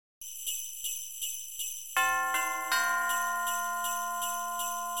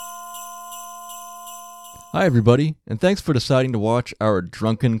Hi, everybody, and thanks for deciding to watch our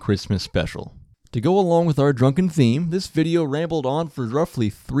Drunken Christmas special. To go along with our drunken theme, this video rambled on for roughly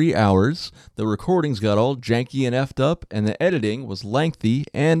 3 hours, the recordings got all janky and effed up, and the editing was lengthy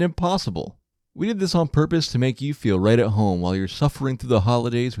and impossible. We did this on purpose to make you feel right at home while you're suffering through the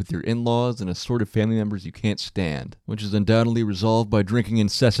holidays with your in-laws and assorted family members you can't stand, which is undoubtedly resolved by drinking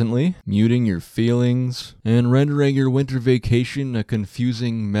incessantly, muting your feelings, and rendering your winter vacation a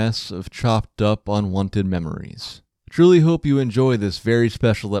confusing mess of chopped up, unwanted memories. Truly hope you enjoy this very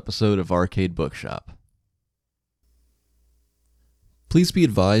special episode of Arcade Bookshop. Please be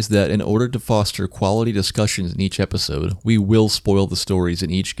advised that in order to foster quality discussions in each episode, we will spoil the stories in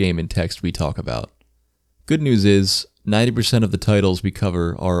each game and text we talk about. Good news is, 90% of the titles we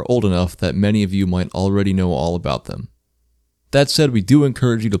cover are old enough that many of you might already know all about them. That said, we do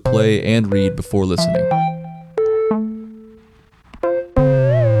encourage you to play and read before listening.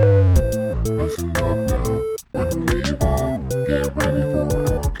 Listen up now, when we evolve, get ready for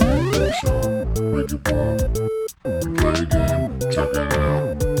Arcade Bookshop. With your ball, play a game, check it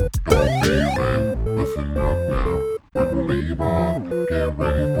out. Don't be lame, listen up now, when we evolve, get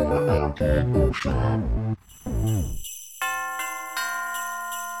ready for Arcade Bookshop.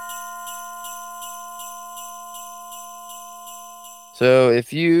 So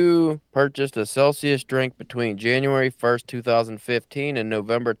if you purchased a Celsius drink between January 1st, 2015 and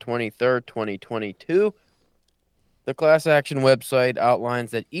November 23rd, 2022, the class action website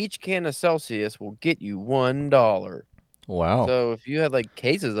outlines that each can of Celsius will get you $1. Wow. So if you had like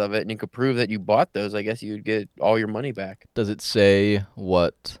cases of it and you could prove that you bought those, I guess you'd get all your money back. Does it say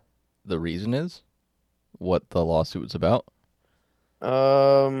what the reason is? What the lawsuit was about?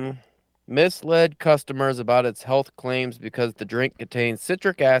 Misled customers about its health claims because the drink contains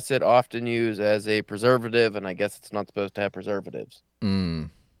citric acid, often used as a preservative, and I guess it's not supposed to have preservatives.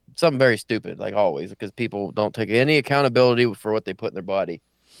 Something very stupid, like always, because people don't take any accountability for what they put in their body.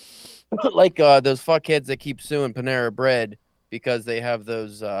 Like those fuckheads that keep suing Panera Bread because they have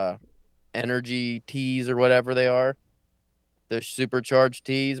those energy teas or whatever they are. They're supercharged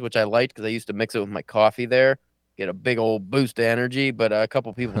teas, which I liked because I used to mix it with my coffee there. Get a big old boost of energy, but a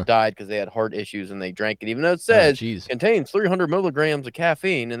couple people died because they had heart issues and they drank it, even though it says contains 300 milligrams of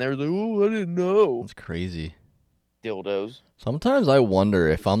caffeine, and they were like, "Oh, I didn't know." That's crazy. Dildos. Sometimes I wonder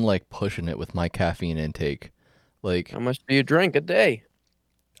if I'm like pushing it with my caffeine intake. Like, how much do you drink a day?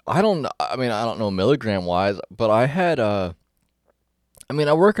 I don't know milligram wise, but I had I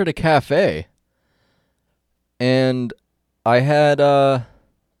work at a cafe, and I had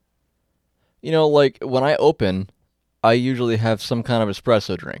like when I open, I usually have some kind of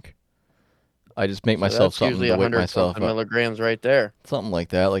espresso drink. I just make myself something to wake myself up. Milligrams right there. Something like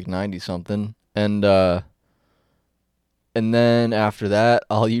that, like 90 something. And then after that,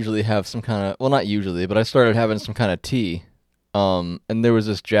 I'll usually have some kind of, well, not usually, but I started having some kind of tea. And there's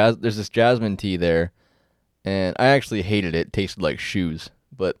this jasmine tea there, and I actually hated it. It tasted like shoes,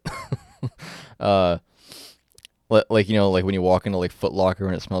 but like when you walk into like Foot Locker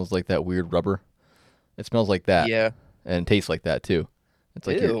and it smells like that weird rubber. It smells like that. Yeah. And it tastes like that too. It's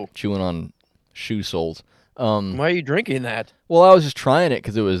like you're chewing on shoe soles. Why are you drinking that? Well, I was just trying it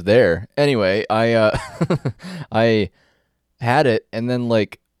because it was there. Anyway, I I had it, and then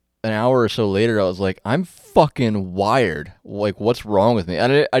like an hour or so later, I was like, I'm fucking wired. Like, what's wrong with me? I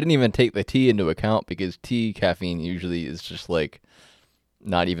didn't even take the tea into account because tea caffeine usually is just like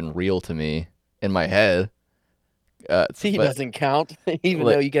not even real to me in my head. Tea doesn't count, even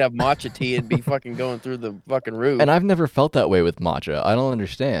though you could have matcha tea and be fucking going through the fucking roof. And I've never felt that way with matcha. I don't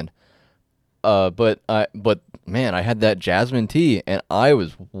understand. But man, I had that jasmine tea, and I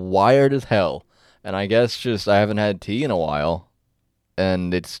was wired as hell. And I guess just I haven't had tea in a while,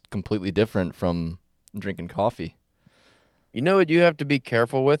 and it's completely different from drinking coffee. You know what you have to be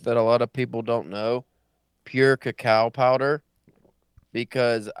careful with that a lot of people don't know? Pure cacao powder.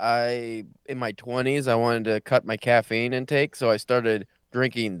 Because in my 20s, I wanted to cut my caffeine intake, so I started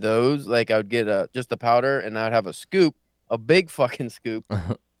drinking those. Like, I would get just the powder, and I'd have a scoop, a big fucking scoop,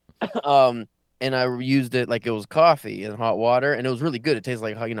 and I used it like it was coffee in hot water, and it was really good. It tastes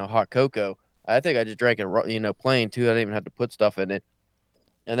like hot cocoa. I think I just drank it plain too. I didn't even have to put stuff in it.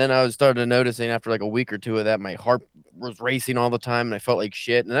 And then I was starting noticing after like a week or two of that, my heart was racing all the time, and I felt like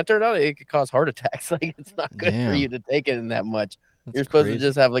shit. And that turned out it could cause heart attacks. Like, it's not good for you to take it in that much. You're supposed to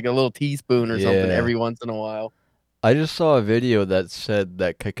just have like a little teaspoon or something every once in a while. I just saw a video that said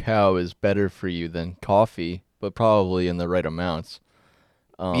that cacao is better for you than coffee, but probably in the right amounts.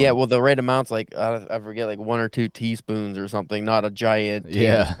 Yeah, well, the right amounts, like I forget, like 1 or 2 teaspoons or something, not a giant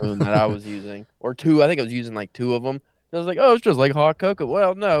tablespoon that I was using, or 2. I think I was using like 2 of them. I was like, oh, it's just like hot cocoa.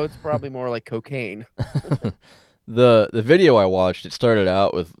 Well, no, it's probably more like cocaine. The video I watched, it started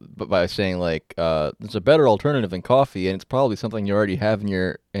out with by saying like it's a better alternative than coffee, and it's probably something you already have in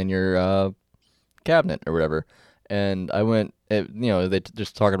your cabinet or whatever. And I went, they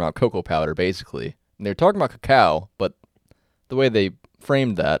just talking about cocoa powder basically. And they're talking about cacao, but the way they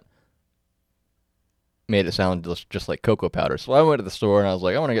framed that made it sound just like cocoa powder. So I went to the store and I was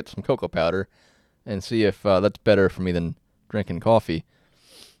like, I want to get some cocoa powder and see if that's better for me than drinking coffee.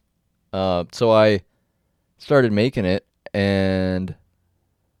 So I started making it, and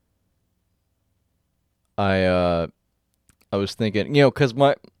I was thinking, because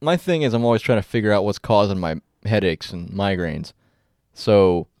my thing is I'm always trying to figure out what's causing my headaches and migraines.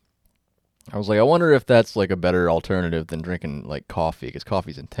 So I was like, I wonder if that's like a better alternative than drinking like coffee, because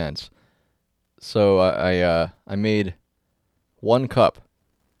coffee's intense. So I made 1 cup,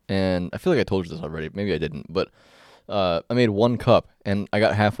 and I feel like I told you this already. Maybe I didn't, but I made 1 cup, and I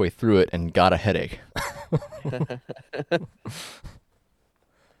got halfway through it and got a headache.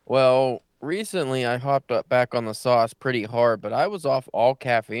 Well, recently I hopped up back on the sauce pretty hard, but I was off all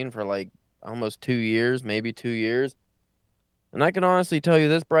caffeine for like almost 2 years, maybe 2 years. And I can honestly tell you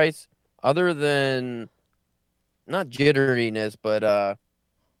this, Bryce, other than not jitteriness, but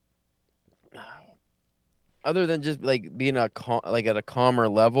other than just like being like at a calmer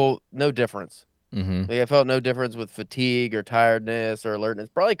level, no difference. Mm-hmm. Like I felt no difference with fatigue or tiredness or alertness.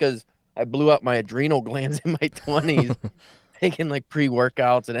 Probably because I blew up my adrenal glands in my 20s, taking like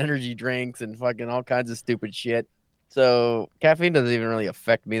pre-workouts and energy drinks and fucking all kinds of stupid shit. So caffeine doesn't even really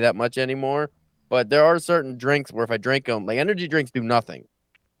affect me that much anymore. But there are certain drinks where if I drink them, like energy drinks do nothing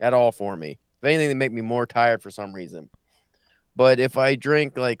at all for me. If anything, they make me more tired for some reason. But if I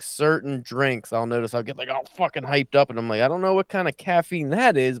drink like certain drinks, I'll notice I'll get like all fucking hyped up, and I'm like, I don't know what kind of caffeine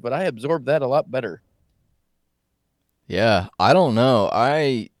that is, but I absorb that a lot better. Yeah, I don't know.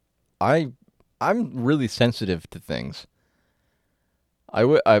 I'm really sensitive to things. I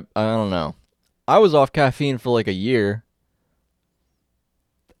don't know. I was off caffeine for like a year,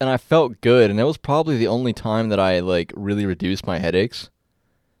 and I felt good, and it was probably the only time that I like really reduced my headaches.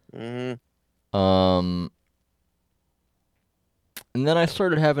 Hmm. Um, and then I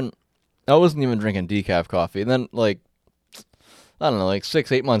started having. I wasn't even drinking decaf coffee, and then like I don't know, like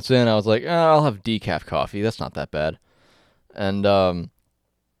 6, 8 months in, I was like, I'll have decaf coffee. That's not that bad. And so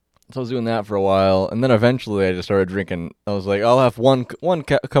I was doing that for a while, and then eventually I just started drinking. I was like, I'll have one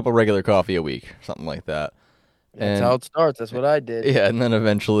cup of regular coffee a week, something like that. That's And how it starts. That's what I did. yeah, and then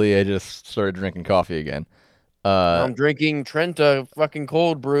eventually I just started drinking coffee again. Now Uh, I'm drinking Trenta fucking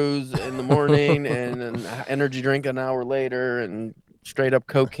cold brews in the morning and an energy drink an hour later and straight up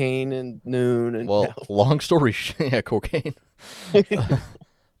cocaine and noon and well, long story yeah, cocaine. I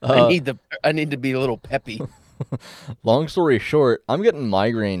Uh, need the I need to be a little peppy. long story short, I'm getting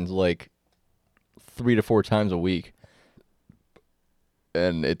migraines like 3 to 4 times a week,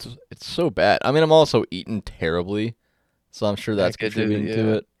 and it's so bad. I mean, I'm also eating terribly, so I'm sure That that's could do, contributing to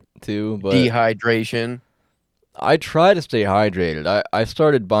yeah. it too. But Dehydration. I try to stay hydrated. I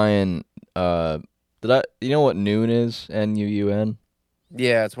started buying did I you know what Noon is? Nuun?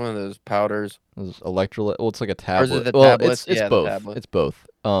 Yeah, it's one of those powders. It's electrolyte. Well, it's like a Or is it tablet. the Well, tablets? it's Yeah, the both. tablet. It's both.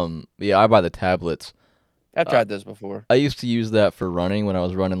 Yeah, I buy the tablets. I've Uh, tried this before. I used to use that for running when I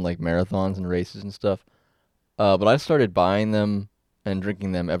was running like marathons and races and stuff. But I started buying them and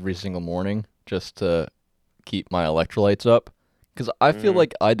drinking them every single morning just to keep my electrolytes up. Because I feel Hmm.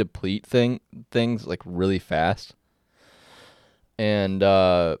 like I deplete things like really fast. And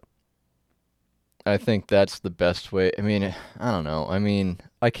I think that's the best way. I mean, I don't know. I mean,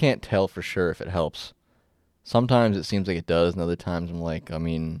 I can't tell for sure if it helps. Sometimes it seems like it does, and other times I'm like, I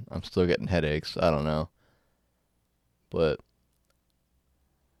mean, I'm still getting headaches. I don't know. But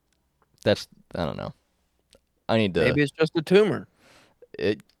I don't know. I need to, Maybe it's just a tumor.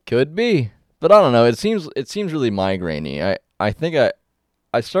 it could be. But I don't know. It seems really migrainey. I think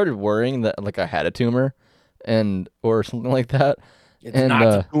I started worrying that like I had a tumor or something like that. It's And not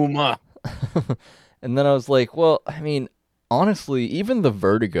a tumor. and then I was like, well, I mean, honestly, even the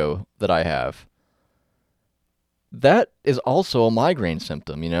vertigo that I have, that is also a migraine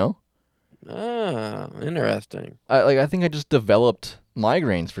symptom, you know? Ah, interesting. I think I just developed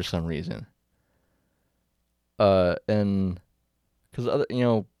migraines for some reason. And cuz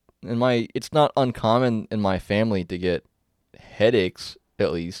it's not uncommon in my family to get headaches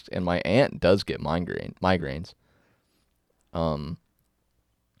at least, and my aunt does get migraines. Um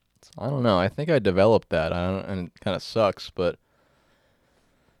so I don't know. I think I developed that. I don't, and it kind of sucks, but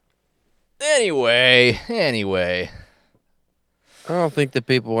anyway. I don't think that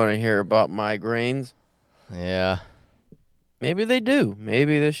people want to hear about migraines. Yeah. Maybe they do.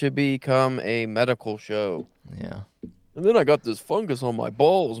 Maybe this should become a medical show. Yeah. And then I got this fungus on my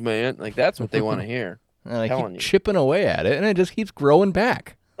balls, man. Like that's what they want to hear. And I Telling keep you. chipping away at it, and it just keeps growing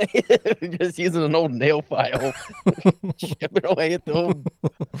back. Just using an old nail file, chipping away at the old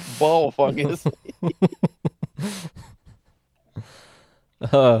ball fungus.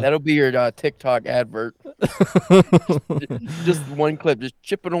 That'll be your TikTok advert. Just one clip, just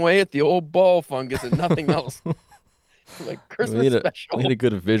chipping away at the old ball fungus and nothing else. Like Christmas special. We need a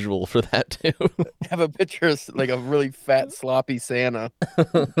good visual for that too. Have a picture of like a really fat, sloppy Santa in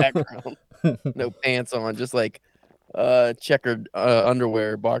the background. No pants on, just like checkered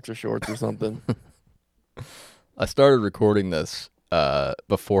underwear, boxer shorts or something. I started recording this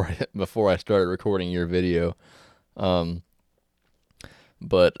before I started recording your video, but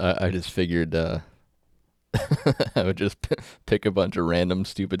I just figured I would just pick a bunch of random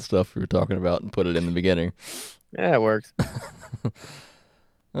stupid stuff we were talking about and put it in the beginning. Yeah, it works.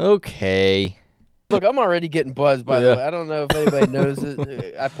 Okay. Look, I'm already getting buzzed, by the way. I don't know if anybody knows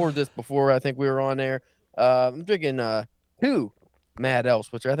it. I poured this before. I think we were on there. I'm drinking 2 Mad Elves,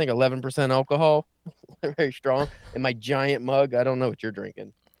 which are, I think, 11% alcohol. They're very strong. In my giant mug. I don't know what you're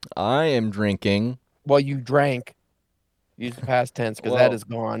drinking. I am drinking. Well, you drank. Use the past tense because that is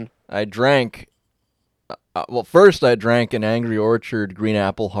gone. I drank. Well, first I drank an Angry Orchard green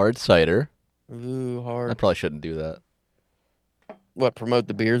apple hard cider. Ooh, hard. I probably shouldn't do that. What, promote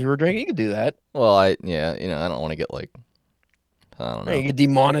the beers we were drinking? You could do that. Well, I don't want to get like, I don't know. You get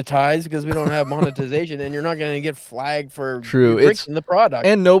demonetized because we don't have monetization, and you're not going to get flagged for True. drinking the product.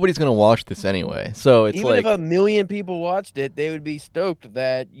 And nobody's going to watch this anyway, so it's even like, if 1 million people watched it, they would be stoked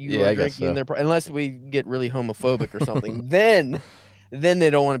that you are drinking their. Unless we get really homophobic or something, then they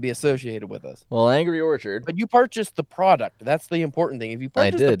don't want to be associated with us. Well, Angry Orchard. But you purchased the product. That's the important thing. If you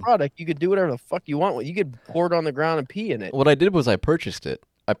purchased the product, you could do whatever the fuck you want with. You could pour it on the ground and pee in it. What I did was I purchased it.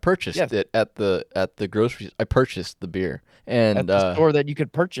 I purchased it at the grocery. I purchased the beer and at the store that you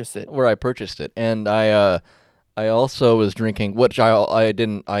could purchase it. Where I purchased it, and I also was drinking, which I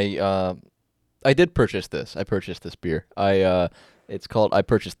didn't. I did purchase this. I purchased this beer. I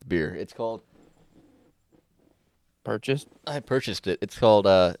purchased the beer. It's called. Purchased? I purchased it. It's called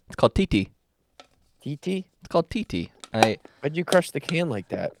TT. TT? It's called TT. Why'd you crush the can like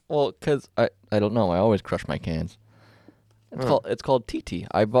that? Well, cause I don't know. I always crush my cans. It's called TT.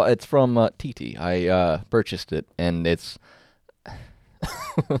 It's from TT. I purchased it, and it's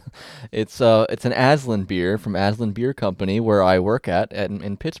it's an Aslan beer from Aslan Beer Company where I work at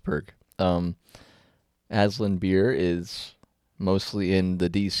in Pittsburgh. Aslan beer is mostly in the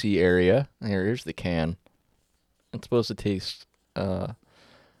DC area. Here's the can. It's supposed to taste. I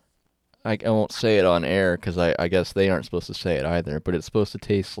won't say it on air because I guess they aren't supposed to say it either. But it's supposed to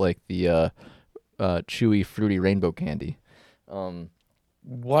taste like the chewy, fruity rainbow candy.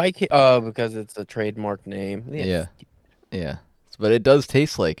 Why? Because it's a trademark name. Yeah. But it does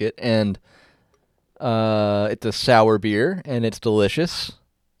taste like it, and it's a sour beer, and it's delicious.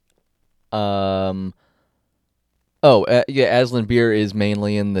 Aslan beer is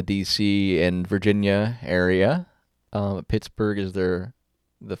mainly in the D.C. and Virginia area. Pittsburgh is the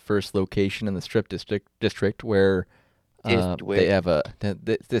first location in the Strip district where they have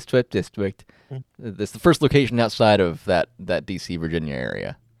the Strip district. It's the first location outside of that D.C. Virginia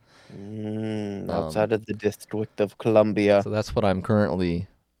area. Outside of the District of Columbia. So that's what I'm currently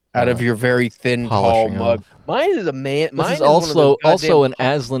out of your very thin, tall mug. Mine is a man. This is also an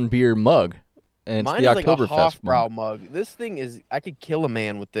Aslan beer mug. And mine it's the is like a Oktoberfest Hofbrau mug. This thing is, I could kill a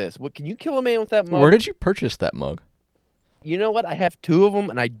man with this. What, can you kill a man with that mug? Where did you purchase that mug? You know what? I have 2 of them,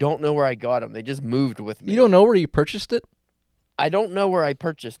 and I don't know where I got them. They just moved with me. You don't know where you purchased it? I don't know where I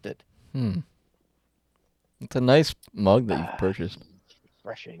purchased it. It's a nice mug that you've purchased.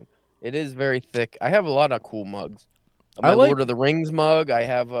 Refreshing. It is very thick. I have a lot of cool mugs. My Lord of the Rings mug. I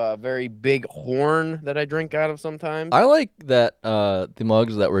have a very big horn that I drink out of sometimes. I like that the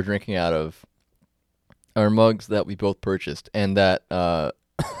mugs that we're drinking out of are mugs that we both purchased, and that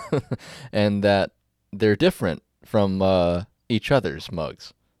and that they're different from each other's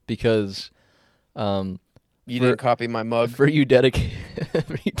mugs because you didn't copy my mug. For you dedicated,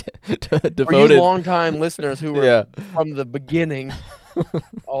 devoted, for you long-time listeners who were from the beginning,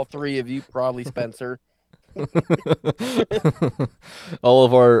 all 3 of you, probably Spencer. All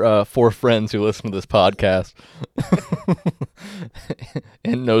of our 4 friends who listen to this podcast,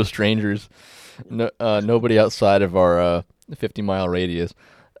 and no strangers, nobody outside of our 50-mile radius.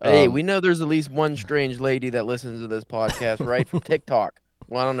 Hey, we know there's at least one strange lady that listens to this podcast, right, from TikTok.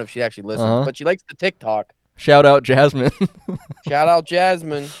 Well, I don't know if she actually listens, but she likes the TikTok. Shout out Jasmine. Shout out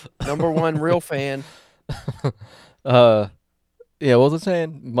Jasmine, #1 real fan. Yeah, what was I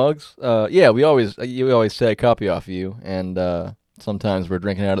saying? Mugs? Yeah, you always say I copy off of you, and sometimes we're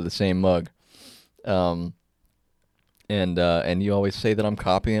drinking out of the same mug. Um, and you always say that I'm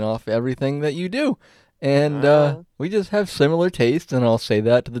copying off everything that you do, and we just have similar tastes, and I'll say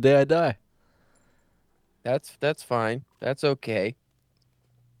that to the day I die. That's fine. That's okay.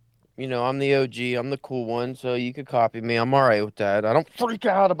 You know, I'm the OG. I'm the cool one, so you could copy me. I'm all right with that. I don't freak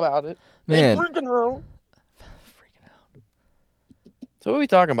out about it. Man, Ain't freaking out. So what are we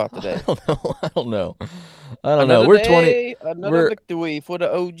talking about I today? don't know. I don't know. I don't know. Another We're 20. day, another victory for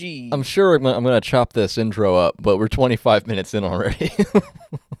the OG. I'm sure I'm gonna chop this intro up, but we're 25 minutes in already.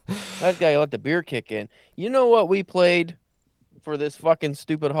 That guy let the beer kick in. You know what we played for this fucking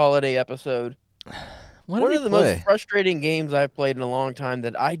stupid holiday episode? One of the most frustrating games I've played in a long time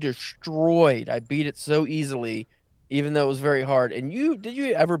that I destroyed. I beat it so easily, even though it was very hard. And did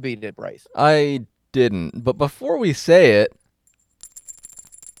you ever beat it, Bryce? I didn't. But before we say it,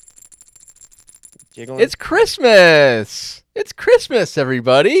 Jiggling? It's Christmas! It's Christmas,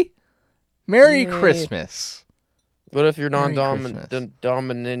 everybody! Merry Christmas! What if you're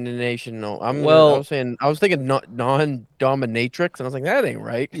non-dominational? I was thinking non-dominatrix, and I was like, that ain't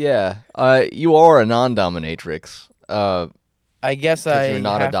right. Yeah, you are a non-dominatrix. I guess you're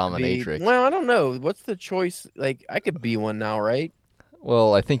not a dominatrix. Well, I don't know. What's the choice? Like, I could be one now, right?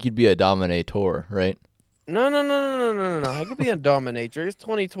 Well, I think you'd be a dominator, right? No. I could be a dominatrix. It's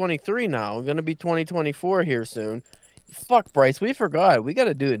 2023 now. We're gonna be 2024 here soon. Fuck, Bryce, we forgot. We got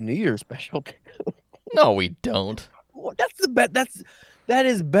to do a New Year's special. No, we don't. Well, that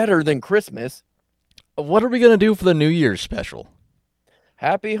is better than Christmas. What are we gonna do for the New Year's special?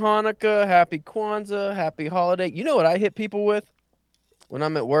 Happy Hanukkah, Happy Kwanzaa, Happy Holiday. You know what I hit people with when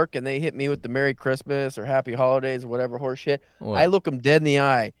I'm at work and they hit me with the Merry Christmas or Happy Holidays or whatever horse shit? What? I look them dead in the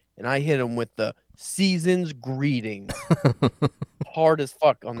eye and I hit them with the season's greetings. Hard as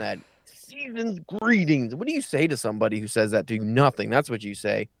fuck on that. Season's greetings. What do you say to somebody who says that to you? Nothing. That's what you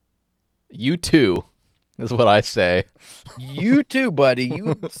say. You too, is what I say. You too, buddy.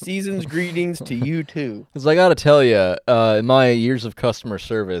 You season's greetings to you too. Because I gotta tell you, in my years of customer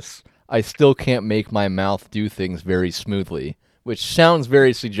service, I still can't make my mouth do things very smoothly, which sounds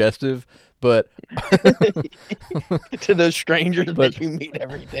very suggestive, but to those strangers that you meet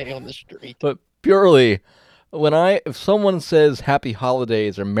every day on the street. But purely, if someone says Happy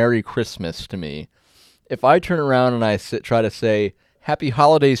Holidays or Merry Christmas to me, if I turn around and I try to say Happy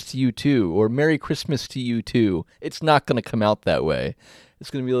Holidays to you too, or Merry Christmas to you too, it's not going to come out that way. It's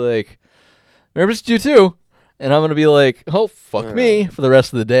going to be like, Merry Christmas to you too, and I'm going to be like, oh, fuck me for the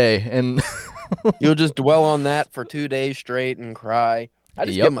rest of the day. And you'll just dwell on that for 2 days straight and cry. I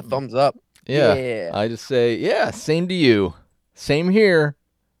just give him a thumbs up. Yeah. I just say, yeah, same to you. Same here.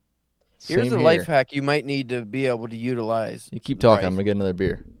 Here's a life hack you might need to be able to utilize. You keep talking. I'm going to get another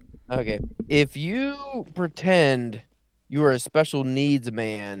beer. Okay. If you pretend you are a special needs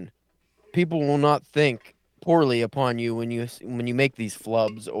man, people will not think poorly upon you when you make these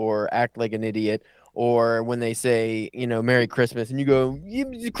flubs or act like an idiot, or when they say, Merry Christmas and you go,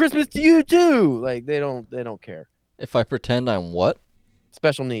 Christmas to you too. Like they don't care. If I pretend I'm what?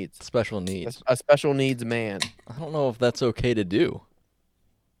 Special needs. Special needs. A special needs man. I don't know if that's okay to do.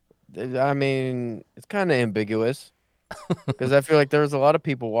 I mean, it's kind of ambiguous because I feel like there's a lot of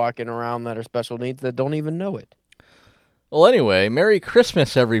people walking around that are special needs that don't even know it. Well, anyway, Merry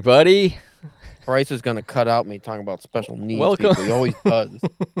Christmas, everybody. Bryce is going to cut out me talking about special needs. Welcome. People. He always does.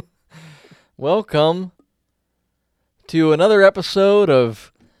 Welcome to another episode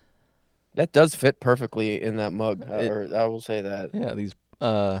of... That does fit perfectly in that mug. I will say that. Yeah, these,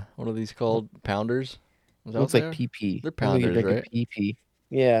 what are these called? Pounders? Looks like PP. They're pounders, like right? PP.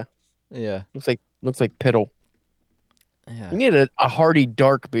 Yeah. Yeah. Looks like piddle. Yeah. You need a hearty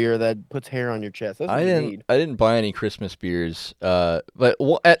dark beer that puts hair on your chest. That's what you need. I didn't buy any Christmas beers, but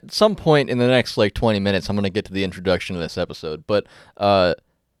at some point in the next 20 minutes, I'm going to get to the introduction of this episode. But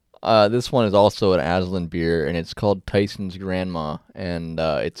this one is also an Aslan beer, and it's called Tyson's Grandma, and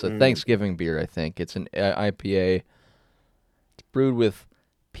it's a Thanksgiving beer, I think. It's an IPA. It's brewed with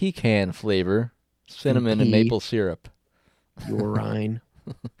pecan flavor, cinnamon, and maple syrup. Urine.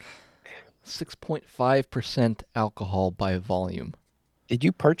 6.5% alcohol by volume. Did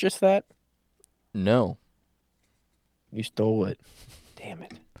you purchase that? No. You stole it. Damn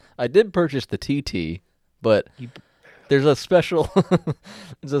it. I did purchase the TT, but there's a special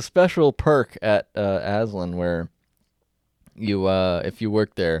perk at Aslan where you if you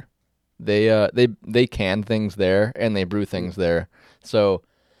work there, they can things there and they brew things there. So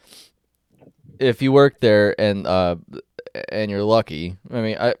if you work there and you're lucky, I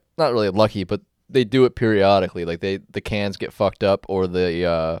mean, not really lucky, but they do it periodically. Like the cans get fucked up, or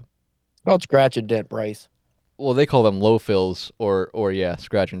the It's called scratch and dent, Bryce. well, they call them low fills, or yeah,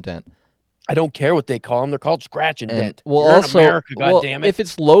 scratch and dent. I don't care what they call them. They're called scratch and And dent. well, You're also, in America, well, goddammit. if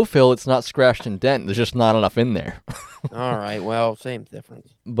it's low fill, it's not scratched and dent. There's just not enough in there. All right, well, same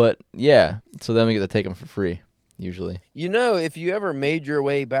difference. But yeah, so then we get to take them for free usually. You know, if you ever made your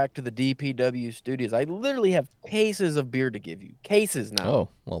way back to the DPW studios, I literally have cases of beer to give you. Cases now. Oh,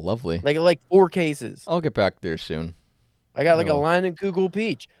 well, lovely. Like 4 cases. I'll get back there soon. I got like a Oh. Line and Kugel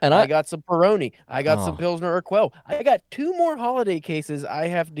Peach. And I got some Peroni. I got Oh. some Pilsner Urquell. I got 2 more holiday cases I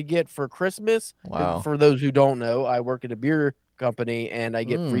have to get for Christmas. Wow. For those who don't know, I work at a beer company and I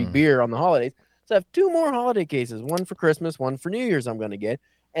get free Mm. beer on the holidays. So I have 2 more holiday cases, one for Christmas, one for New Year's I'm going to get.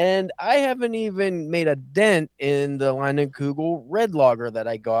 And I haven't even made a dent in the Line and Kugel Red Lager that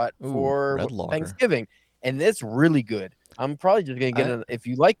I got Ooh, for Red Lager. Thanksgiving. And it's really good. I'm probably just going to get if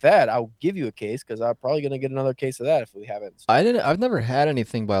you like that, I'll give you a case because I'm probably going to get another case of that if we haven't. I've never had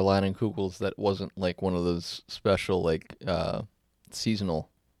anything by Line and Kugels that wasn't like one of those special like seasonal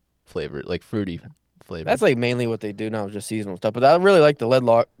flavor, like fruity flavor. That's like mainly what they do now, just seasonal stuff. But I really like the Red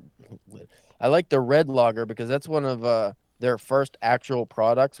Lager. I like the Red Lager because that's one of their first actual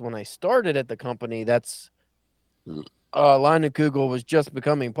products. When I started at the company, that's Line and Kugel was just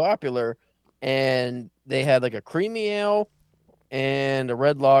becoming popular, and they had like a creamy ale and a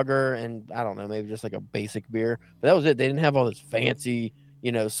red lager, and I don't know, maybe just like a basic beer. But that was it. They didn't have all this fancy,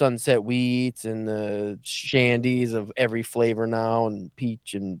 sunset wheats and the shandies of every flavor now, and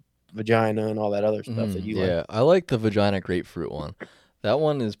peach and vagina and all that other stuff that you like. Yeah, I like the vagina grapefruit one. That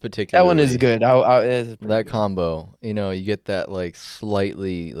one is particularly. That one is good. It is pretty That good. combo, you get that like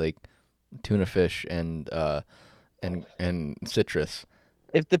slightly like tuna fish and citrus.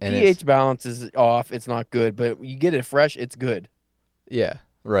 If the and pH balance is off, it's not good. But you get it fresh, it's good. Yeah,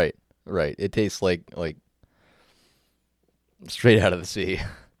 right. It tastes like straight out of the sea.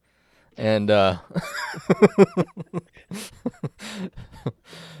 And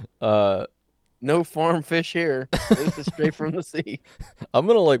No farm fish here. This is straight from the sea. I'm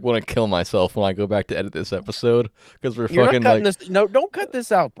gonna like want to kill myself when I go back to edit this episode because we're You're fucking not cutting like. this. No, don't cut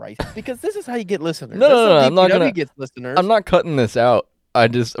this out, Bryce, because this is how you get listeners. No, That's how I'm not DPW gonna. gets listeners. I'm not cutting this out. We're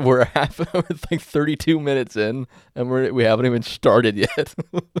we're like 32 minutes in, and we haven't even started yet.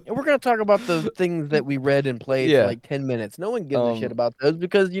 And we're gonna talk about the things that we read and played Yeah. for like 10 minutes. No one gives a shit about those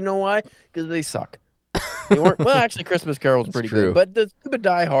because you know why? Because they suck. They weren't. Well, actually, Christmas Carol was pretty true. good, but the stupid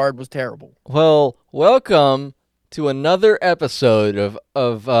Die Hard was terrible. Well, welcome to another episode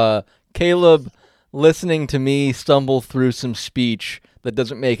of Caleb listening to me stumble through some speech that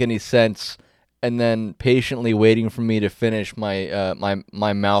doesn't make any sense, and then patiently waiting for me to finish my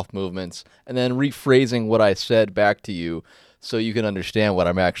my mouth movements, and then rephrasing what I said back to you so you can understand what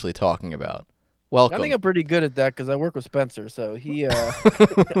I'm actually talking about. Welcome. I think I'm pretty good at that because I work with Spencer, so he I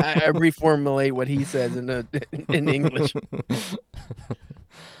reformulate what he says in English.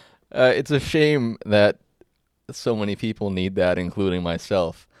 It's a shame that so many people need that, including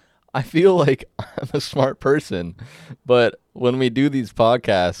myself. I feel like I'm a smart person, but when we do these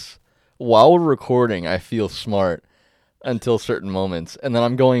podcasts, while we're recording, I feel smart until certain moments. And then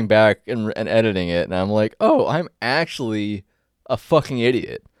I'm going back and editing it, and I'm like, oh, I'm actually a fucking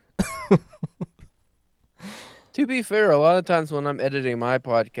idiot. To be fair, a lot of times when I'm editing my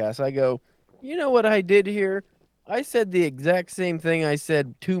podcast, I go, you know what I did here? I said the exact same thing I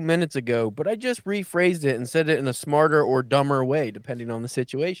said 2 minutes ago, but I just rephrased it and said it in a smarter or dumber way, depending on the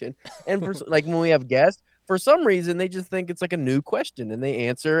situation. And for, like when we have guests, for some reason, they just think it's like a new question and they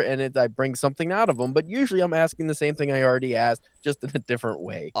answer and I bring something out of them. But usually I'm asking the same thing I already asked, just in a different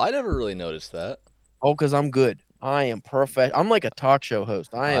way. I never really noticed that. Oh, because I'm good. I am perfect. I'm like a talk show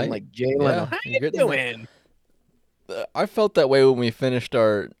host. I am like Jay Leno. How you're you getting doing? I felt that way when we finished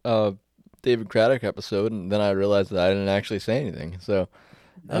our David Craddock episode, and then I realized that I didn't actually say anything. So,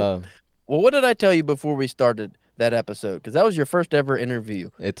 Well, what did I tell you before we started that episode? Because that was your first ever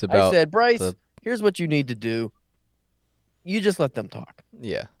interview. it's about. I said, Bryce, here's what you need to do. You just let them talk.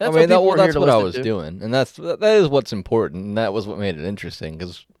 Yeah, That's I mean, what that's what I listen was to. doing, and that is what's important, and that was what made it interesting.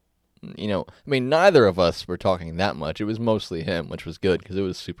 Because, I mean, neither of us were talking that much. It was mostly him, which was good because it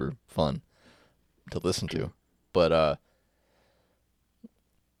was super fun to listen to. But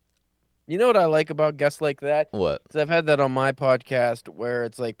You know what I like about guests like that? what? Because I've had that on my podcast where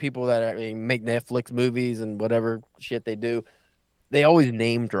it's like people that make Netflix movies and whatever shit they do. They always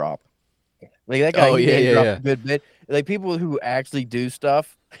name drop. Like that guy, he name dropped a good bit. Like people who actually do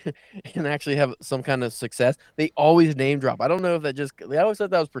stuff and actually have some kind of success, they always name drop. I don't know if I always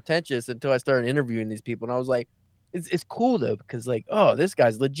thought that was pretentious until I started interviewing these people, and I was like, it's cool though because like, oh, this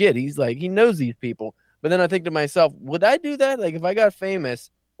guy's legit. He's like he knows these people. But then I think to myself, would I do that? Like if I got famous,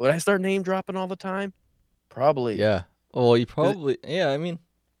 would I start name dropping all the time? Probably. Yeah. Well, you 'Cause probably. Yeah. I mean,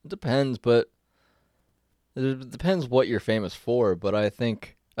 it depends, but it depends what you're famous for. But I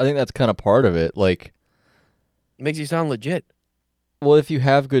think that's kind of part of it. Like, it makes you sound legit. well, if you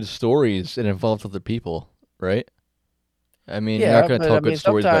have good stories, it involves other people, right? I mean, you're not Yeah, going to but I tell good mean,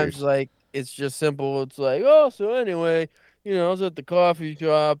 stories about sometimes yourself. like it's just simple. It's like, oh, so anyway, I was at the coffee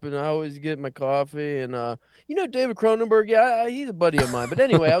shop and I always get my coffee and David Cronenberg, yeah, he's a buddy of mine. But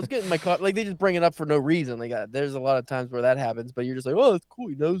anyway, I was getting my coffee. Like they just bring it up for no reason. Like there's a lot of times where that happens, but you're just like, oh, that's cool.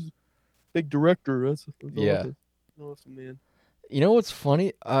 He knows big director. That's Yeah. awesome. Awesome, man. You know what's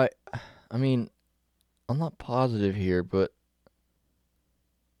funny? I mean, I'm not positive here, but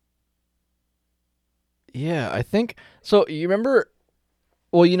yeah, I think so. You remember?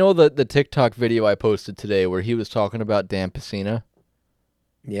 Well, you know the TikTok video I posted today where he was talking about Dan Pacina.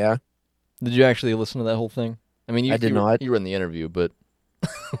 Yeah, Did you actually listen to that whole thing? I mean, I did not. you were in the interview, but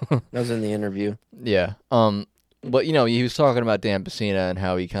That was in the interview. yeah. But he was talking about Dan Pacina and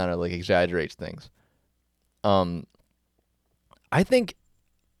how he kind of like exaggerates things. Um, I think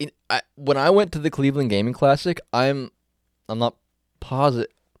when I went to the Cleveland Gaming Classic, I'm not positive.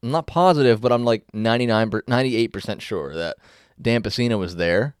 I'm not positive, but I'm like 98% sure that Dan Pacina was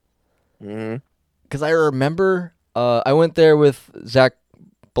there. Hmm. Because I remember I went there with Zach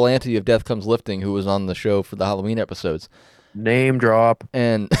Belanti of Death Comes Lifting, who was on the show for the Halloween episodes. Name drop.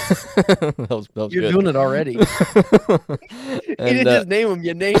 And that was You're good. doing it already. You And didn't just name him.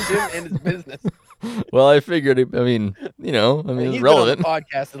 You named him and his business. well, I figured. I mean, it's He's been on the relevant.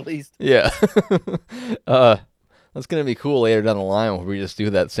 podcast at least. Yeah. That's gonna be cool later down the line where we just do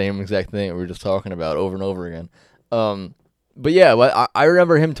that same exact thing that we were just talking about over and over again. But yeah, I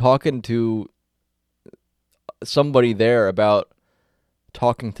remember him talking to somebody there about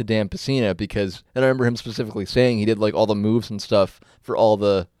talking to Dan Pacina and I remember him specifically saying he did like all the moves and stuff for all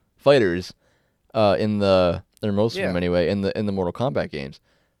the fighters, or most of them Yeah. anyway, in the Mortal Kombat games.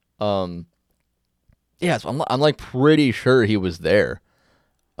 Yeah, so I'm like pretty sure he was there,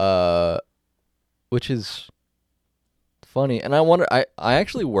 which is funny. And I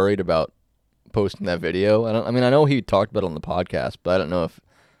actually worried about posting that video. I mean, I know he talked about it on the podcast, but I don't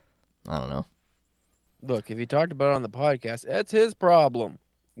know. Look, if he talked about it on the podcast, that's his problem.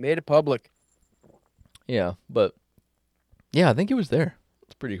 He made it public. Yeah, but yeah, I think he was there.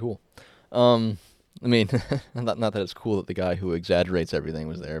 It's pretty cool. I mean, not that it's cool that the guy who exaggerates everything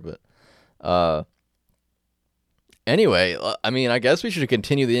was there, but anyway, I mean, I guess we should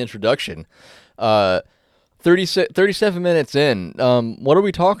continue the introduction. 37 minutes in. What are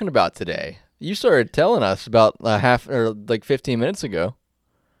we talking about today? You started telling us about half or like 15 minutes ago.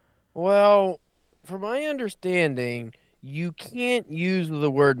 Well, from my understanding, you can't use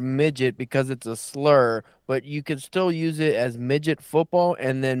the word midget because it's a slur, but you can still use it as midget football,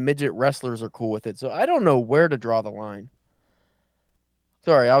 and then midget wrestlers are cool with it. So I don't know where to draw the line.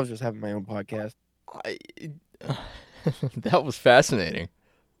 Sorry, I was just having my own podcast. I, that was fascinating.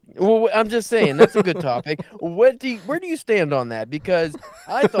 Well, I'm just saying that's a good topic. Where do you stand on that? Because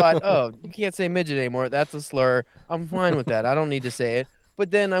I thought, oh, you can't say midget anymore. That's a slur. I'm fine with that. I don't need to say it. But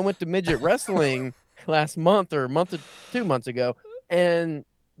then I went to midget wrestling last month or 2 months ago, and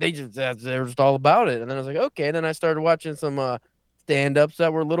they're just all about it. And then I was like, okay. And then I started watching some stand-ups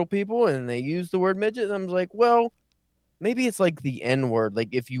that were little people, and they used the word midget. And I was like, well, maybe it's like the N word. Like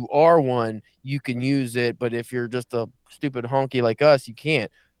if you are one, you can use it, but if you're just a stupid honky like us, you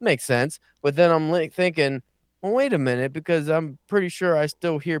can't. Makes sense. But then I'm like thinking, well, wait a minute, because I'm pretty sure I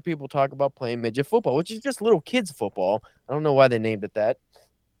still hear people talk about playing midget football, which is just little kids football. I don't know why they named it that.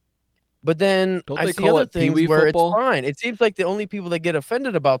 But then Don't I they see call other it things Pee-wee where football? it's fine. It seems like the only people that get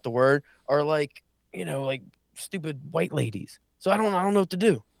offended about the word are like, like stupid white ladies. So I don't know what to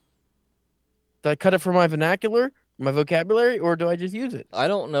do. Do I cut it from my vernacular, my vocabulary, or do I just use it? I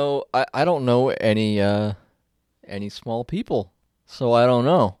don't know. I don't know any small people, so I don't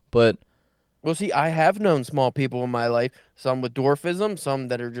know. But Well, see, I have known small people in my life, some with dwarfism, some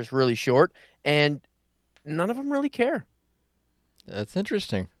that are just really short, and none of them really care. that's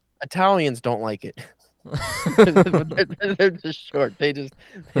interesting. Italians don't like it. They're just short.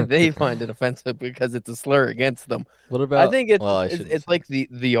 They find it offensive because it's a slur against them. What I about? think it's Well, I it's, shouldn't it's say. like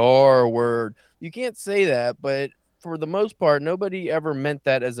the R word. You can't say that, but for the most part, nobody ever meant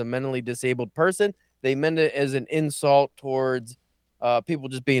that as a mentally disabled person. They meant it as an insult towards people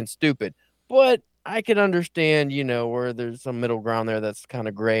just being stupid. But I can understand, where there's some middle ground there that's kind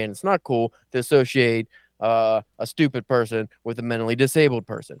of gray, and it's not cool to associate a stupid person with a mentally disabled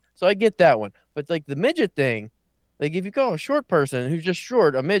person. So I get that one. But like the midget thing, Like if you call a short person who's just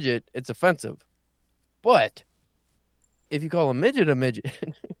short a midget, it's offensive. But if you call a midget,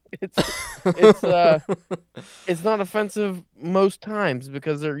 it's it's uh it's not offensive most times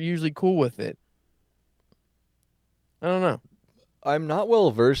because they're usually cool with it. I don't know. I'm not well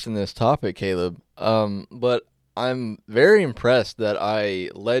versed in this topic, Caleb. But I'm very impressed that I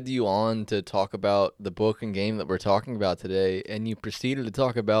led you on to talk about the book and game that we're talking about today, and you proceeded to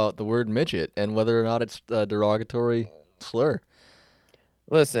talk about the word midget and whether or not it's a derogatory slur.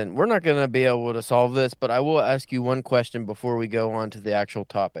 Listen, we're not going to be able to solve this, but I will ask you one question before we go on to the actual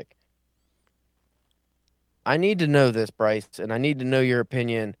topic. I need to know this, Bryce, and I need to know your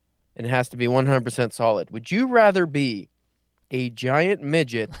opinion, and it has to be 100% solid. Would you rather be a giant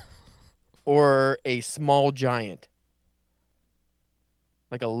midget or a small giant?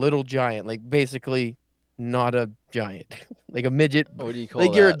 Like a little giant, like basically not a giant. Like a midget. What do you call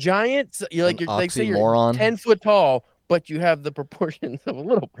Like that? you're a giant, An like say you're oxymoron? 10 foot tall, but you have the proportions of a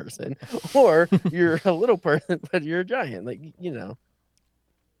little person, or you're a little person, but you're a giant. Like, you know,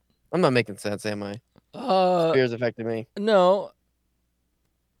 I'm not making sense, am I? Fears affecting me. No.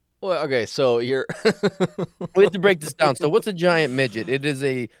 Well, okay, so you're. We have to break this down. So, what's a giant midget? It is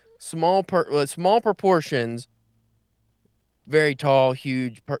a small proportions, very tall,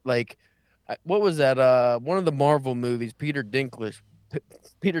 huge. What was that? One of the Marvel movies. Peter Dinklage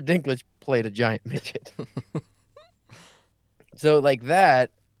played a giant midget. So, like that,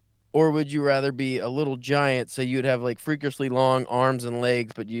 or would you rather be a little giant so you'd have like freakishly long arms and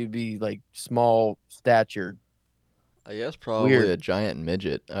legs, but you'd be like small statured? I guess probably Weird. a giant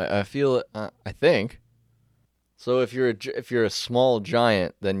midget. I feel. I think. So if you're a small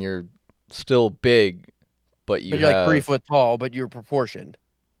giant, then you're still big, but you But you're have like 3 foot tall, but you're proportioned.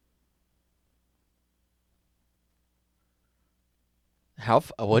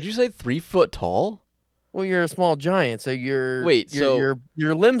 What'd you say? 3 foot tall? Well, you're a small giant, so Wait, so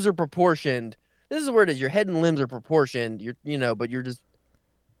your limbs are proportioned. This is where it is. Your head and limbs are proportioned. But you're just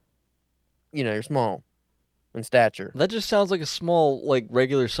you're small in stature. that just sounds like a small, like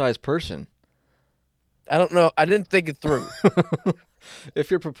regular sized person. I don't know. I didn't think it through. If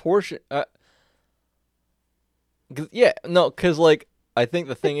you're yeah, no, because like I think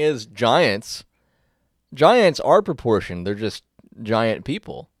the thing is giants are proportioned. They're just giant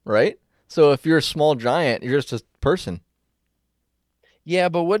people, right? So if you're a small giant, you're just a person. Yeah,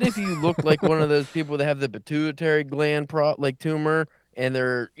 but what if you look like one of those people that have the pituitary gland tumor, and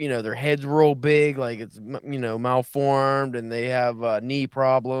their heads real big, like it's malformed, and they have knee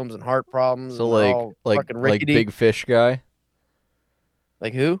problems and heart problems, So and they're like all like fucking like rickety. Big Fish guy,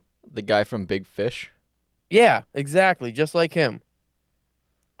 Like who? the guy from Big Fish. Yeah, exactly, just like him.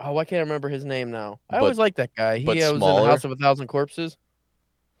 Oh, I can't remember his name now. I But always liked that guy. but He was in the smaller? House of a Thousand Corpses.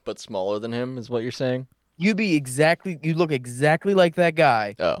 But smaller than him is what you're saying? You look exactly like that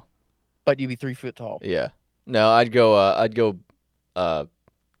guy, Oh, but you'd be 3 foot tall. yeah. No, I'd go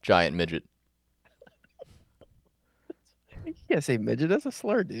giant midget. You can't say midget. That's a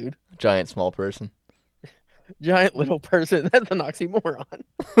slur, dude. Giant small person. Giant little person. That's an oxymoron.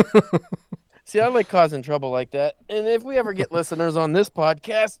 See, I like causing trouble like that. And if we ever get listeners on this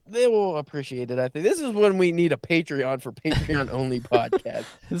podcast, they will appreciate it. I think this is when we need a Patreon for Patreon only podcast.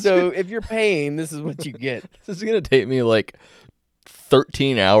 So if you're paying, this is what you get. This is gonna take me like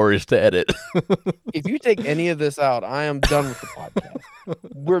 13 hours to edit. If you take any of this out, I am done with the podcast.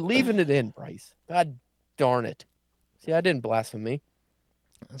 We're leaving it in, Bryce. God darn it. See, I didn't blaspheme.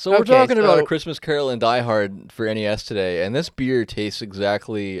 So we're Okay, talking about A so- Christmas Carol and Die Hard for NES today, and this beer tastes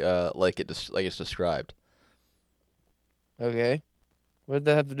exactly like it's described. Okay. What did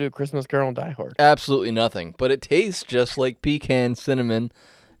that have to do with Christmas Carol and Die Hard? Absolutely nothing, but it tastes just like pecan, cinnamon,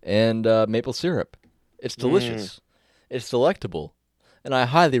 and maple syrup. It's delicious. It's delectable, and I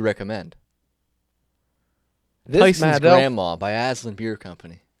highly recommend. This Tyson's Mad Elf, Grandma by Aslan Beer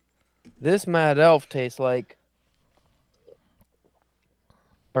Company. this Mad Elf tastes like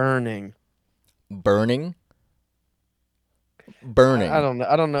burning. Burning? Burning. I don't know.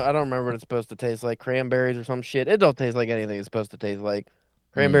 I don't remember what it's supposed to taste like. Cranberries or some shit. It don't taste like anything it's supposed to taste like.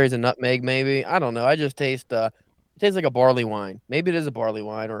 Cranberries and nutmeg, maybe. I don't know. I just taste it tastes like a barley wine. Maybe it is a barley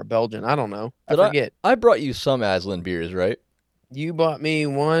wine or a Belgian. I don't know. I forget. I brought you some Aslan beers, right? You bought me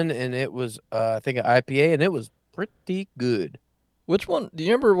one, and it was I think an IPA, and it was pretty good. Which one? Do you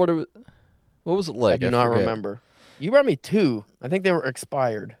remember what it was? What was it like? I do not forget. remember. You brought me two. I think they were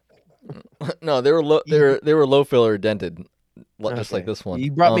expired. No, they were low. They were low filler dented, just like Okay. this one.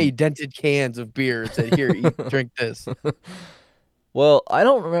 You brought me dented cans of beer and said, "Here, drink this." Well, I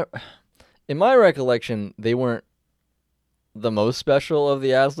don't remember. In my recollection, they weren't the most special of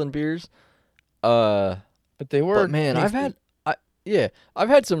the Aslan beers. They're But they But were man, tasty. I've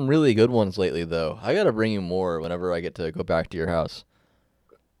had some really good ones lately though. I gotta bring you more whenever I get to go back to your house.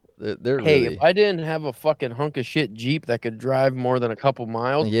 They're Hey, if really, I didn't have a fucking hunk of shit Jeep that could drive more than a couple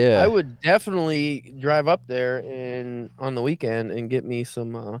miles, I yeah, would definitely drive up there and on the weekend and get me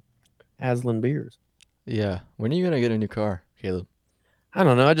some Aslan beers. yeah. When are you gonna get a new car, Caleb? I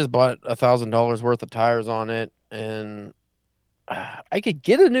don't know. I just bought $1,000 worth of tires on it, and I could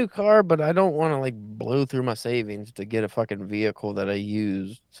get a new car, but I don't want to like blow through my savings to get a fucking vehicle that I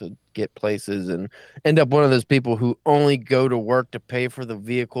use to get places and end up one of those people who only go to work to pay for the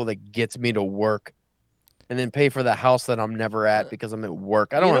vehicle that gets me to work and then pay for the house that I'm never at because I'm at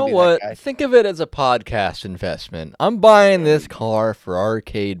work. I don't You want know to be that what? guy. Think of it as a podcast investment. I'm buying this car for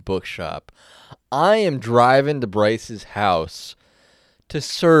Arcade Bookshop. I am driving to Bryce's house to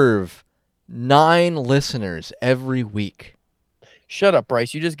serve 9 listeners every week. Shut up,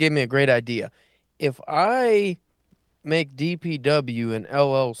 Bryce. You just gave me a great idea. If I make DPW an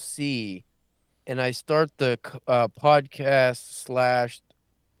LLC and I start the podcast slash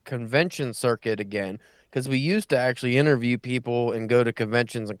convention circuit again, because we used to actually interview people and go to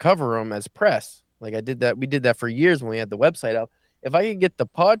conventions and cover them as press. Like I did that. We did that for years when we had the website up. If I could get the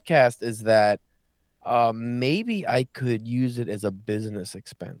podcast as that, maybe I could use it as a business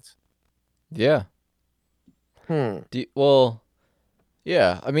expense. Yeah. Hmm. Well,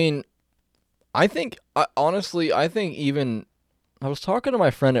 yeah. I mean, honestly, I think even I was talking to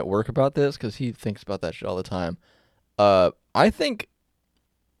my friend at work about this because he thinks about that shit all the time. I think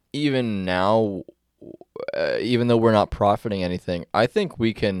even now, even though we're not profiting anything, I think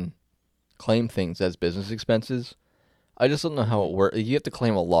we can claim things as business expenses. I just don't know how it works. You have to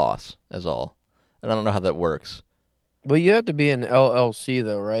claim a loss, as all, and I don't know how that works. Well, you have to be an LLC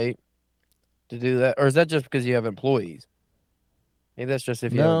though, right? To do that, or is that just because you have employees? Maybe that's just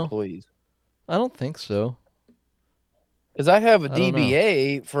if you have No, employees. I don't think so. Because I have a I don't know.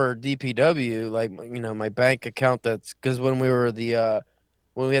 DBA for DPW, like my bank account. That's because when we were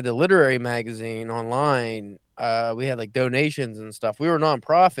when we had the literary magazine online, we had like donations and stuff. We were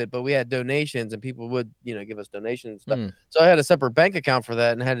nonprofit, but we had donations, and people would give us donations and stuff. Hmm. So I had a separate bank account for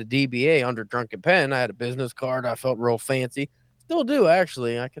that, and had a DBA under Drunken Pen. I had a business card. I felt real fancy. Still do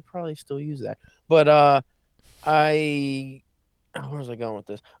actually. I could probably still use that, but I where was I going with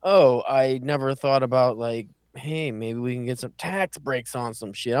this? Oh, I never thought about like, hey, maybe we can get some tax breaks on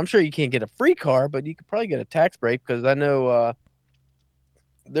some shit. I'm sure you can't get a free car, but you could probably get a tax break because I know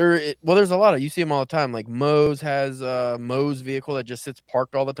there's a lot of you see them all the time. Like Moe's has Moe's vehicle that just sits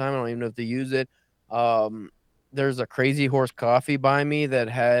parked all the time. I don't even know if they use it. There's a Crazy Horse Coffee by me that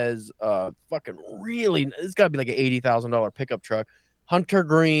has fucking really it's got to be like an $80,000 pickup truck, hunter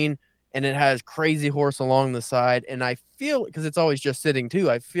green, and it has Crazy Horse along the side. And I feel because it's always just sitting too.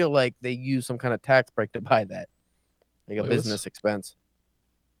 I feel like they use some kind of tax break to buy that, like a Wait, business expense.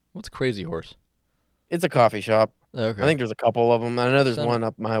 what's Crazy Horse? It's a coffee shop. I Okay, think there's a couple of them. I know there's sound one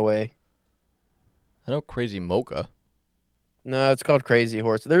up my way. I know Crazy Mocha. No, it's called Crazy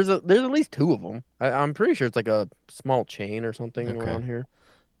Horse. There's at least two of them. I'm pretty sure it's like a small chain or something Okay. around here.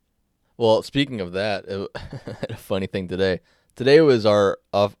 Well, speaking of that, I had a funny thing today. Today was our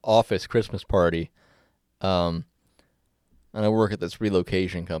office Christmas party, um, and I work at this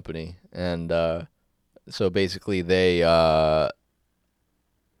relocation company, and so basically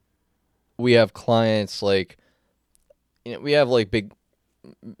we have clients like we have big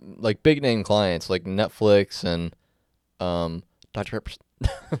name clients like Netflix and Dr. Pepper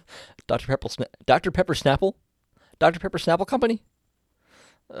Dr. Pepper Snapple Dr. Pepper Snapple Company.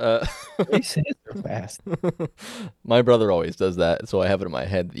 Uh, They say it so fast. my brother always does that, so I have it in my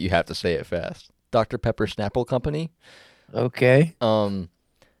head that you have to say it fast. Dr. Pepper Snapple Company. Okay. Um,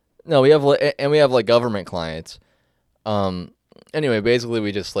 no, we have like government clients. Um, anyway, basically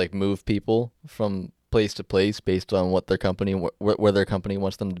we just like move people from place to place based on what their company where their company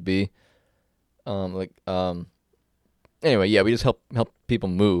wants them to be. Like anyway, yeah, we just help people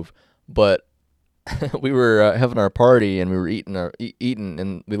move. But we were having our party and we were eating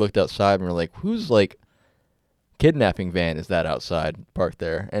and we looked outside and we are like, whose like kidnapping van is that outside parked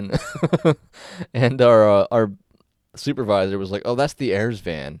there? And and our supervisor was like, oh, that's the heirs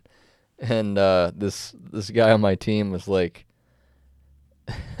van. And this guy on my team was like,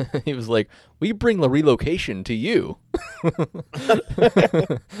 he was like, we bring the relocation to you.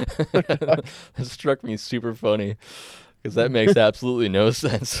 That struck me super funny because that makes absolutely no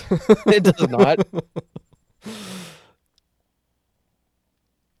sense. It does not.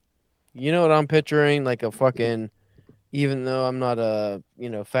 You know what I'm picturing? Like a fucking, even though I'm not a,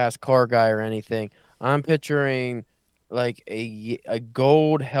 fast car guy or anything, I'm picturing like a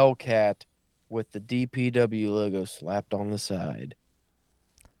gold Hellcat with the DPW logo slapped on the side.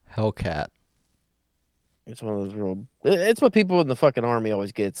 Hellcat. It's one of those real. It's what people in the fucking army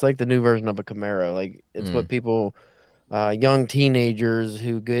always get. It's like the new version of a Camaro. Like it's what people, young teenagers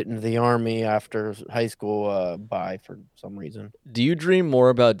who get into the army after high school, buy for some reason. Do you dream more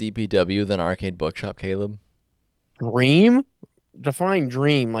about DPW than Arcade Bookshop, Caleb? Dream? Define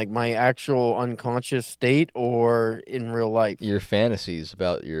dream, like my actual unconscious state or in real life? Your fantasies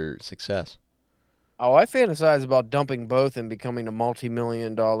about your success. Oh, I fantasize about dumping both and becoming a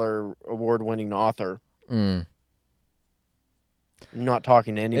multi-million-dollar award-winning author. Mm. Not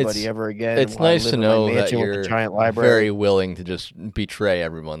talking to anybody ever again. It's while I nice live to in my know that mansion with a you're giant library. very willing to just betray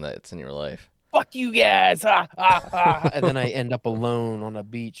everyone that's in your life. Fuck you guys! And then I end up alone on a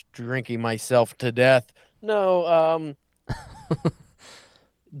beach drinking myself to death. No,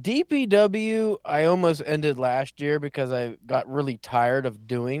 DPW, I almost ended last year because I got really tired of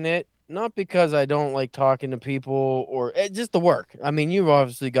doing it. Not because I don't like talking to people or just the work. I mean, you've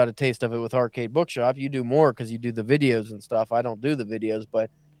obviously got a taste of it with Arcade Bookshop. You do more because you do the videos and stuff. I don't do the videos,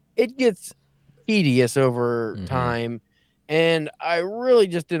 but it gets tedious over time. And I really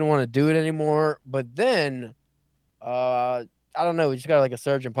just didn't want to do it anymore. But then, I don't know, we just got like a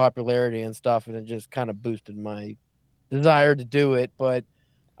surge in popularity and stuff, and it just kind of boosted my desire to do it. But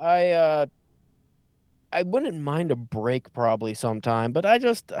I wouldn't mind a break probably sometime, but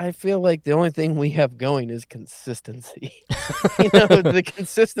I feel like the only thing we have going is consistency. The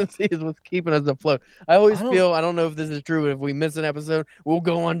consistency is what's keeping us afloat. I always feel, I don't know if this is true, but if we miss an episode, we'll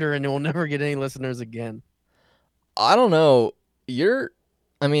go under and we'll never get any listeners again. I don't know.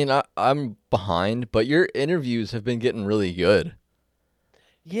 I'm behind, but your interviews have been getting really good.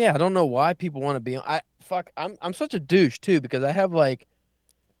 Yeah, I don't know why people want to be on. I'm such a douche too, because I have like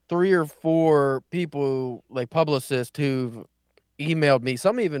 3 or 4 people, like publicists, who've emailed me,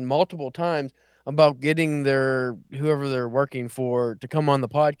 some even multiple times, about getting whoever they're working for to come on the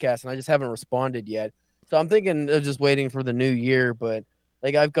podcast, and I just haven't responded yet. So I'm thinking of just waiting for the new year. But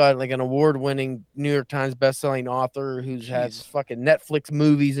like I've got like an award-winning New York Times best-selling author who's has fucking Netflix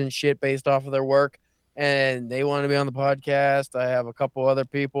movies and shit based off of their work, and they want to be on the podcast. I have a couple other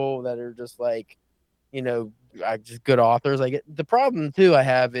people that are just like, just good authors. The problem too I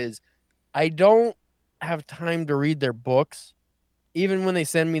have is I don't have time to read their books. Even when they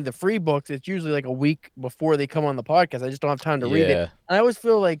send me the free books, it's usually like a week before they come on the podcast. I just don't have time to read it. And I always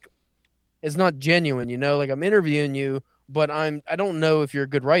feel like it's not genuine, like I'm interviewing you, but I don't know if you're a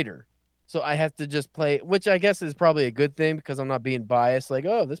good writer. So I have to just play, which I guess is probably a good thing because I'm not being biased. Like,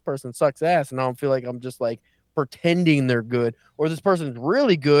 oh, this person sucks ass. And I don't feel like I'm just like pretending they're good, or this person's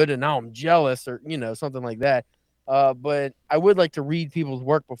really good and now I'm jealous, or something like that. But I would like to read people's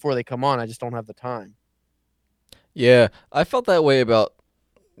work before they come on. I just don't have the time. Yeah, I felt that way about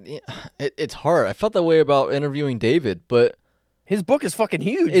it's hard. I felt that way about interviewing David, but his book is fucking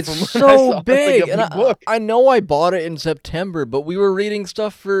huge. It's so big, and I know I bought it in September, but we were reading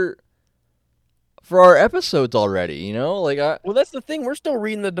stuff for our episodes already, well, that's the thing. We're still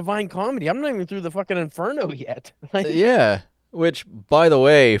reading the Divine Comedy. I'm not even through the fucking Inferno yet. Yeah, which, by the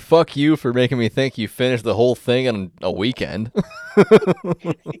way, fuck you for making me think you finished the whole thing in a weekend.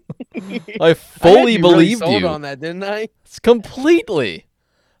 I fully believed really sold you on that, didn't I? It's completely.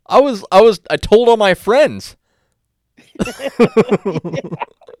 I told all my friends.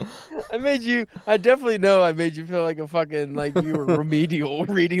 I definitely know I made you feel like a fucking, like you were remedial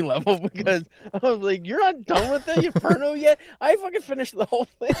reading level, because I was like, you're not done with the Inferno yet? I fucking finished the whole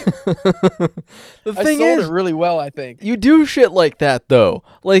thing. The thing is, it really well, I think. You do shit like that, though.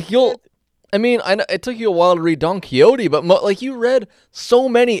 Like, I know it took you a while to read Don Quixote, but you read so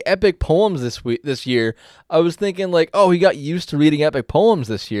many epic poems this year. I was thinking like, oh, he got used to reading epic poems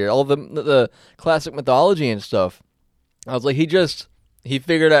this year, all the classic mythology and stuff. I was like, he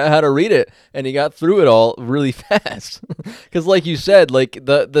figured out how to read it, and he got through it all really fast. Because like you said, like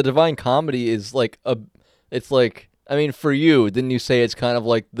the Divine Comedy is like for you, didn't you say it's kind of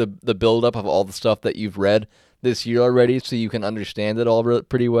like the build-up of all the stuff that you've read this year already, so you can understand it all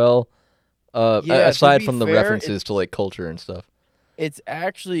pretty well? Aside from the references to like culture and stuff. It's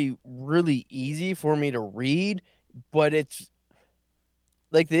actually really easy for me to read, but it's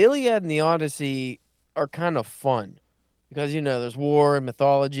like the Iliad and the Odyssey are kind of fun because, there's war and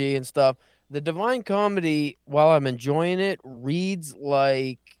mythology and stuff. The Divine Comedy, while I'm enjoying it, reads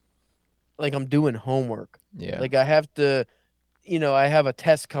like I'm doing homework. Yeah. Like I have to, I have a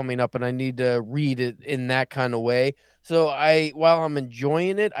test coming up and I need to read it in that kind of way. So while I'm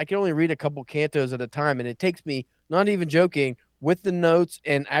enjoying it, I can only read a couple cantos at a time. And it takes me, not even joking, with the notes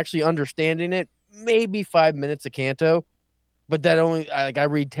and actually understanding it, maybe 5 minutes a canto. but that only I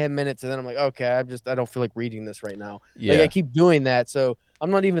read 10 minutes and then I'm like, okay, I don't feel like reading this right now. Like I Yeah. keep doing that, so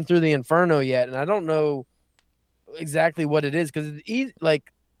I'm not even through the Inferno yet, and I don't know exactly what it is because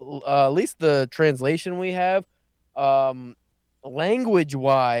like at least the translation we have, um, language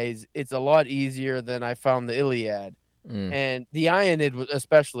wise, it's a lot easier than I found the Iliad Mm. and the Aeneid,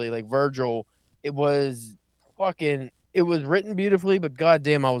 especially like Virgil. It was it was written beautifully, but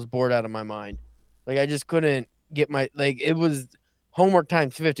goddamn, I was bored out of my mind. Like I just couldn't get it was homework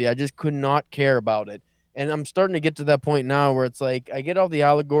times 50. I just could not care about it. And I'm starting to get to that point now where it's like I get all the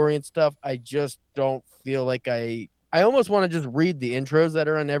allegory and stuff. I just don't feel like I almost want to just read the intros that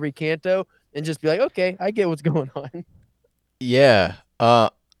are on every canto and just be like, okay, I get what's going on. Yeah.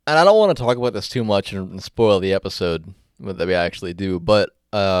 And I don't want to talk about this too much and spoil the episode that we actually do, but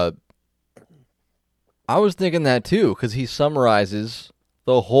I was thinking that too because he summarizes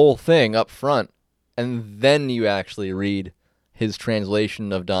the whole thing up front, and then you actually read his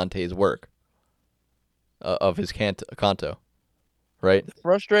translation of Dante's work, of his canto, right? The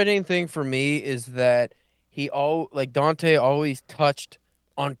frustrating thing for me is that Dante always touched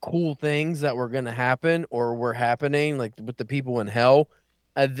on cool things that were going to happen or were happening, like with the people in hell,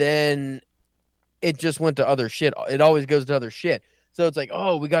 and then it just went to other shit. It always goes to other shit. So it's like,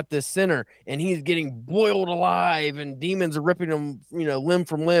 oh, we got this sinner and he's getting boiled alive and demons are ripping him, limb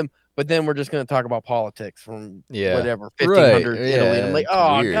from limb. But then we're just going to talk about politics from Yeah. whatever, Right. 1500s Italy. And I'm Yeah. like, It's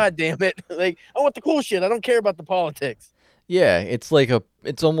oh, weird. God damn it. Like, I want the cool shit. I don't care about the politics. Yeah. It's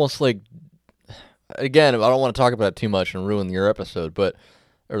almost like, again, I don't want to talk about it too much and ruin your episode,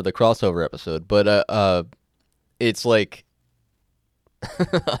 or the crossover episode, but it's like,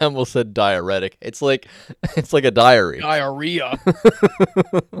 I almost said diuretic. It's like a diary. Diarrhea.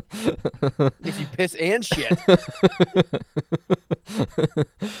 Makes you piss and shit.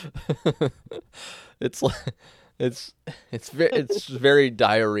 It's like it's very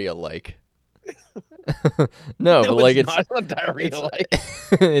diarrhea like. No, but like it's not diarrhea like.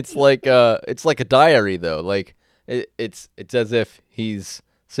 it's like a diary though. Like it's as if he's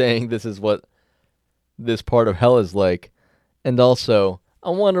saying this is what this part of hell is like. And also,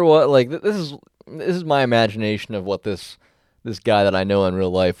 I wonder what this is my imagination of what this guy that I know in real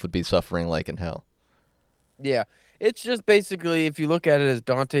life would be suffering like in hell. Yeah. It's just basically, if you look at it as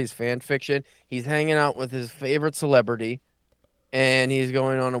Dante's fan fiction, he's hanging out with his favorite celebrity and he's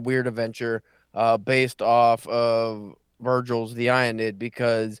going on a weird adventure based off of Virgil's The Aeneid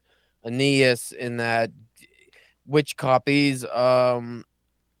because Aeneas in that, which copies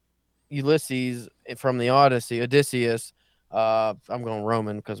Ulysses from the Odyssey, Odysseus. I'm going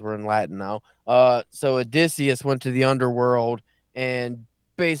Roman because we're in Latin now. So Odysseus went to the underworld and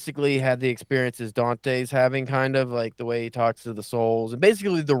basically had the experiences Dante's having, kind of like the way he talks to the souls, and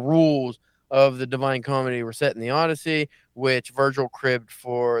basically the rules of the Divine Comedy were set in the Odyssey, which Virgil cribbed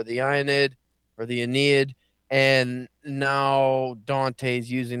for the Aeneid or the Aeneid, and now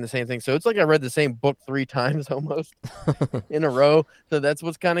Dante's using the same thing. So it's like I read the same book 3 times almost in a row. So that's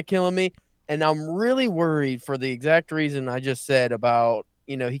what's kind of killing me. And I'm really worried for the exact reason I just said about,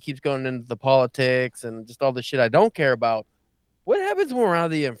 he keeps going into the politics and just all the shit I don't care about. What happens when we're out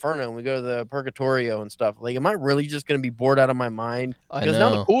of the Inferno and we go to the Purgatorio and stuff? Like, am I really just going to be bored out of my mind? I Because now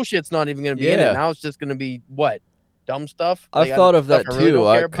the know. cool shit's not even going to be in it. Yeah. Now it's just going to to what? Dumb stuff? I've Like, thought of stuff that I really too,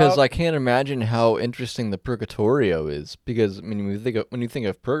 don't care because about? I can't imagine how interesting the Purgatorio is. Because I mean, when you think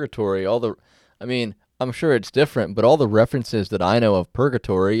of Purgatory, I'm sure it's different, but all the references that I know of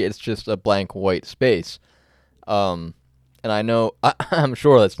Purgatory, it's just a blank white space. And I know I'm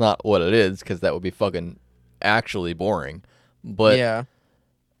sure that's not what it is, because that would be fucking actually boring. But Yeah.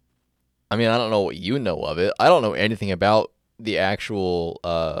 I mean, I don't know what you know of it. I don't know anything about the actual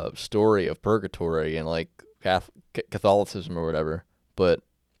story of Purgatory and like Catholicism or whatever. But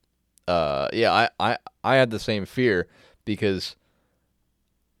yeah, I had the same fear because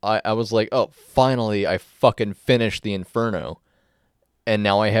I was like, oh, finally I fucking finished the Inferno, and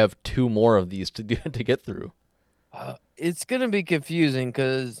now I have 2 more of these to get through. It's going to be confusing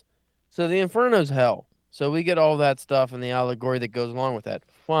because, so the Inferno's hell. So we get all that stuff and the allegory that goes along with that.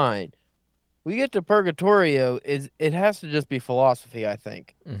 Fine. We get to Purgatorio, it has to just be philosophy, I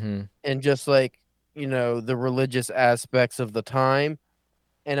think. Mm-hmm. And just like, the religious aspects of the time.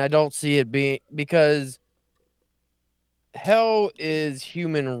 And I don't see it being, because hell is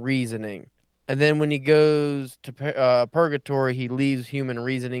human reasoning. And then when he goes to Purgatory, he leaves human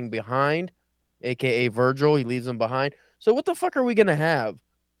reasoning behind, aka Virgil. He leaves them behind. So what the fuck are we going to have?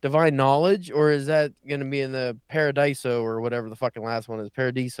 Divine knowledge? Or is that going to be in the Paradiso or whatever the fucking last one is?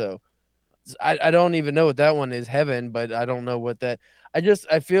 Paradiso. I don't even know what that one is, heaven, but I don't know what that.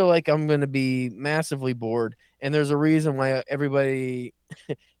 I feel like I'm going to be massively bored. and there's a reason why everybody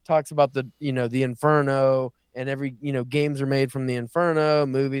talks about the Inferno, and every games are made from the Inferno,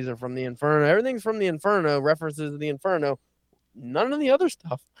 movies are from the Inferno, everything's from the Inferno, references to the Inferno. None of the other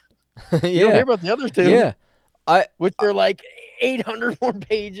stuff. You don't hear Yeah, about the other two, yeah. I which are like 800 more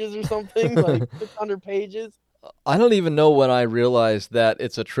pages or something, like 600 pages. I don't even know when I realized that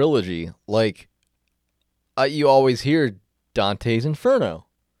it's a trilogy. Like, you always hear Dante's Inferno,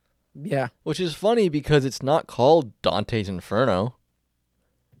 Yeah. which is funny because it's not called Dante's Inferno.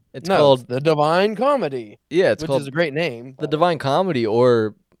 It's No, it's called, the Divine Comedy, yeah, it's which is called a great name. The Divine Comedy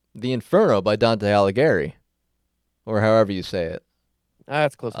or The Inferno by Dante Alighieri, or however you say it,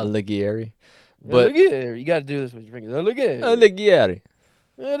 That's close enough. Alighieri. But Alighieri. You got to do this when you're drinking. Alighieri. Alighieri.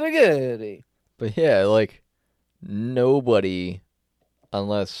 Alighieri. But yeah, like nobody,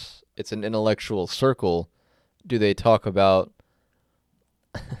 unless it's an intellectual circle, do they talk about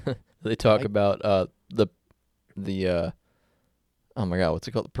they talk Like- about the oh my god, what's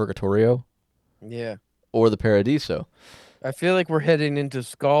it called? The Purgatorio Yeah. or the Paradiso. I feel like we're heading into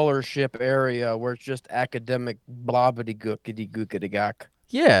scholarship area where it's just academic blobbity gookity gookity gok.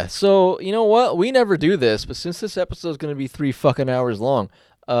 Yeah, so you know what? We never do this, but since this episode is going to be 3 fucking hours long,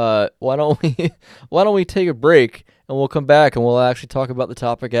 why don't we why don't we take a break and we'll come back and we'll actually talk about the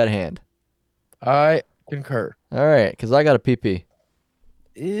topic at hand. I concur. All right, cuz I got a pee pee.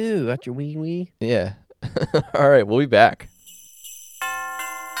 Ew, got your wee wee. Yeah. All right, we'll be back.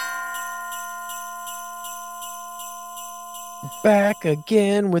 Back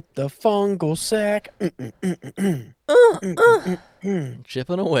again with the fungal sack.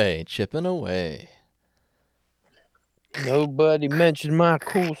 Chipping away, chipping away. Nobody mentioned my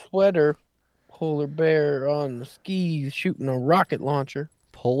cool sweater. Polar bear on the skis shooting a rocket launcher.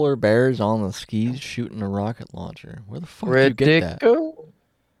 Polar bears on the skis shooting a rocket launcher. Where the fuck did you get that? Ridico.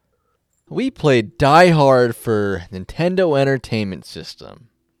 We played Die Hard for Nintendo Entertainment System.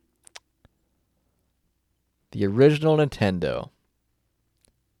 The original Nintendo.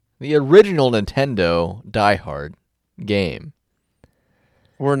 The original Nintendo Die Hard game.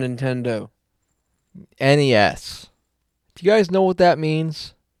 Or Nintendo. NES. Do you guys know what that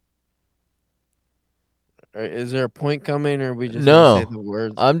means? Is there a point coming, or are we just No. gonna say the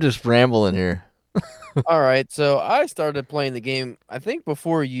words? I'm just rambling here. All right, so I started playing the game, I think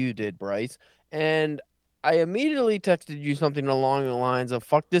before you did, Bryce, and I immediately texted you something along the lines of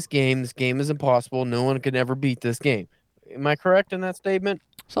 "fuck this game. This game is impossible. No one could ever beat this game." Am I correct in that statement?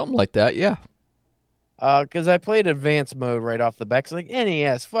 Something like that, yeah. Because I played advanced mode right off the bat. 'Cause like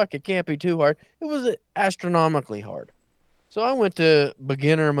NES, fuck, it can't be too hard. It was astronomically hard. So I went to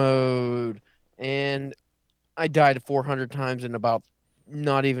beginner mode, and I died 400 times in about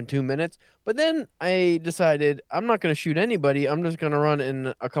not even 2 minutes. But then I decided I'm not going to shoot anybody. I'm just going to run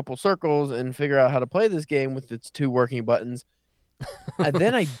in a couple circles and figure out how to play this game with its 2 working buttons. And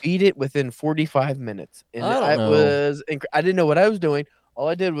then I beat it within 45 minutes. And I don't know. I didn't know what I was doing. All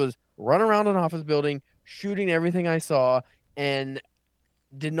I did was run around an office building, shooting everything I saw, and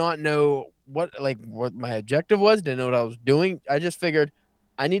did not know what my objective was, didn't know what I was doing. I just figured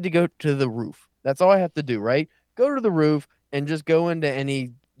I need to go to the roof. That's all I have to do, right? Go to the roof and just go into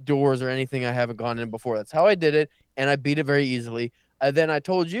any doors or anything I haven't gone in before. That's how I did it, and I beat it very easily. And then I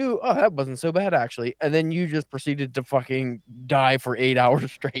told you, oh, that wasn't so bad actually. And then you just proceeded to fucking die for 8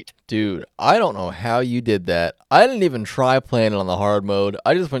 hours straight. Dude, I don't know how you did that. I didn't even try playing it on the hard mode.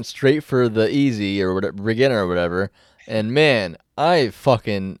 I just went straight for the easy or whatever, beginner or whatever. And man, I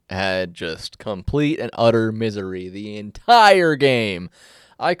fucking had just complete and utter misery the entire game.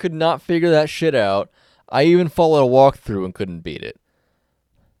 I could not figure that shit out. I even followed a walkthrough and couldn't beat it.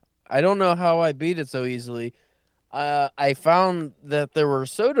 I don't know how I beat it so easily. I found that there were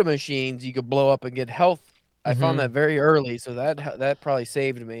soda machines you could blow up and get health. I found that very early, so that probably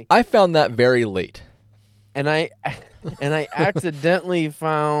saved me. I found that very late. And I accidentally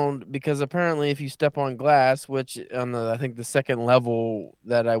found, because apparently if you step on glass, which on I think the second level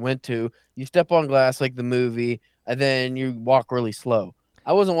that I went to, you step on glass like the movie, and then you walk really slow.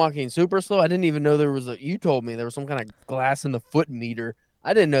 I wasn't walking super slow. I didn't even know there was you told me there was some kind of glass in the foot meter.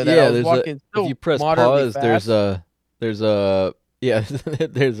 I didn't know that. Yeah, I was walking if you press pause, there's a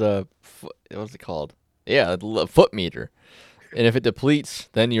what's it called? Yeah, a foot meter. And if it depletes,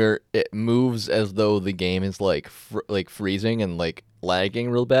 then it moves as though the game is like freezing and like lagging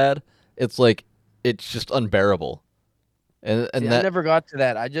real bad. It's like it's just unbearable. And See, that I never got to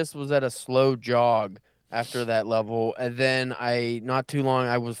that. I just was at a slow jog after that level, and then not too long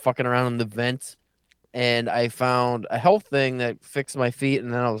I was fucking around in the vents, and I found a health thing that fixed my feet,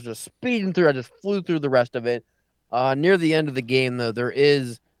 and then I was just speeding through. I just flew through the rest of it. Near the end of the game, though, there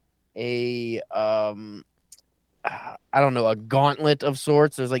is a I don't know, a gauntlet of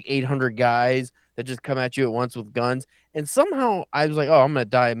sorts. There's like 800 guys that just come at you at once with guns. And somehow I was like, oh, I'm going to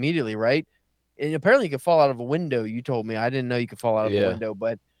die immediately, right? And apparently you could fall out of a window. You told me. I didn't know you could fall out of a Yeah. window,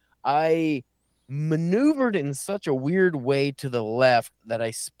 but I maneuvered in such a weird way to the left that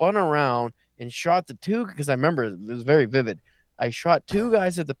I spun around and shot the two, because I remember it was very vivid. I shot two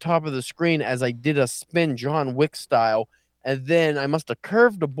guys at the top of the screen as I did a spin John Wick style, and then I must have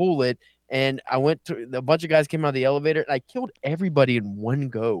curved a bullet, and I went to a bunch of guys came out of the elevator, and I killed everybody in one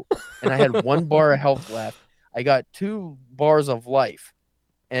go. And I had 1 bar of health left. I got 2 bars of life.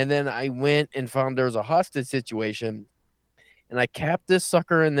 And then I went and found there was a hostage situation, and I capped this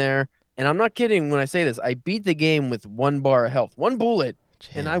sucker in there. And I'm not kidding when I say this. I beat the game with 1 bar of health, 1 bullet,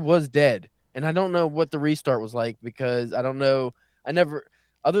 and I was dead. And I don't know what the restart was like, because I don't know. I never,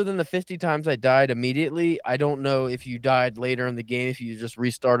 other than the 50 times I died immediately, I don't know if you died later in the game, if you just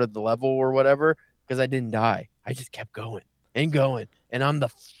restarted the level or whatever, because I didn't die. I just kept going and going. And I'm the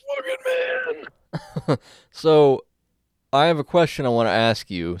fucking man. So I have a question I want to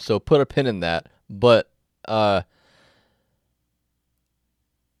ask you. So put a pin in that. But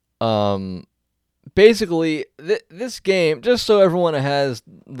basically, this game, just so everyone has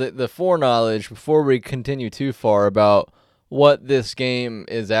the foreknowledge before we continue too far about what this game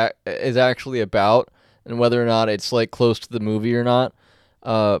is actually about, and whether or not it's like close to the movie or not.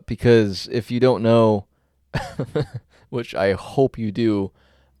 Because if you don't know, which I hope you do,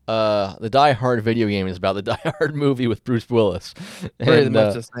 the Die Hard video game is about the Die Hard movie with Bruce Willis, Pretty and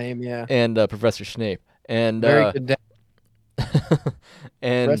much the same, yeah. and Professor Snape, and Very good.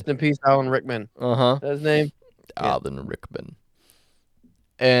 and Rest in peace, Alan Rickman. That's his name. Alan Rickman.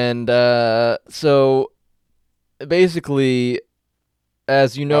 And so basically,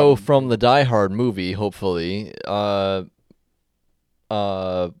 as you know from the Die Hard movie, hopefully,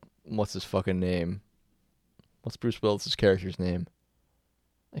 what's his fucking name? What's Bruce Willis's character's name?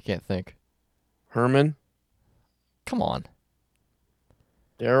 I can't think. Herman. Come on.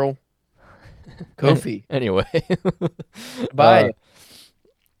 Daryl. Kofi. Anyway. Bye.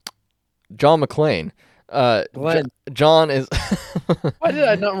 John McClane. Glenn. John is. Why did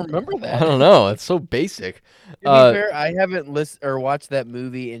I not remember that? I don't know. It's so basic. To be fair, I haven't listened or watched that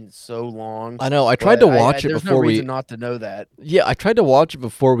movie in so long. I know. I tried to watch it there's before no reason not to know that. Yeah, I tried to watch it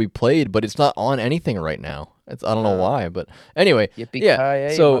before we played, but it's not on anything right now. I don't know why, but anyway.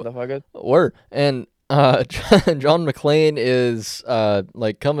 Yippee-ki-yay, So motherfucker. word and John McClane is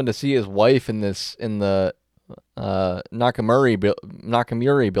like coming to see his wife in the Nakamura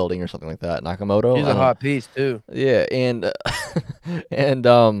building or something like that. Nakamoto. She's a hot piece too. Yeah, and and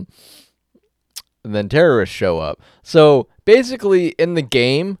then terrorists show up. So basically, in the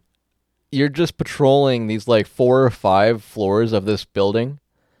game, you're just patrolling these like 4 or 5 floors of this building,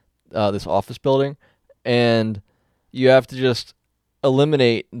 this office building, and you have to just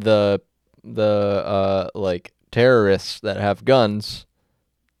eliminate the like terrorists that have guns,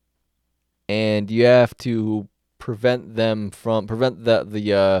 and you have to prevent the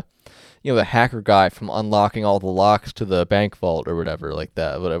the hacker guy from unlocking all the locks to the bank vault or whatever like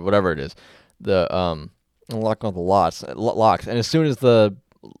that, whatever it is, the unlocking all the locks, and as soon as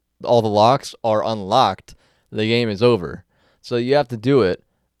all the locks are unlocked, the game is over. So you have to do it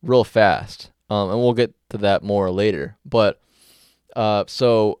real fast, and we'll get to that more later. But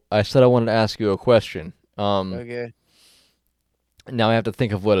so I said I wanted to ask you a question. Okay. Now I have to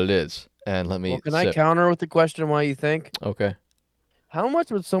think of what it is, and let me. Well, can I counter with the question while you think? Okay. How much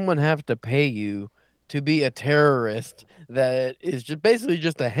would someone have to pay you to be a terrorist that is just basically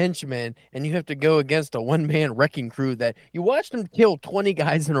just a henchman, and you have to go against a one-man wrecking crew that you watched them kill 20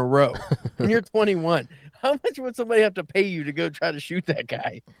 guys in a row, and you're 21? How much would somebody have to pay you to go try to shoot that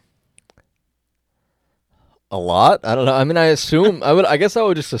guy? A lot? I don't know. I mean, I guess I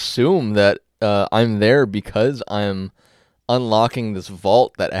would just assume that I'm there because I'm unlocking this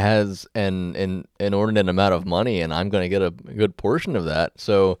vault that has an inordinate amount of money, and I'm going to get a good portion of that.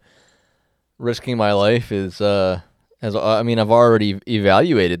 So risking my life is I've already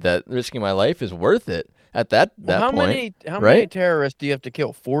evaluated that risking my life is worth it at that point. How many terrorists do you have to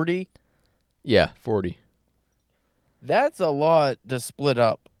kill? 40? Yeah, 40. That's a lot to split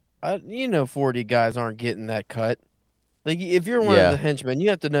up. 40 guys aren't getting that cut. Like, if you're one of the henchmen,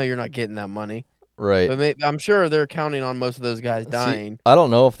 you have to know you're not getting that money. Right. But I'm sure they're counting on most of those guys dying. See, I don't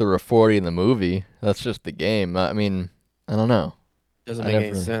know if there were 40 in the movie. That's just the game. I mean, I don't know. Doesn't make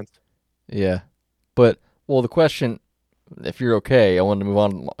any sense. Yeah. But, well, the question, if you're okay, I wanted to move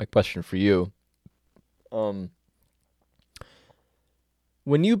on to my question for you. When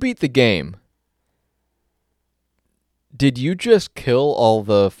you beat the game, did you just kill all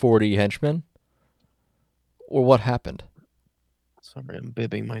the 40 henchmen? Or what happened? Sorry, I'm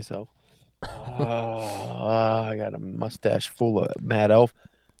bibbing myself. I got a mustache full of Mad Elf.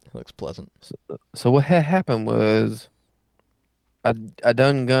 It looks pleasant. So what had happened was a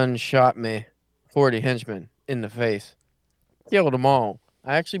done gun shot me 40 henchmen in the face. Killed them all.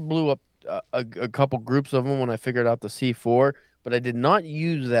 I actually blew up a couple groups of them when I figured out the C4, but I did not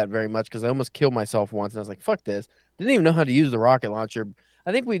use that very much because I almost killed myself once. And I was like, fuck this. Didn't even know how to use the rocket launcher.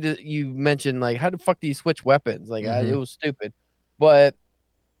 I think you mentioned, like, how the fuck do you switch weapons? Like, it was stupid. But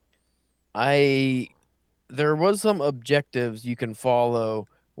there was some objectives you can follow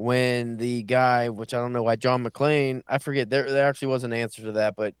when the guy, which I don't know why, John McClane, I forget, there actually was an answer to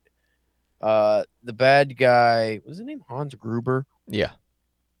that, but the bad guy, was his name Hans Gruber? Yeah.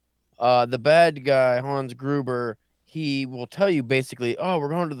 The bad guy, Hans Gruber, he will tell you basically, oh, we're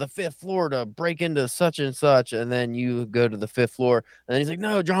going to the 5th floor to break into such and such, and then you go to the 5th floor, and then he's like,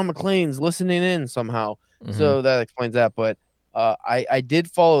 no, John McClane's listening in somehow. So that explains that, but I did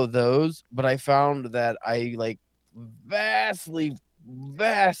follow those, but I found that I like vastly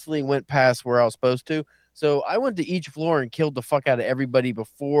went past where I was supposed to. So I went to each floor and killed the fuck out of everybody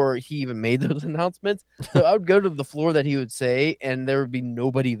before he even made those announcements. So I would go to the floor that he would say, and there would be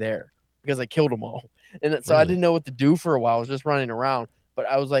nobody there because I killed them all. And so I didn't know what to do for a while. I was just running around. But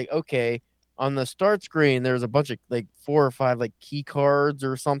I was like, okay, on the start screen, there's a bunch of like 4 or 5 like key cards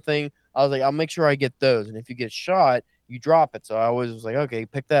or something. I was like, I'll make sure I get those. And if you get shot, you drop it. So I always was like, okay,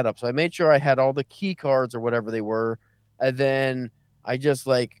 pick that up. So I made sure I had all the key cards or whatever they were. And then I just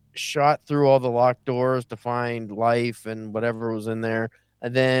like shot through all the locked doors to find life and whatever was in there.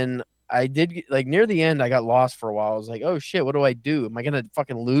 And then I did like near the end, I got lost for a while. I was like, oh shit, what do I do? Am I going to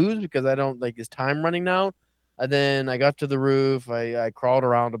fucking lose because I don't like, is time running out? And then I got to the roof. I crawled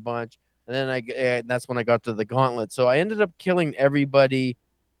around a bunch. And then that's when I got to the gauntlet. So I ended up killing everybody.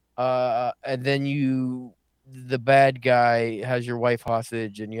 And then the bad guy has your wife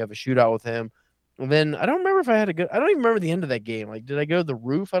hostage and you have a shootout with him. And then I don't remember if I had I don't even remember the end of that game. Like, did I go to the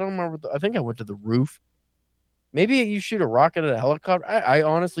roof? I don't remember. I think I went to the roof. Maybe you shoot a rocket at a helicopter. I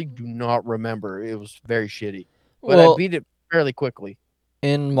honestly do not remember. It was very shitty, but I beat it fairly quickly.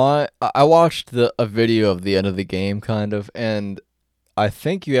 I watched a video of the end of the game, kind of, and I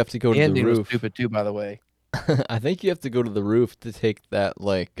think you have to go to the ending roof. Was stupid too, by the way. I think you have to go to the roof to take that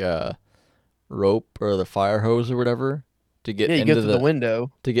like rope or the fire hose or whatever to get into the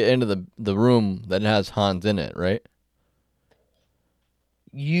window to get into the room that has Hans in it, right?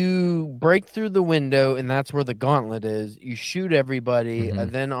 You break through the window, and that's where the gauntlet is. You shoot everybody, and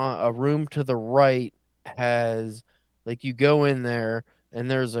then a room to the right has, like, you go in there,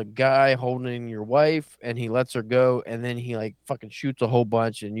 and there's a guy holding your wife, and he lets her go, and then he, like, fucking shoots a whole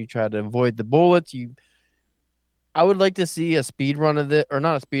bunch, and you try to avoid the bullets. I would like to see a speed run of it, or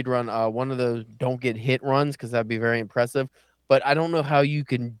not a speed run, one of those don't get hit runs, because that'd be very impressive. But I don't know how you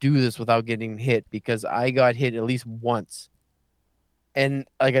can do this without getting hit, because I got hit at least once. And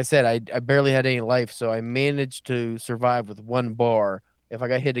like I said, I barely had any life, so I managed to survive with 1 bar. If I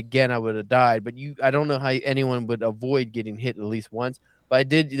got hit again, I would have died. But I don't know how anyone would avoid getting hit at least once. But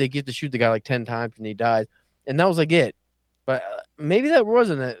they get to shoot the guy like 10 times and he died. And that was like it. But maybe that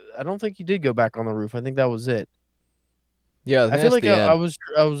wasn't it. I don't think you did go back on the roof. I think that was it. Yeah, I feel like I was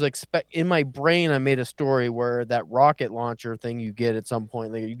in my brain. I made a story where that rocket launcher thing you get at some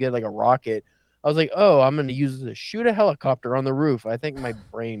point, like you get like a rocket. I was like, oh, I'm going to use it to shoot a helicopter on the roof. I think my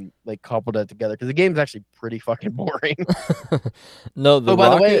brain like coupled that together because the game's actually pretty fucking boring. No, by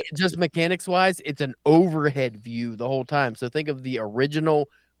the way, just mechanics wise, it's an overhead view the whole time. So think of the original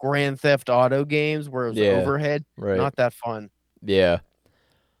Grand Theft Auto games where it was overhead. Right. Not that fun. Yeah.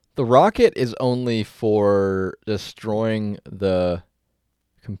 The rocket is only for destroying the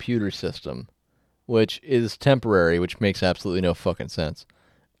computer system, which is temporary, which makes absolutely no fucking sense.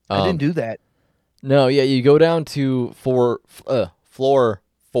 I didn't do that. No, yeah, you go down to floor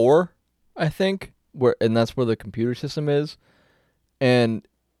 4, I think, and that's where the computer system is. And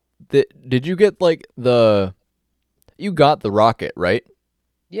did you get like you got the rocket, right?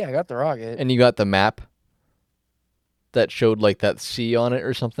 Yeah, I got the rocket. And you got the map that showed like that C on it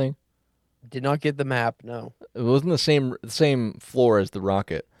or something? Did not get the map, no. It wasn't the same floor as the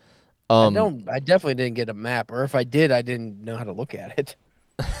rocket. I definitely didn't get a map, or if I did, I didn't know how to look at it.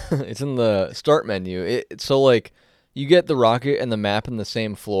 It's in the start menu. So like you get the rocket and the map in the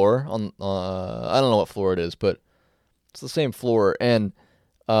same floor on I don't know what floor it is, but it's the same floor, and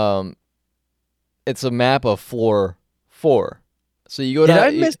it's a map of floor 4. So you go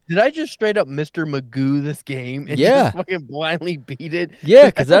down. Did I just straight up Mr. Magoo this game and just fucking blindly beat it? Yeah,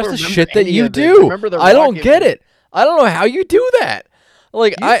 because that's the shit that you do. I don't get it. I don't know how you do that.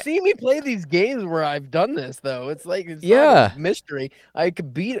 Like You see me play these games where I've done this though. It's like it's not a mystery. I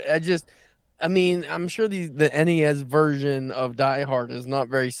could beat it. I mean, I'm sure the NES version of Die Hard is not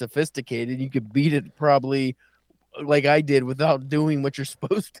very sophisticated. You could beat it probably like I did without doing what you're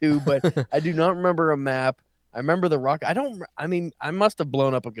supposed to, but I do not remember a map. I remember the rock. I mean, I must have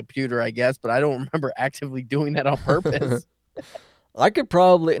blown up a computer, I guess, but I don't remember actively doing that on purpose. I could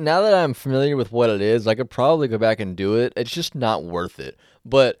probably, now that I'm familiar with what it is, I could probably go back and do it. It's just not worth it.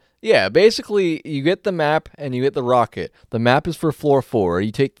 But yeah, basically, you get the map and you get the rocket. The map is for floor 4.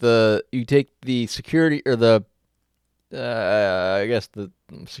 You take the security or the I guess the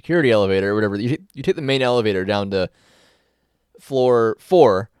security elevator or whatever. You take the main elevator down to floor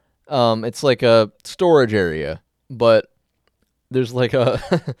 4. It's like a storage area, but there's like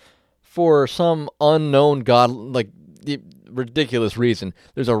a for some unknown ridiculous reason,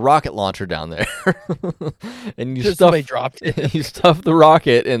 there's a rocket launcher down there, and somebody dropped it. You stuff the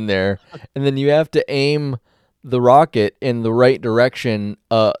rocket in there, and then you have to aim the rocket in the right direction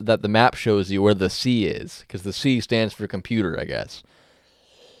that the map shows you where the C is, because the C stands for computer, I guess.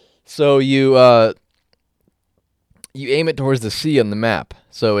 So you aim it towards the C on the map.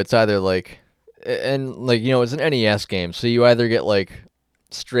 So it's either it's an NES game, so you either get like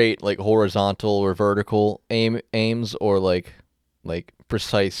straight like horizontal or vertical aims or like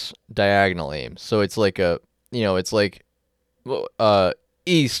precise diagonal aims. So it's like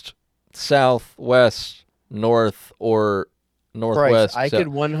east, south, west, north, or northwest. Bryce, I could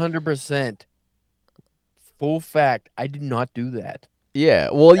 100% full fact. I did not do that. Yeah,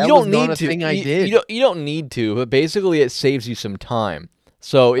 well, you don't need to. Thing I did. You don't need to, but basically it saves you some time.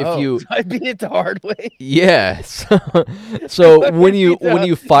 So if I beat it the hard way. Yeah. So when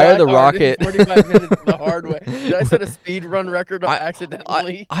you fire the rocket, 45 minutes the hard way. Did I set a speed run record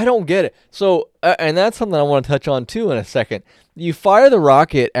accidentally? I don't get it. So and that's something I want to touch on too in a second. You fire the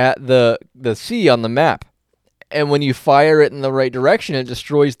rocket at the C on the map, and when you fire it in the right direction, it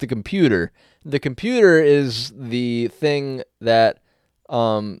destroys the computer. The computer is the thing that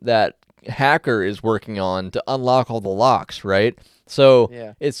that hacker is working on to unlock all the locks, right?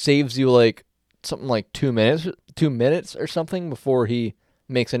 So It saves you like something like 2 minutes or something before he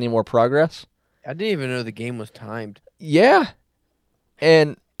makes any more progress. I didn't even know the game was timed. Yeah,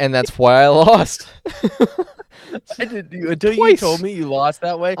 and that's why I lost. Until you told me you lost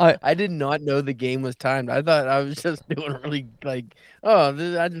that way, I did not know the game was timed. I thought I was just doing really I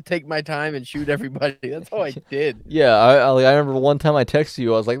just take my time and shoot everybody. That's all I did. Yeah, I remember one time I texted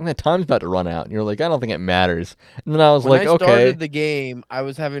you. I was like, "My time's about to run out," and you're like, "I don't think it matters." And then I was when I okay. started the game, I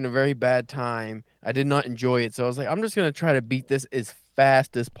was having a very bad time. I did not enjoy it, so I was like, "I'm just gonna try to beat this as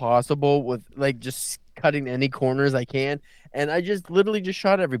fast as possible with just cutting any corners I can." And I just literally just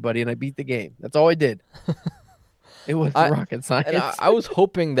shot everybody, and I beat the game. That's all I did. It was rocket science. And I was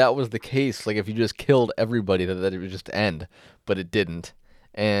hoping that was the case. Like if you just killed everybody, that it would just end, but it didn't.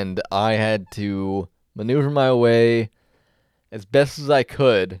 And I had to maneuver my way as best as I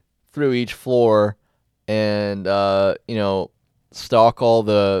could through each floor, and stalk all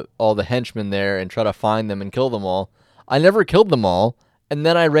the henchmen there and try to find them and kill them all. I never killed them all, and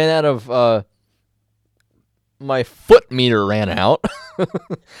then I ran out of. My foot meter ran out,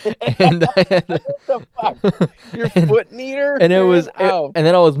 and I had your foot meter, and and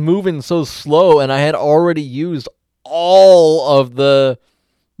then I was moving so slow, and I had already used all of the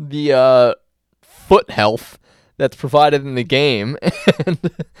foot health that's provided in the game. And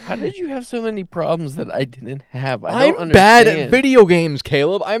how did you have so many problems that I didn't have? I'm bad at video games,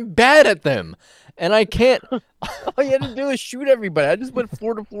 Caleb. I'm bad at them, and I can't. All you had to do is shoot everybody. I just went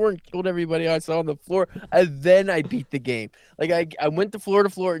floor to floor and killed everybody I saw on the floor, and then I beat the game. Like I went to floor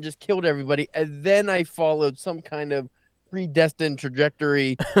and just killed everybody, and then I followed some kind of predestined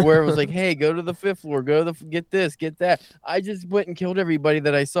trajectory where it was like, hey, go to the 5th floor, get this, get that. I just went and killed everybody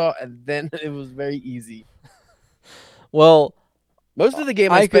that I saw, and then it was very easy. Well, most of the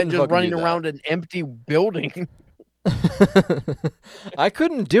game I spent just running around an empty building. I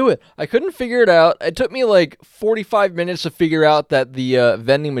couldn't do it. I couldn't figure it out. It took me like 45 minutes to figure out that the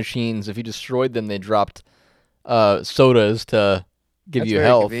vending machines, if you destroyed them, they dropped sodas to give you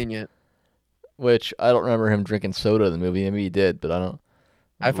health. Convenient. Which I don't remember him drinking soda in the movie. Maybe he did, but I don't.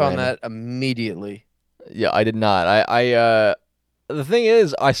 I found that immediately. Yeah, I did not. The thing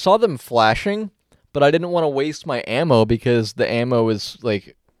is, I saw them flashing, but I didn't want to waste my ammo because the ammo is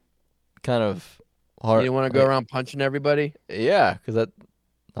like kind of hard. You didn't want to go around punching everybody? Yeah, because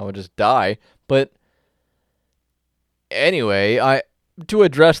I would just die. But anyway, to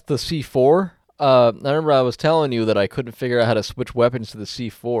address the C4, I remember I was telling you that I couldn't figure out how to switch weapons to the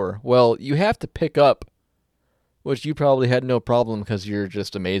C4. Well, you have to pick up Which you probably had no problem because you're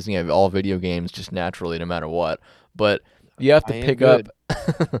just amazing at all video games just naturally, no matter what. But you have I to am pick up.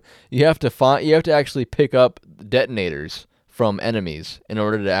 good. You have to find. You have to actually pick up detonators from enemies in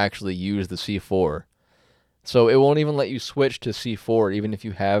order to actually use the C4. So it won't even let you switch to C4, even if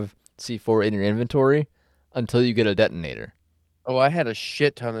you have C4 in your inventory, until you get a detonator. Oh, I had a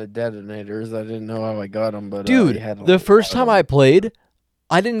shit ton of detonators. I didn't know how I got them, but I Dude, had a the lot first of time them. I played,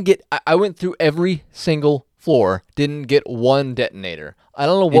 I didn't get. I went through every single floor, didn't get one detonator. I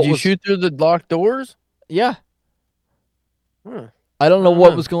don't know Did what you was. shoot through the locked doors? Yeah, Huh. I don't I know don't what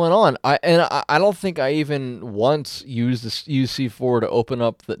know. was going on. I don't think I even once used this use C4 to open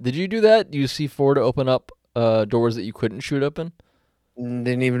up. Did you do that? Use C4 to open up doors that you couldn't shoot open?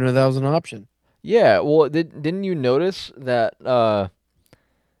 Didn't even know that was an option. Yeah. Well, didn't you notice that?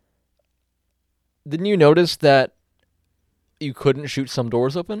 Didn't you notice that you couldn't shoot some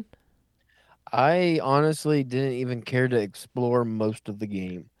doors open? I honestly didn't even care to explore most of the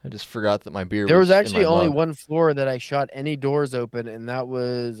game. I just forgot that my beer There was was in actually my only mug. one floor that I shot any doors open, and that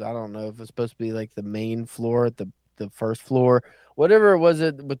was I don't know if it's supposed to be like the main floor, the first floor, whatever it was.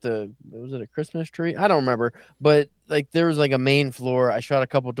 It with the was it a Christmas tree? I don't remember, but like there was like a main floor. I shot a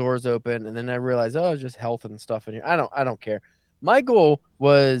couple doors open, and then I realized oh, it's just health and stuff in here. I don't care. My goal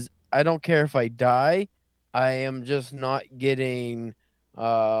was I don't care if I die. I am just not getting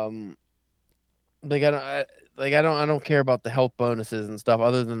um like I don't care about the health bonuses and stuff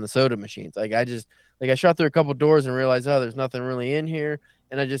other than the soda machines. Like I shot through a couple doors and realized oh there's nothing really in here,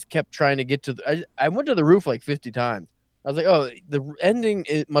 and I just kept trying to get to I went to the roof like 50 times. I was like oh the ending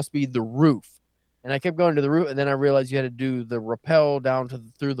it must be the roof, and I kept going to the roof, and then I realized you had to do the rappel down to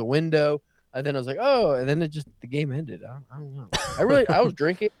through the window, and then I was like oh, and then the game ended. I don't know. I was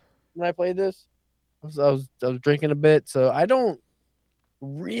drinking when I played this. I was drinking a bit, so I don't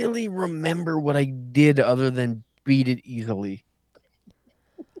really remember what I did other than beat it easily.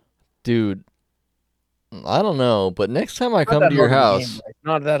 Dude, I don't know, but next time I Not come that to your hard of a game, house, right?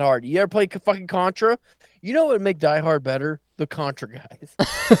 Not that hard. You ever play fucking Contra? You know what would make Die Hard better? The Contra guys.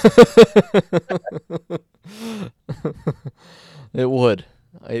 it would.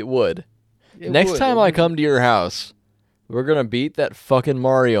 It would. It Next would. time It I would. come to your house, we're gonna beat that fucking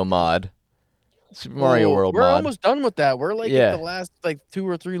Mario mod. Super Mario Oh, World we're mod. almost done with that. We're like at the Yeah. last like 2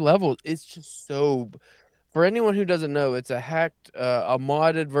 or 3 levels. It's just so. For anyone who doesn't know, it's a hacked, a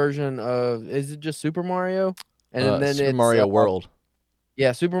modded version of. Is it just Super Mario? And then Super it's Mario World.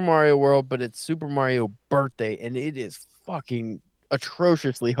 yeah, Super Mario World, but it's Super Mario Birthday, and it is fucking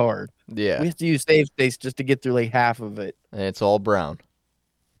atrociously hard. Yeah. We have to use save states just to get through like half of it. And it's all brown.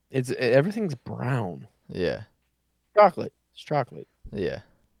 Everything's brown. Yeah. Chocolate. It's chocolate. Yeah.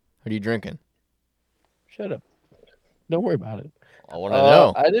 What are you drinking? Shut up. Don't worry about it. I want to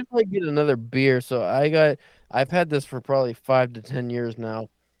know. I did like get another beer, so I've had this for probably 5 to 10 years now.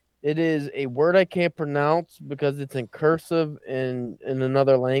 It is a word I can't pronounce because it's in cursive in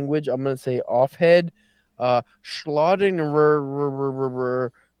another language. I'm gonna say offhead. Schlodding,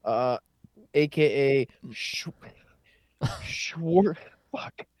 aka Schwar.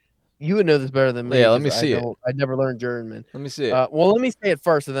 Fuck. You would know this better than me. Yeah, let me 'cause see it. I never learned German. Let me see it. Well, let me say it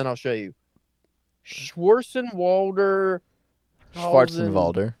first, and then I'll show you. Schwarzenwalder,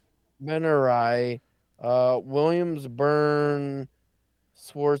 Schwarzenwalder. Benerai, Williamsburn,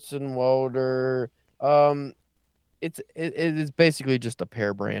 Schwarzenwalder. It is basically just a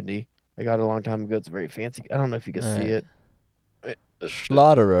pear brandy. I got it a long time ago. It's very fancy. I don't know if you can see it.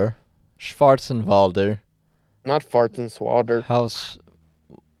 Schlotterer. Schwarzenwalder. Not Fartenswalder. Haus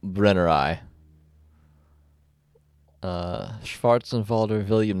Brennerei. Schwarzenwalder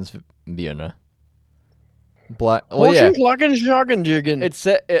Williamsbirne. Black. Oh yeah. Glockenschlagenjigen. It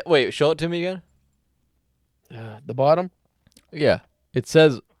said. Wait, show it to me again. The bottom. Yeah, it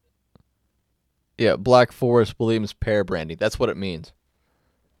says. Yeah, Black Forest Williams pear brandy. That's what it means.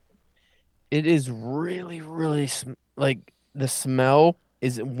 It is really, really like the smell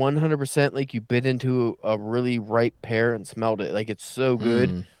is 100% like you bit into a really ripe pear and smelled it. Like it's so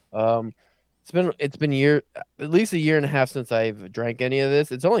good. Mm. It's been at least a year and a half since I've drank any of this.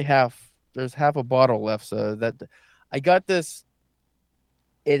 It's only half. There's half a bottle left, so that I got this.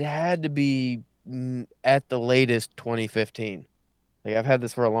 It had to be at the latest 2015. Like I've had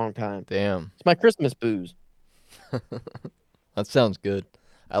this for a long time. Damn. It's my Christmas booze. That sounds good.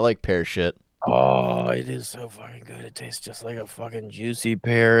 I like pear shit. Oh, it is so fucking good. It tastes just like a fucking juicy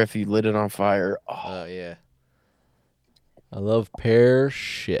pear if you lit it on fire. Oh, yeah. I love pear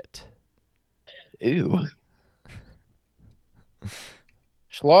shit. Ew.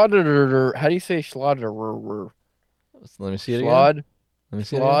 Schlodder. How do you say schlodder? Let me see it again. Schlod. Let me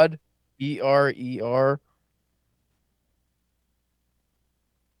see it again. Schlod. ERER.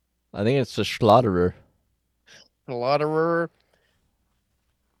 I think it's a Schlotterer. Schlotterer.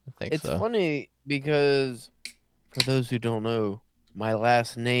 I think It's so. funny because, for those who don't know, my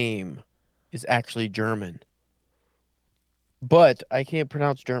last name is actually German. But I can't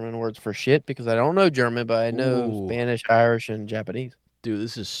pronounce German words for shit because I don't know German, but I know Ooh, Spanish, Irish, and Japanese. dude,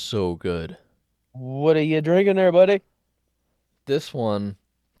 this is so good. What are you drinking there, buddy? This one,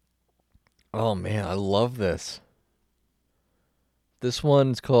 oh man, I love this. This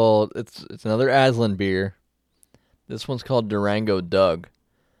one's called it's another Aslan beer. This one's called Durango Doug.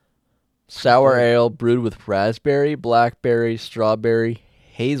 Sour Good. ale brewed with raspberry, blackberry, strawberry,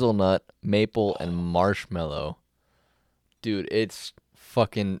 hazelnut, maple, and marshmallow. Dude, it's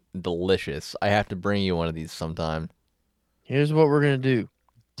fucking delicious. I have to bring you one of these sometime. Here's what we're gonna do,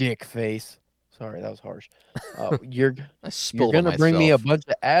 dick face. Sorry, that was harsh. You're I you're spilled on gonna bring me a myself. bunch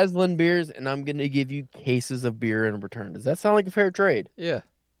of Aslan beers, and I'm gonna give you cases of beer in return. Does that sound like a fair trade? Yeah,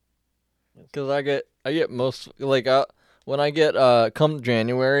 because I get most like when I get come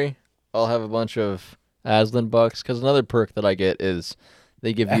January, I'll have a bunch of Aslan bucks. Because another perk that I get is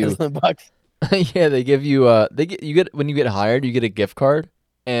they give you Aslan bucks. yeah, they give you you get when you get hired, you get a gift card,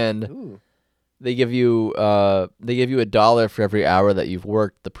 and Ooh, they give you $1 for every hour that you've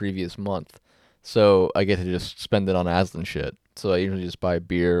worked the previous month. So I get to just spend it on Aslan shit. So I usually just buy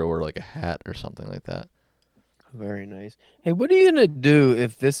beer or like a hat or something like that. very nice. Hey, what are you gonna do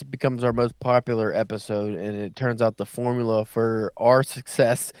if this becomes our most popular episode and it turns out the formula for our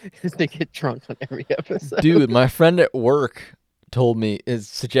success is to get drunk on every episode? Dude, my friend at work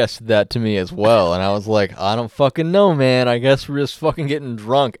suggested that to me as well, and I was like, I don't fucking know, man. I guess we're just fucking getting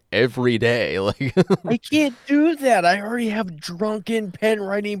drunk every day. Like, I can't do that. I already have Drunken Pen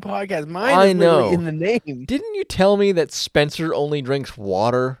Writing Podcast. Mine I is literally in know. the name. Didn't you tell me that Spencer only drinks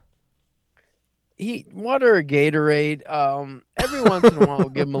water? Water or Gatorade. Every once in a while we'll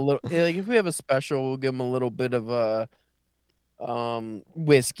give him a little. Like if we have a special, we'll give him a little bit of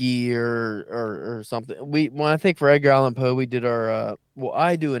whiskey or something. When I think for Edgar Allan Poe, we did our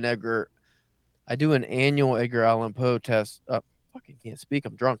I do an annual Edgar Allan Poe test. Fucking can't speak.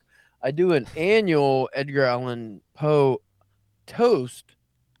 I'm drunk. I do an annual Edgar Allan Poe toast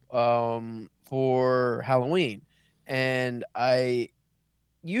for Halloween, and I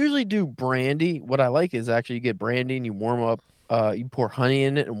usually do brandy. What I like is actually you get brandy and you warm up, you pour honey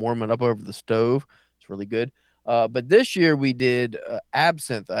in it and warm it up over the stove. It's really good. But this year we did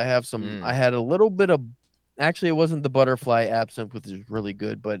absinthe. I had a little bit of, actually, it wasn't the butterfly absinthe, which is really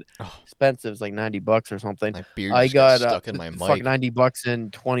good, but Oh, expensive. It's like $90 or something. my beard I just got got stuck in my fuck mic. $90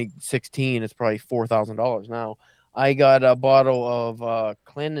 in 2016. It's probably $4,000 now. I got a bottle of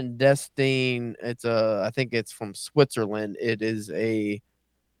clandestine. I think it's from Switzerland. It is a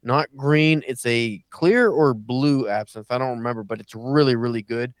not green. It's a clear or blue absinthe. I don't remember, but it's really, really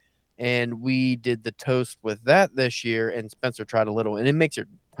good. And we did the toast with that this year, and Spencer tried a little, and it makes your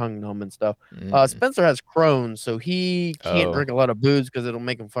tongue numb and stuff. Mm. Spencer has Crohn's, so he can't Oh, drink a lot of booze because it'll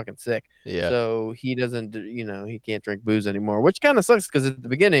make him fucking sick. yeah. So he doesn't, he can't drink booze anymore, which kind of sucks because at the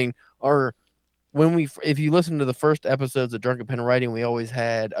beginning, if you listen to the first episodes of Drunken Pen Writing, we always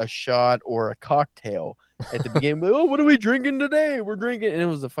had a shot or a cocktail at the beginning. Oh, what are we drinking today? We're drinking, and it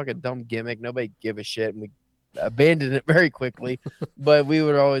was a fucking dumb gimmick. Nobody give a shit, and we abandoned it very quickly. But we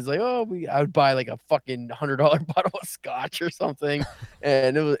would always like, I would buy like a fucking $100 bottle of scotch or something,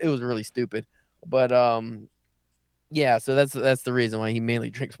 and it was really stupid. But yeah, so that's the reason why he mainly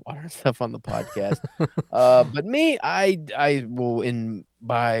drinks water and stuff on the podcast. But me, I will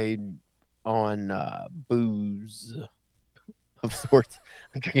buy on booze of sorts.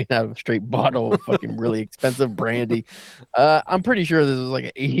 I'm drinking out of a straight bottle of fucking really expensive brandy. I'm pretty sure this is like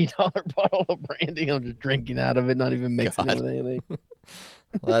an $80 bottle of brandy. I'm just drinking out of it, not even mixing it God. with anything.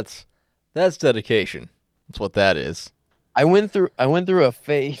 Well, that's dedication. That's what that is. I went through a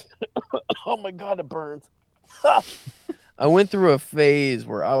phase. Oh my god, it burns. I went through a phase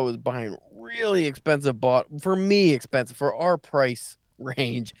where I was buying really expensive for me expensive, for our price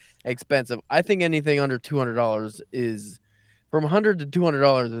range expensive. I think anything under $200 is, from $100 to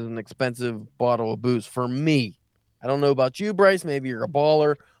 $200 is an expensive bottle of booze for me. I don't know about you, Bryce. Maybe you're a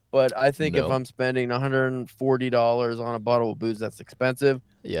baller, but I think if No. I'm spending $140 on a bottle of booze, that's expensive.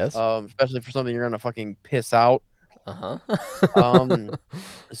 Yes. Especially for something you're gonna fucking piss out. Uh-huh.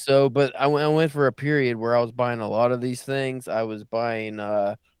 So, but I went for a period where I was buying a lot of these things. I was buying,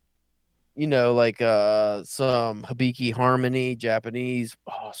 like some Hibiki Harmony Japanese.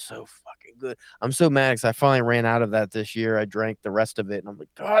 Oh, so fucking good. I'm so mad because I finally ran out of that this year. I drank the rest of it, and I'm like,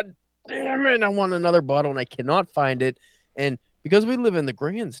 God damn it! I want another bottle, and I cannot find it. And because we live in the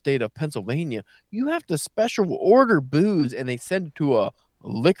grand state of Pennsylvania, you have to special order booze, and they send it to a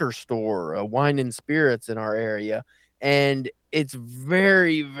liquor store, a wine and spirits in our area, and it's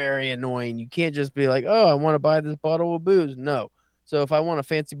very, very annoying. You can't just be like, "Oh, I want to buy this bottle of booze." No. So if I want a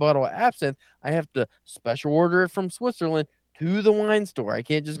fancy bottle of absinthe, I have to special order it from Switzerland to the wine store. I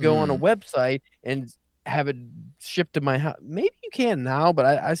can't just go on a website and have it shipped to my house. Maybe you can now, but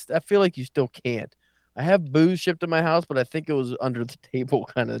I feel like you still can't. I have booze shipped to my house, but I think it was under the table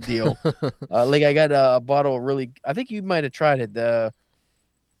kind of deal. Like I got a bottle of really, I think you might have tried it.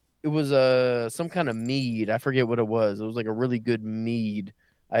 It was some kind of mead. I forget what it was. It was like a really good mead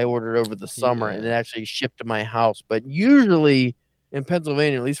I ordered over the summer, and it Yeah. actually shipped to my house. But usually in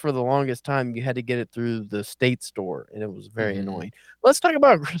Pennsylvania, at least for the longest time, you had to get it through the state store, and it was very annoying. Let's talk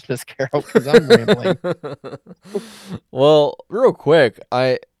about Christmas Carol because I'm rambling. Well, real quick,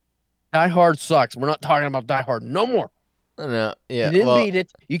 Die Hard sucks. We're not talking about Die Hard no more. no, You yeah. didn't Well, beat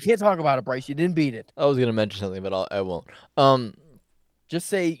it. You can't talk about it, Bryce. You didn't beat it. I was gonna mention something, but I won't. Just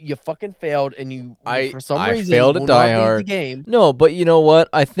say you fucking failed, and you for some I reason failed at will Die not beat Hard. the game. No, but you know what?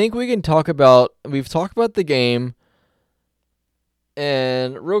 I think we can talk about. We've talked about the game,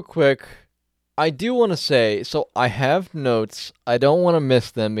 and real quick, I do want to say. So I have notes. I don't want to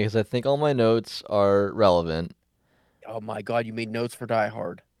miss them because I think all my notes are relevant. Oh my god, you made notes for Die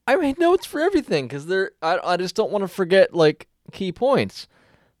Hard. I made notes for everything because they're. I just don't want to forget like key points.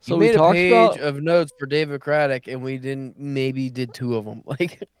 So You we made a talked page about. of notes for David Craddock, and we did 2 of them.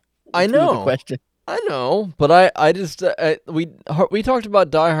 Like I 2 of the know. question. I know, but I just we talked about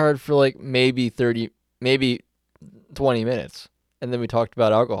Die Hard for like maybe 30, maybe 20 minutes, and then we talked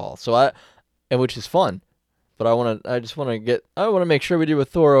about alcohol. So which is fun, but I want to make sure we do a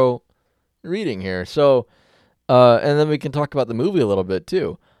thorough reading here. So, and then we can talk about the movie a little bit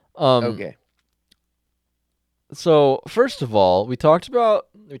too. Okay. So first of all, we talked about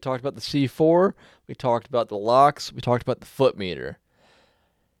the C4, we talked about the locks, we talked about the foot meter.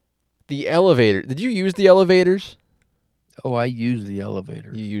 The elevator. Did you use the elevators? Oh, I use the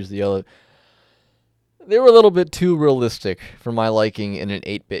elevator. You used the elevator. They were a little bit too realistic for my liking in an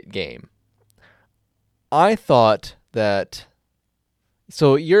 8-bit game. I thought that.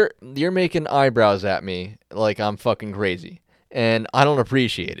 So you're making eyebrows at me like I'm fucking crazy, and I don't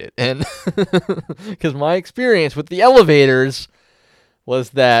appreciate it. And because my experience with the elevators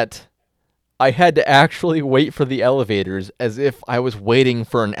was that I had to actually wait for the elevators as if I was waiting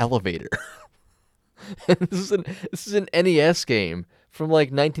for an elevator. And this is an NES game from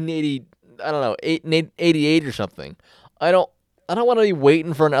like 1980, I don't know, 88 or something. I don't want to be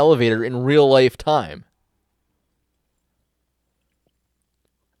waiting for an elevator in real life time.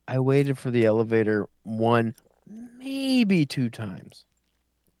 I waited for the elevator 1, maybe 2 times.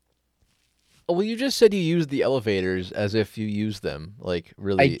 Oh, well, you just said you used the elevators as if you used them, like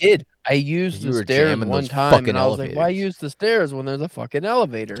really. I did. I used You the were stairs jamming one those time, fucking and I was like, "Why elevators. use the stairs when there's a fucking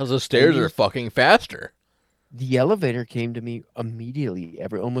elevator?" Because the stairs are fucking faster. The elevator came to me immediately,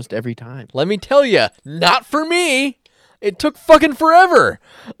 almost every time. Let me tell you, not for me. It took fucking forever.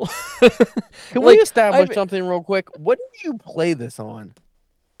 Can Like, we establish I- something real quick? What did you play this on?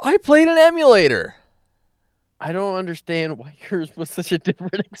 I played an emulator. I don't understand why yours was such a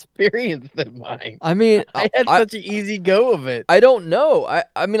different experience than mine. I mean, I had such an easy go of it. I don't know.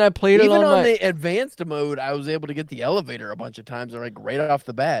 I mean, I played Even it on on the advanced mode, I was able to get the elevator a bunch of times, like right off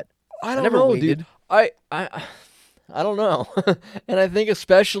the bat. I don't never know, waited. dude. I don't know. And I think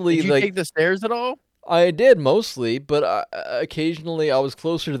especially Did you like take the stairs at all? I did mostly, but occasionally I was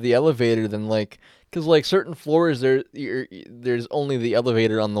closer to the elevator than like because like certain floors there's only the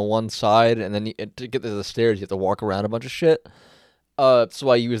elevator on the one side, and then to get to the stairs you have to walk around a bunch of shit. So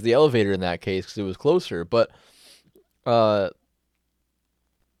I used the elevator in that case because it was closer. But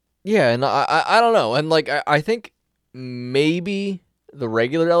yeah, and I don't know, and like I think maybe the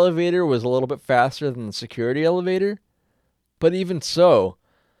regular elevator was a little bit faster than the security elevator, but even so.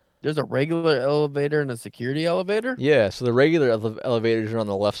 There's a regular elevator and a security elevator? Yeah, so the regular elevators are on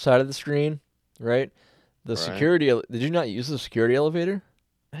the left side of the screen, right? The Right. security. Did you not use the security elevator?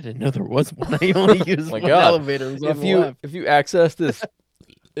 I didn't know there was one. I only used My one God. elevator. It was on the left. If you access this,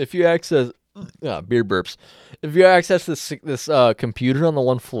 beer burps. If you access this computer on the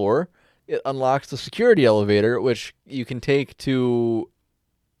one floor, it unlocks the security elevator, which you can take to.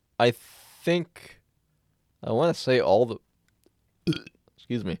 I think, I want to say all the.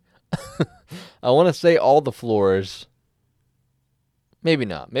 Excuse me. I want to say all the floors. Maybe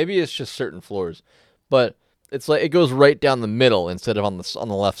not. Maybe it's just certain floors, but it's like it goes right down the middle instead of on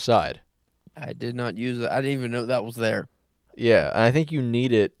the left side. I did not use it. I didn't even know that was there. Yeah, and I think you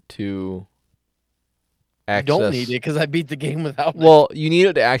need it to You don't need access. it because I beat the game without it. Well, you need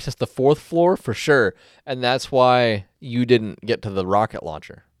it to access the 4th floor for sure, and that's why you didn't get to the rocket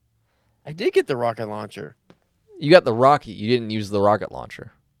launcher. I did get the rocket launcher. You got the rocket. You didn't use the rocket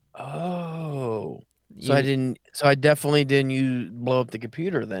launcher. Oh. So You- I didn't. So I definitely didn't blow up the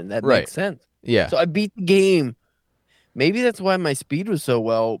computer. Then that Right. makes sense. Yeah. So I beat the game. Maybe that's why my speed was so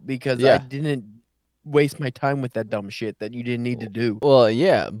well because I Yeah. didn't waste my time with that dumb shit that you didn't need to do. Well,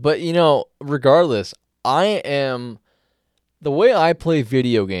 yeah, but regardless, the way I play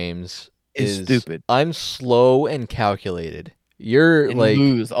video games It's is stupid. I'm slow and calculated. You're And like,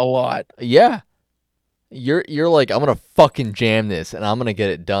 lose a lot. yeah, you're like, I'm gonna fucking jam this and I'm gonna get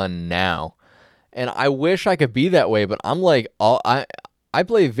it done now. And I wish I could be that way, but I'm like, I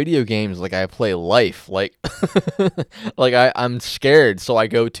play video games like I play life, like like I'm scared, so I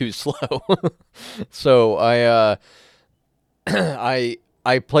go too slow. So I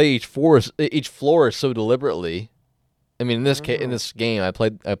play each floor so deliberately. I mean, in this game, I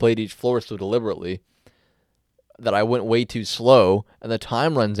played each floor so deliberately that I went way too slow, and the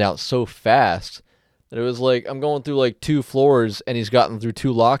time runs out so fast that it was like I'm going through like 2 floors, and he's gotten through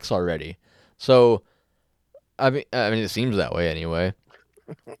 2 locks already. So, I mean, it seems that way anyway.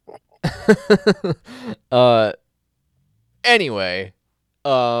 Anyway,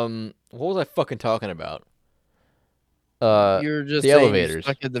 what was I fucking talking about? You're just The saying elevators. you're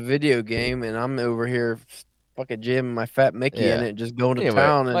stuck at the video game, and I'm over here fucking jamming my fat Mickey in Yeah. it, just going to Anyway,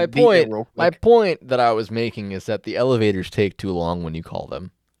 town my and beating it point, real my quick. point that I was making is that the elevators take too long when you call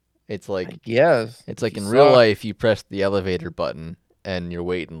them. It's like Yes. it's like You in real suck. life, you press the elevator button and you're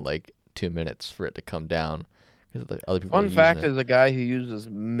waiting like 2 minutes for it to come down because the other people are Fun using fact, it. as a guy who uses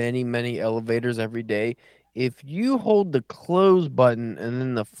many, many elevators every day, if you hold the close button and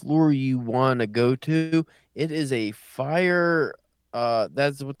then the floor you want to go to, it is a fire.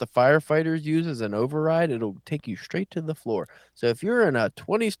 That's what the firefighters use as an override. It'll take you straight to the floor. So if you're in a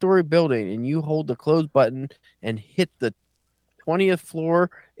 20-story building and you hold the close button and hit the 20th floor,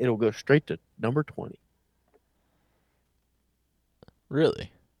 it'll go straight to number 20.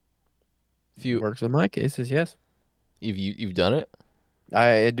 Really? If you Works in my cases, yes. you've done it,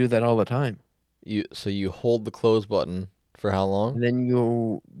 I do that all the time. you hold the close button for how long? And then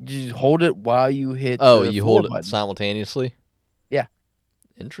you just hold it while you hit Oh, the you floor hold it button. simultaneously? Yeah.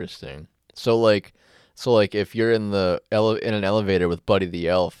 Interesting. So like if you're in in an elevator with Buddy the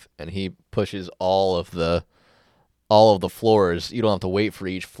Elf and he pushes all of the floors, you don't have to wait for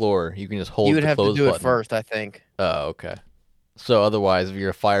each floor. You can just hold You would the have to close do it button. first, I think. Oh, okay. So otherwise, if you're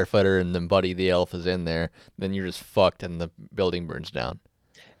a firefighter and then Buddy the Elf is in there, then you're just fucked and the building burns down.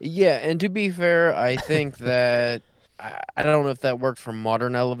 Yeah, and to be fair, I think that I don't know if that works for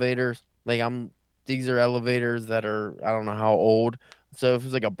modern elevators. Like these are elevators that are I don't know how old. So if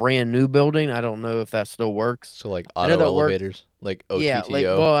it's like a brand new building, I don't know if that still works. So like I know auto that works. elevators, like Yeah, like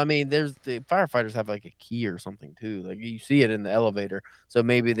OTTO. well, I mean, there's the firefighters have like a key or something too. Like you see it in the elevator, so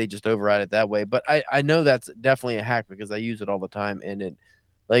maybe they just override it that way. But I know that's definitely a hack because I use it all the time, and it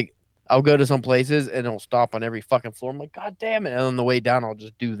like I'll go to some places and it'll stop on every fucking floor. I'm like, God damn it! And on the way down, I'll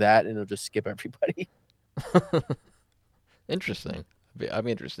just do that, and it'll just skip everybody. Interesting. I'd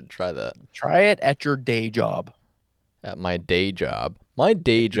be interested to try that Try it at your day job. at my day job. My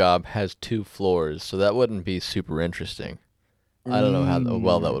day job has 2 floors, so that wouldn't be super interesting. I don't know how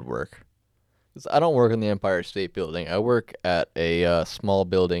well that would work. 'Cause I don't work in the Empire State Building. I work at a small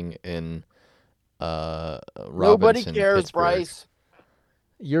building in Nobody Robinson, cares, Pittsburgh. Bryce.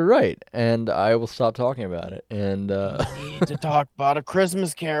 You're right, and I will stop talking about it. And We need to talk about A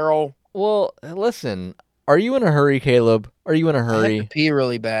Christmas Carol. well, listen, are you in a hurry, Caleb? Are you in a I have to hurry? pee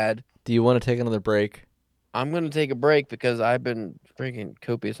really bad. Do you want to take another break? I'm gonna take a break because I've been drinking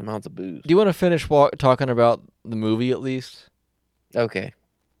copious amounts of booze. Do you want to finish talking about the movie at least? Okay.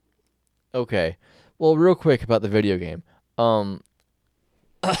 Okay. Well, real quick about the video game.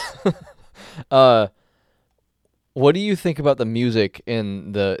 Uh, what do you think about the music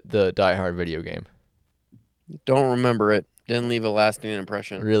in the Die Hard video game? Don't remember it. Didn't leave a lasting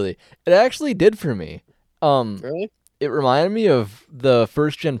impression. Really, it actually did for me. Really? It reminded me of the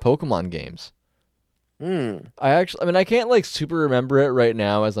first gen Pokemon games. I mean, I can't like super remember it right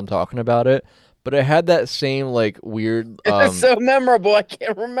now as I'm talking about it, but it had that same like weird. It's so memorable. I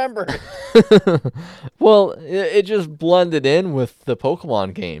can't remember it. Well, it just blended in with the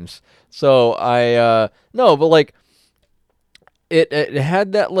Pokemon games. So no, but like it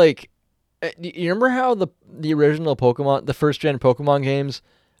had that like you remember how the original Pokemon, the first gen Pokemon games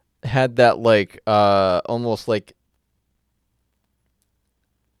had that like almost like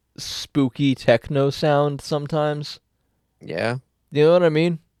spooky techno sound sometimes? Yeah. You know what I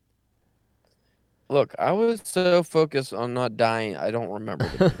mean? Look, I was so focused on not dying, I don't remember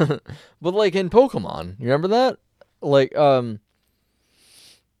the music. But like in Pokemon, you remember that? Like I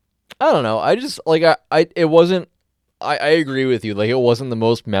don't know. I just like I it wasn't I agree with you. Like it wasn't the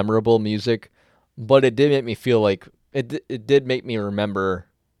most memorable music, but it did make me feel like it did make me remember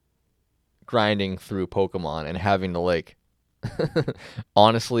grinding through Pokemon and having to like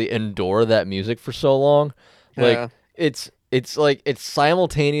honestly endure that music for so long. Like Yeah. it's like it's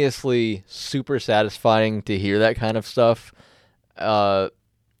simultaneously super satisfying to hear that kind of stuff, uh,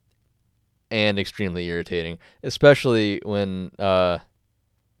 and extremely irritating, especially when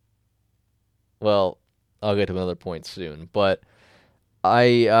well, I'll get to another point soon, but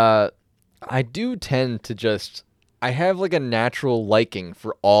I I do tend to just I have like a natural liking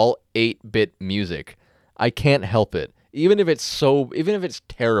for all 8-bit music. I can't help it. Even if it's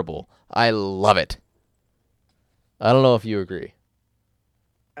terrible, I love it. I don't know if you agree.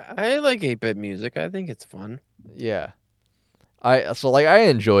 I like 8-bit music. I think it's fun. Yeah. I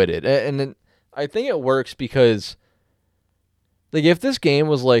enjoyed it. And then I think it works because like if this game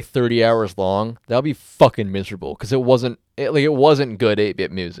was like 30 hours long, that would be fucking miserable cuz it wasn't good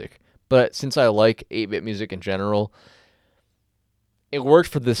 8-bit music. But since I like 8-bit music in general, it worked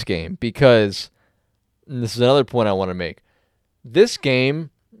for this game because and this is another point I want to make. This game,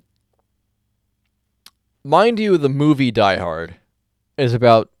 mind you, the movie Die Hard is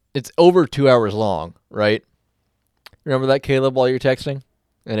it's over 2 hours long, right? Remember that, Caleb, while you're texting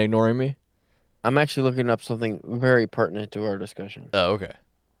and ignoring me? I'm actually looking up something very pertinent to our discussion. Oh, okay.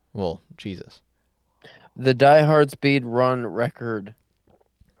 Well, Jesus. The Die Hard speed run record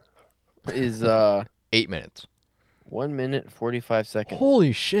is 8 minutes. 1 minute 45 seconds.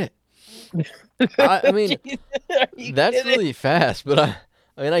 Holy shit. I mean, Jeez, are you that's kidding? really fast, but I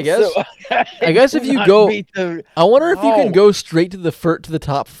mean, I guess So, I guess if do you not go beat the- I wonder if you can Oh. go straight to to the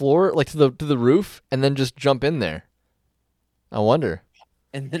top floor, like to the roof and then just jump in there. I wonder.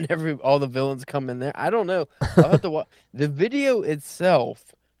 And then all the villains come in there. I don't know. I'll have to watch. The video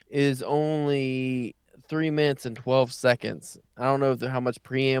itself is only 3 minutes and 12 seconds. I don't know how much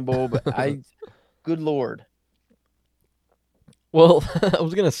preamble, but good lord. Well, I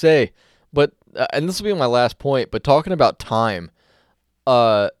was gonna say, but and this will be my last point. But talking about time,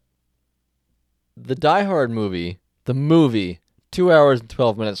 uh, the Die Hard movie, 2 hours and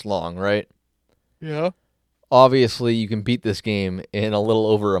 12 minutes long, right? Yeah. Obviously, you can beat this game in a little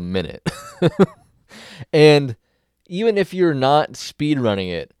over a minute, and even if you're not speedrunning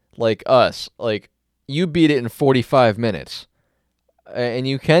it like us, like you beat it in 45 minutes, and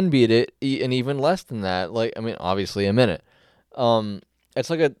you can beat it in even less than that. Like I mean, obviously a minute. Um, it's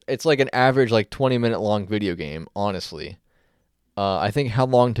like an average like 20-minute long video game, honestly. I think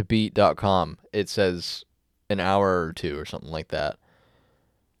howlongtobeat.com it says an hour or two or something like that.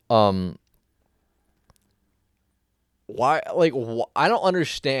 Um, I don't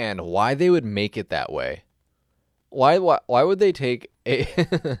understand why they would make it that way. Why would they take a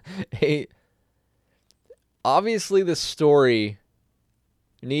a obviously the story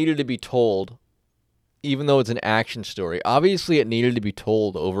needed to be told even though it's an action story. Obviously it needed to be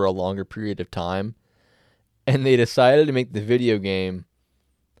told over a longer period of time. And they decided to make the video game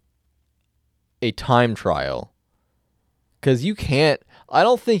a time trial. Because I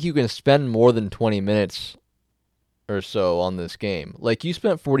don't think you can spend more than 20 minutes or so on this game. Like, you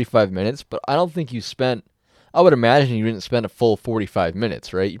spent 45 minutes, but I don't think I would imagine you didn't spend a full 45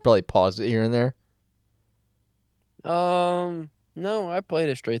 minutes, right? You probably paused it here and there. No, I played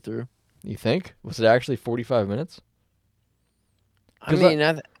it straight through. You think? Was it actually 45 minutes? I mean,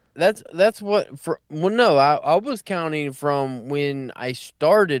 that's what for. Well, no, I was counting from when I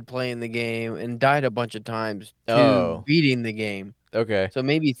started playing the game and died a bunch of times to Oh. beating the game. Okay. So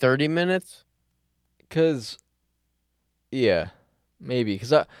maybe 30 minutes. Because, yeah, maybe.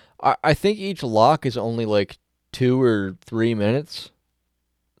 Because I think each lock is only like 2 or 3 minutes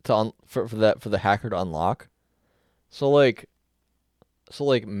for the hacker to unlock. So like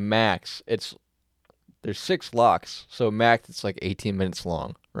max, there's 6 locks, so max it's like 18 minutes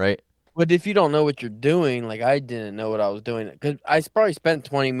long, right? But if you don't know what you're doing, like I didn't know what I was doing, because probably spent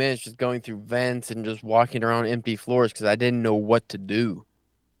 20 minutes just going through vents and just walking around empty floors because I didn't know what to do.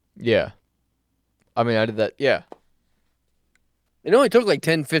 Yeah. I mean, I did that. Yeah. It only took like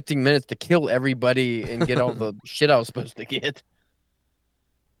 10, 15 minutes to kill everybody and get all the shit I was supposed to get.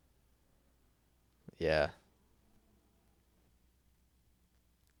 Yeah.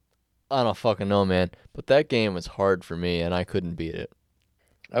 I don't fucking know, man. But that game was hard for me, and I couldn't beat it.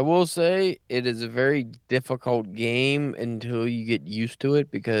 I will say it is a very difficult game until you get used to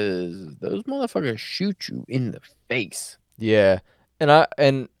it because those motherfuckers shoot you in the face. Yeah.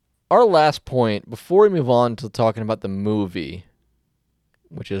 And our last point, before we move on to talking about the movie,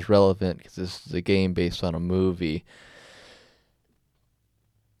 which is relevant because this is a game based on a movie,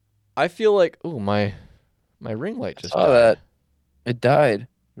 I feel like, ooh, my ring light I just saw died. that. It died.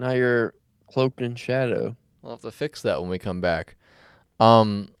 Now you're cloaked in shadow. I'll have to fix that when we come back.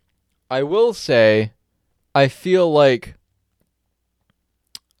 I will say, I feel like,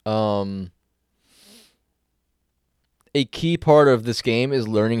 a key part of this game is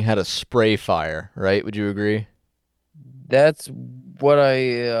learning how to spray fire, right? Would you agree? That's what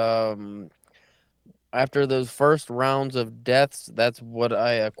I after those first rounds of deaths, that's what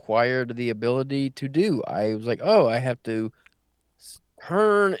I acquired the ability to do. I was like, "Oh, I have to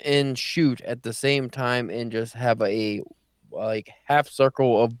turn and shoot at the same time and just have a like half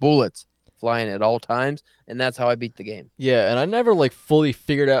circle of bullets flying at all times." And that's how I beat the game. Yeah, and I never like fully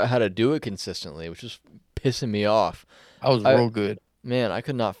figured out how to do it consistently, which is pissing me off. I was I real good. Man, I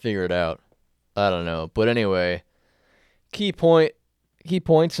could not figure it out. I don't know, but anyway, key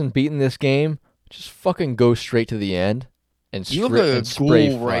points in beating this game: just fucking go straight to the end and You look like a spray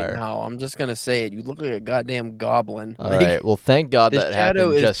ghoul right fire. now. I'm just gonna say it. You look like a goddamn goblin. All Like right. Well, thank God the that shadow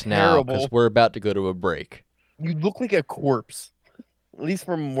happened is just now because terrible. we're about to go to a break. You look like a corpse. At least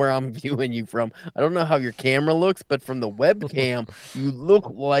from where I'm viewing you from. I don't know how your camera looks, but from the webcam, you look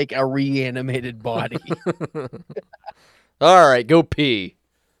like a reanimated body. All right, go pee.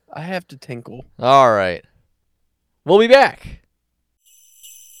 I have to tinkle. All right. We'll be back.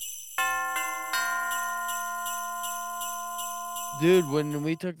 Dude, when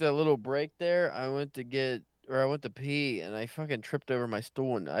we took that little break there, I went to pee and I fucking tripped over my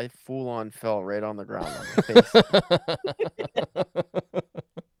stool and I full on fell right on the ground on my face.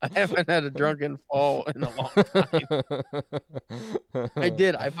 I haven't had a drunken fall in a long time. I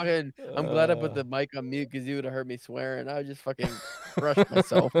did. I'm glad I put the mic on mute because you would have heard me swearing. I just fucking crushed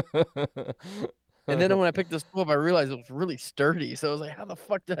myself. And then when I picked this stool up, I realized it was really sturdy. So I was like, how the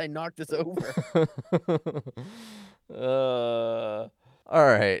fuck did I knock this over? All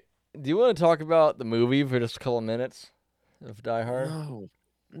right. Do you want to talk about the movie for just a couple of minutes of Die Hard?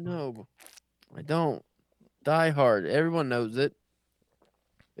 No, I don't. Die Hard. Everyone knows it.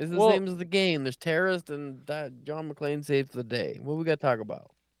 It's the Well- same as the game. There's terrorists and John McClane saves the day. What we got to talk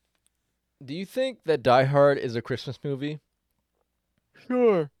about? Do you think that Die Hard is a Christmas movie?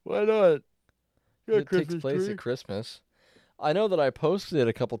 Sure. Why not? It takes place at Christmas. I know that I posted it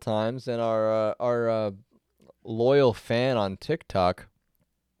a couple times, and our loyal fan on TikTok,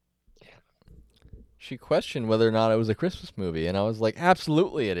 she questioned whether or not it was a Christmas movie, and I was like,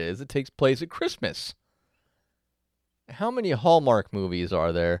 absolutely it is. It takes place at Christmas. How many Hallmark movies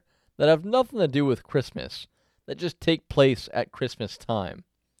are there that have nothing to do with Christmas, that just take place at Christmas time?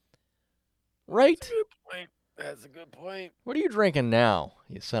 Right? That's a good point. That's a good point. What are you drinking now,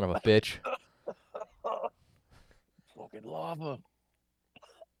 you son of a bitch? Fucking lava.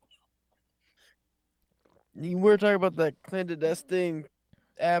 You were talking about that clandestine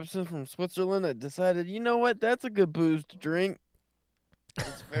absinthe from Switzerland. I decided, you know what? That's a good booze to drink.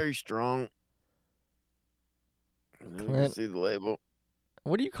 It's very strong. You can see the label.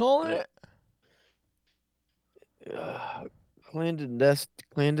 What are you calling it?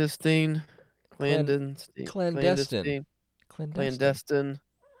 Clandestine. Clandestine.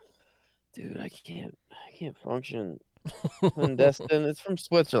 Dude, I can't function. Clandestine. It's from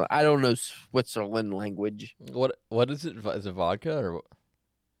Switzerland. I don't know Switzerland language. What is it? Is it vodka or what?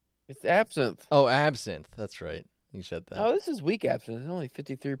 It's absinthe. Oh, absinthe. That's right. You said that. Oh, this is weak absinthe. It's only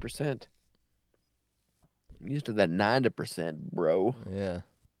 53%. I'm used to that 90%, bro. Yeah.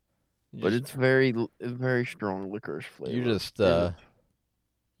 But it's very strong licorice flavor. You're just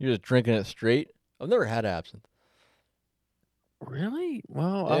drinking it straight. I've never had absinthe. Really?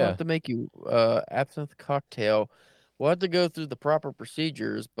 Well, I'll Yeah. have to make you absinthe cocktail. We'll have to go through the proper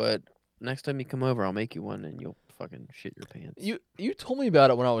procedures, but next time you come over, I'll make you one and you'll fucking shit your pants. You told me about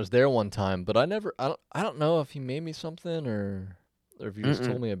it when I was there one time, but I don't know if you made me something or if you just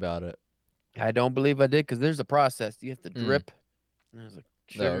told me about it. I don't believe I did because there's a process. You have to drip. There's a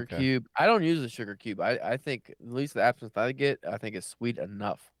sugar okay. cube. I don't use a sugar cube. I think at least the absinthe I get, I think it's sweet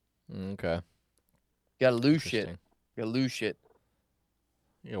enough. Okay. You gotta loosh it. Interesting. You gotta loosh it.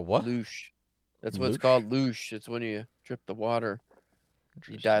 You know what? Loosh. That's what it's Loosh? called. Loosh. It's when you drip the water. You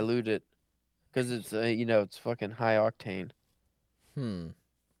Interesting. dilute it because it's it's fucking high octane.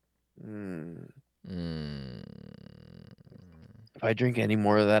 If I drink any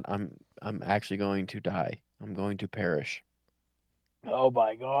more of that, I'm actually going to die. I'm going to perish. Oh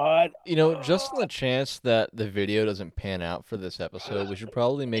my god. Just on the chance that the video doesn't pan out for this episode, we should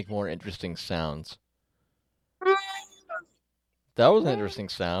probably make more interesting sounds. That was an interesting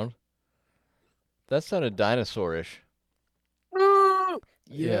sound. That sounded dinosaurish. Yeah,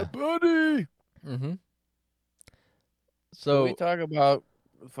 Yeah. buddy. Mm-hmm. Can we So talk about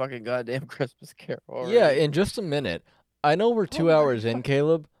fucking goddamn Christmas Carol yeah, already? in just a minute. I know we're Oh 2 hours my in, god.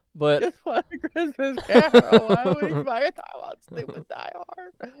 Caleb, but Just want a Christmas Carol. Why are we fucking talking about stupid Die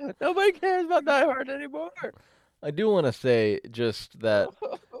Hard? Nobody cares about Die Hard anymore. I do want to say just that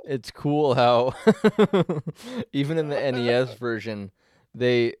it's cool how even in the NES version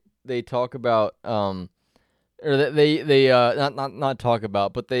they talk about or they not talk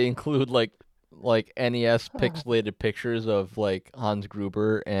about, but they include like NES pixelated pictures of like Hans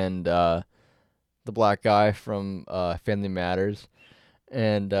Gruber and the black guy from Family Matters,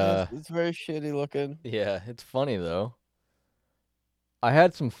 and Yes, it's very shitty looking. yeah, it's funny though. I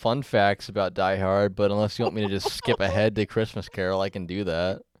had some fun facts about Die Hard, but unless you want me to just skip ahead to Christmas Carol, I can do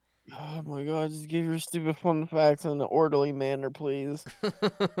that. Oh my god, just give your stupid fun facts in an orderly manner, please. Do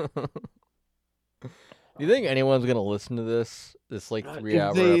you think anyone's gonna listen to this like three If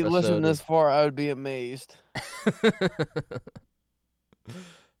hour they listen episode this of far, I would be amazed.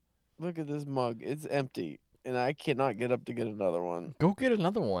 Look at this mug. It's empty. And I cannot get up to get another one. Go get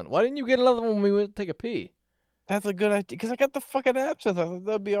another one. Why didn't you get another one when we went to take a pee? That's a good idea. Because I got the fucking absinthe. I thought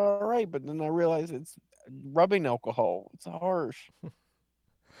that'd be all right. But then I realized it's rubbing alcohol. It's harsh.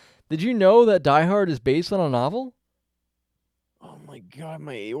 Did you know that Die Hard is based on a novel? Oh my god,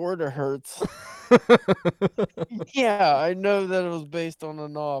 my aorta hurts. Yeah, I know that it was based on a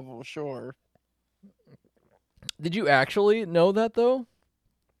novel, sure. Did you actually know that though?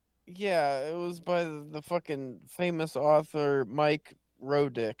 Yeah, it was by the fucking famous author Mike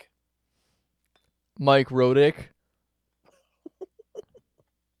Rodick. Mike Rodick.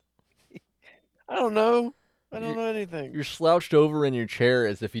 I don't know. I don't know anything. You're slouched over in your chair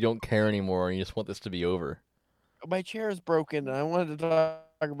as if you don't care anymore and you just want this to be over. My chair is broken and I wanted to talk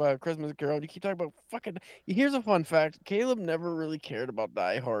about Christmas Carol. You keep talking about fucking. Here's a fun fact: Caleb never really cared about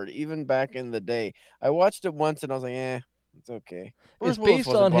Die Hard, even back in the day. I watched it once and I was like, eh, it's okay. It's Bruce Willis based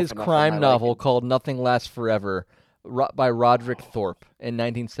wasn't on buff his enough for crime my novel liking. called Nothing Lasts Forever by Roderick Thorpe in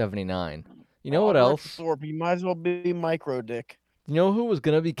 1979. You know what Rick else? Thorpe, he might as well be Micro Dick. You know who was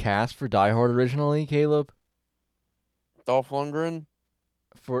going to be cast for Die Hard originally, Caleb? Dolph Lundgren.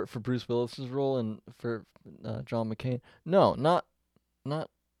 For Bruce Willis's role and for John McCain? No, not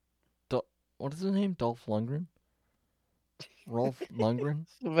what is his name? Dolph Lundgren? Rolf Lundgren?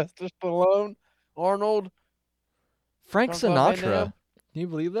 Sylvester Stallone. Arnold. Frank Jean-Claude Van Sinatra. Damme? Can you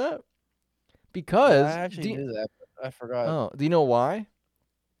believe that? Yeah, Because I actually knew that, but I forgot do you know why?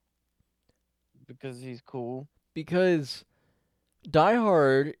 because he's cool. Because Die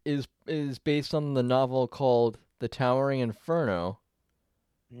Hard is based on the novel called The Towering Inferno.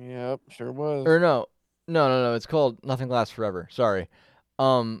 Yep, sure was. Or no, it's called Nothing Lasts Forever. Sorry.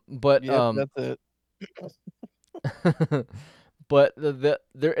 But Yep, that's it. but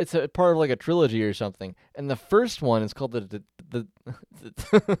there it's a part of like a trilogy or something. And the first one is called the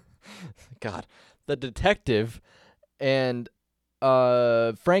God, The Detective, and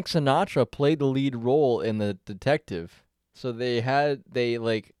Frank Sinatra played the lead role in The Detective. So they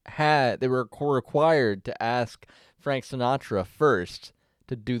were required to ask Frank Sinatra first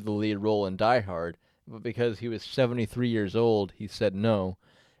to do the lead role in Die Hard, but because he was 73 years old, he said no.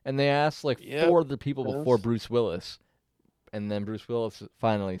 And they asked like Yep, four other people before yes. Bruce Willis, and then Bruce Willis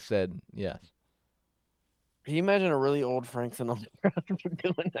finally said yes. Can you imagine a really old Frank Sinatra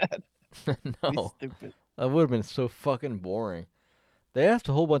doing that? Be No, stupid. that would have been so fucking boring. They asked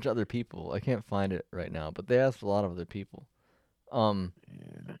a whole bunch of other people. I can't find it right now, but they asked a lot of other people, Yeah.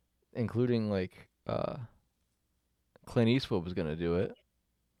 including like Clint Eastwood was gonna do it.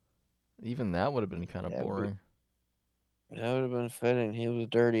 Even that would have been kind of Yeah, but- boring. That would have been fitting. He was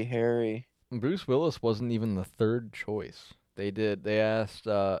Dirty Harry. Bruce Willis wasn't even the third choice. They asked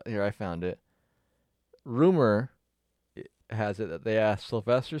here I found it. Rumor has it that they asked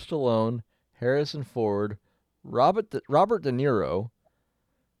Sylvester Stallone, Harrison Ford, Robert De Niro,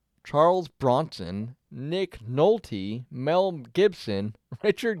 Charles Bronson, Nick Nolte, Mel Gibson,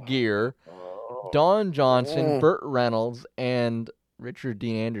 Richard Gere, Don Johnson, Burt Reynolds, and Richard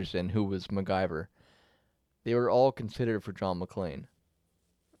Dean Anderson, who was MacGyver. They were all considered for John McClane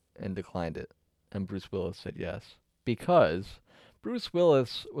and declined it. And Bruce Willis said yes. Because Bruce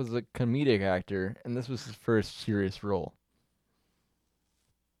Willis was a comedic actor, and this was his first serious role.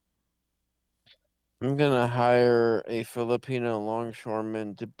 I'm gonna hire a Filipino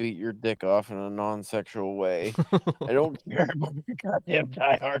longshoreman to beat your dick off in a non-sexual way. I don't care about your goddamn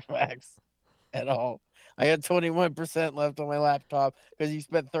Die Hard facts at all. I had 21% left on my laptop because you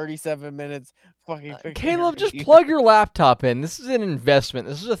spent 37 minutes fucking fixing your Caleb, just computer. plug your laptop in. This is an investment.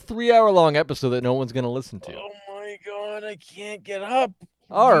 This is a 3-hour-long episode that no one's going to listen to. Oh my god, I can't get up.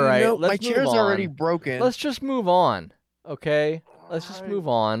 All Do you right, know let's my move chair's on. already broken? Let's just move on, okay? Let's just Alright. move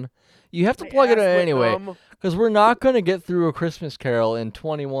on. You have to My plug it in ass went anyway, numb. because we're not going to get through A Christmas Carol in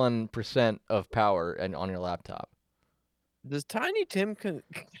 21% of power and on your laptop. Does Tiny Tim count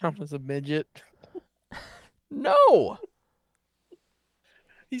as a midget? No!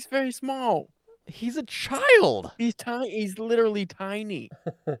 He's very small. He's a child! He's tiny. He's literally tiny.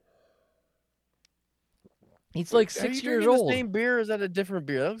 He's like Are 6 you years drinking old. the same beer? Or is that a different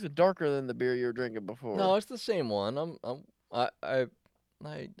beer? That looks darker than the beer you were drinking before. No, it's the same one. I've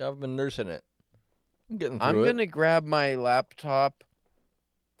been nursing it. I'm getting through I'm it. gonna grab my laptop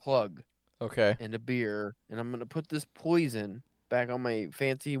plug Okay. and a beer, and I'm gonna put this poison back on my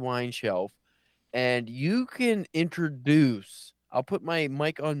fancy wine shelf. And you can introduce. I'll put my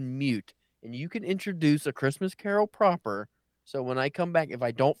mic on mute, and you can introduce A Christmas Carol proper. So when I come back, if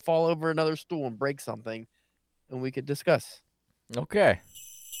I don't fall over another stool and break something, and we could discuss. Okay.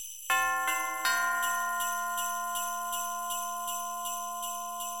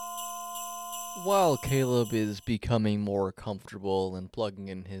 While Caleb is becoming more comfortable and plugging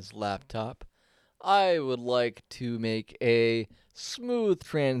in his laptop, I would like to make a smooth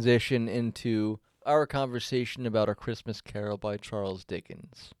transition into our conversation about A Christmas Carol by Charles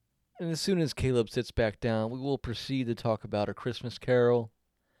Dickens. And as soon as Caleb sits back down, we will proceed to talk about A Christmas Carol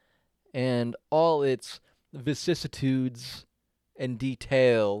and all its vicissitudes and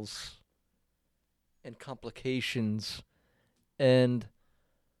details and complications and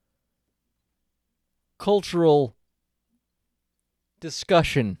cultural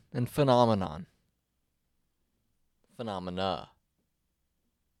discussion and phenomena.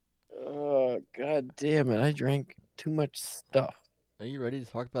 Oh, god damn it. I drank too much stuff. Are you ready to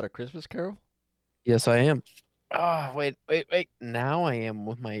talk about A Christmas Carol? Yes, I am. Ah, wait. Now I am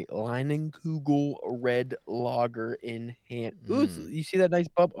with my Leinenkugel red lager in hand. Ooh, you see that nice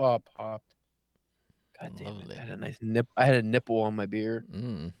bub? Oh, it popped. God damn Lovely. it. I had a nice nip. I had a nipple on my beer.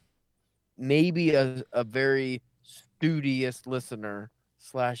 Mm. Maybe a very studious listener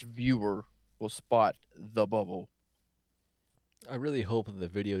 / viewer will spot the bubble. I really hope that the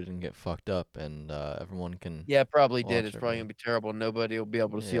video didn't get fucked up and everyone can. Yeah, it probably did. Watch It's probably everyone. gonna be terrible. Nobody will be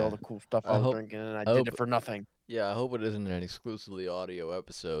able to see all Yeah. the cool stuff I I was hope- drinking, and I I did hope- it for nothing. Yeah, I hope it isn't an exclusively audio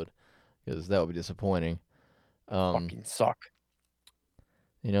episode, because that would be disappointing. Fucking suck.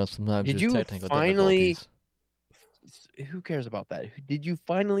 Sometimes Did there's you technical finally- difficulties. Who cares about that? Did you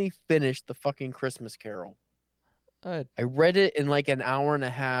finally finish the fucking Christmas Carol? I I read it in like an hour and a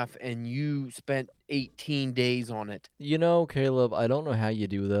half, and you spent 18 days on it. Caleb, I don't know how you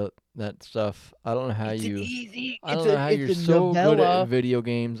do that stuff. I don't know how It's you. easy. I don't know how you're it's a so good novella. at video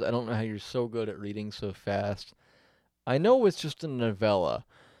games. I don't know how you're so good at reading so fast. I know it's just a novella,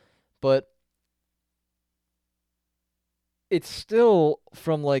 but it's still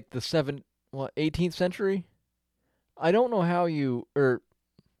from like the 18th century? I don't know how you, or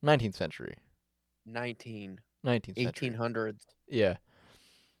 19th century. 19, 19th century. 1800s. Yeah.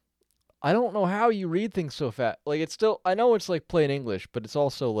 I don't know how you read things so fast. Like, it's still, I know it's like plain English, but it's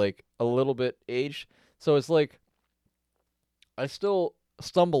also like a little bit aged. So it's like, I still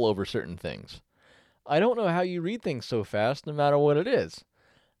stumble over certain things. I don't know how you read things so fast, no matter what it is,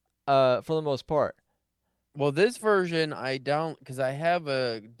 for the most part. Well, this version I don't, because I have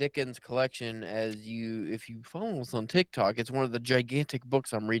a Dickens collection. If you follow us on TikTok, it's one of the gigantic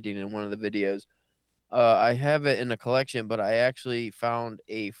books I'm reading in one of the videos. I have it in a collection, but I actually found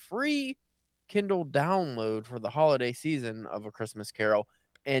a free Kindle download for the holiday season of A Christmas Carol,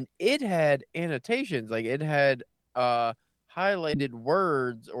 and it had annotations, like it had highlighted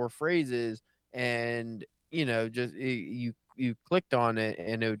words or phrases, and just you clicked on it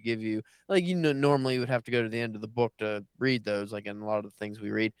and it would give you, like, normally you would have to go to the end of the book to read those, like in a lot of the things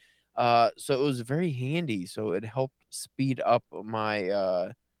we read. So it was very handy. So it helped speed up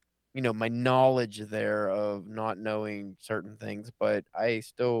my my knowledge there of not knowing certain things, but I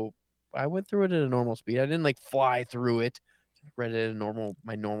went through it at a normal speed. I didn't like fly through it. Read it at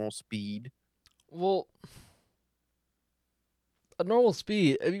my normal speed. Well, a normal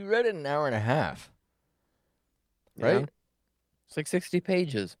speed, if you read it in an hour and a half, right? Yeah. It's like 60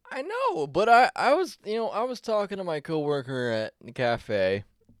 pages. I know, but I was talking to my coworker at the cafe,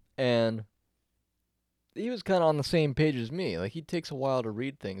 and he was kind of on the same page as me. Like, he takes a while to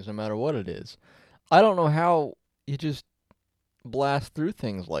read things, no matter what it is. I don't know how you just blast through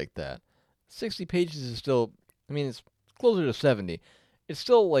things like that. 60 pages is still, I mean, it's closer to 70. It's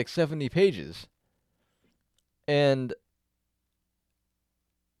still like 70 pages. And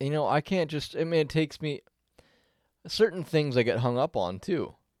I can't just. I mean, it takes me certain things I get hung up on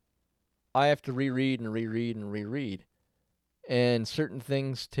too. I have to reread and reread and reread, and certain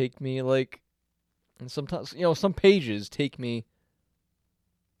things take me like, and sometimes some pages take me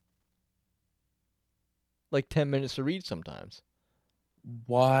like 10 minutes to read sometimes.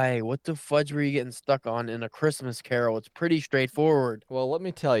 Why? What the fudge were you getting stuck on in A Christmas Carol? It's pretty straightforward. Well, let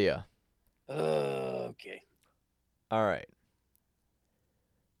me tell you. Okay. All right.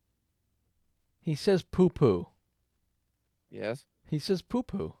 He says poo poo. Yes. He says poo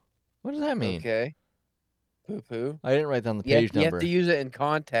poo. What does that mean? Okay. Poo poo. I didn't write down the page You number. have to use it in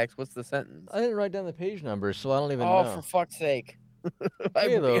context. What's the sentence? I didn't write down the page number, so I don't even Oh, know. for fuck's sake. I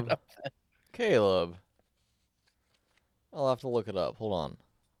bring it Caleb. up. Caleb. I'll have to look it up. Hold on.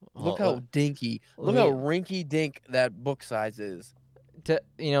 Look how dinky. Look how rinky dink that book size is.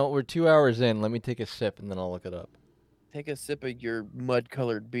 We're 2 hours in. Let me take a sip and then I'll look it up. Take a sip of your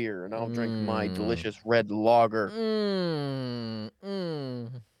mud-colored beer, and I'll drink my delicious red lager.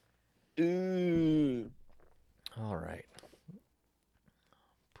 Ooh. All right.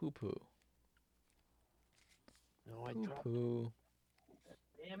 Poo poo. No, I Poo dropped. poo.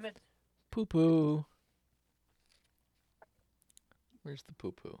 Damn it. Poo poo. Where's the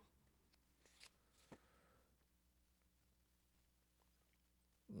poo poo?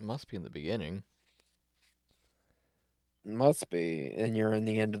 It must be in the beginning. Must be, and you're in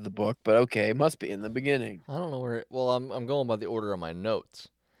the end of the book, but okay, must be in the beginning. I don't know where. Well, I'm going by the order of my notes.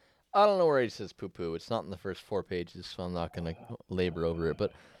 I don't know where it says poo poo. It's not in the first 4 pages, so I'm not gonna labor over it.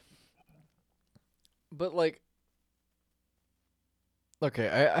 But like, okay,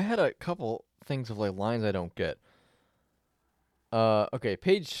 I had a couple things of like lines I don't get. Okay,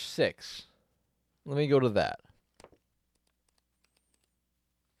 page 6. Let me go to that.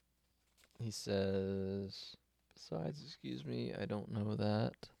 He says, besides, excuse me, I don't know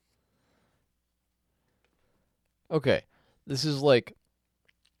that. Okay, this is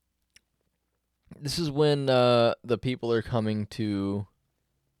when the people are coming to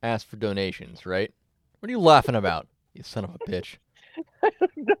ask for donations, right? What are you laughing about, you son of a bitch?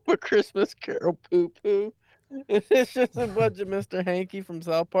 A Christmas Carol poo-poo. It's just a bunch of Mr. Hanky from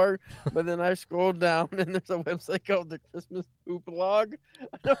South Park, but then I scroll down and there's a website called the Christmas Poop Log.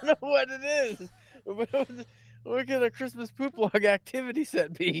 I don't know what it is, but what can a Christmas Poop Log activity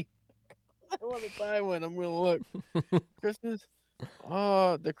set be? I want to buy one. I'm gonna look. Christmas.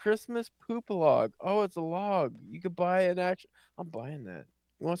 Oh, the Christmas Poop Log. Oh, it's a log. You could buy an actual. I'm buying that.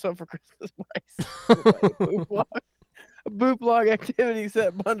 You want something for Christmas price? Buy a poop log. A poop log activity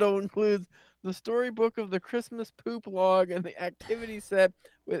set bundle includes the storybook of the Christmas poop log and the activity set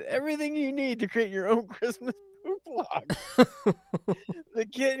with everything you need to create your own Christmas poop log. The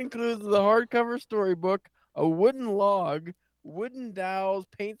kit includes the hardcover storybook, a wooden log, wooden dowels,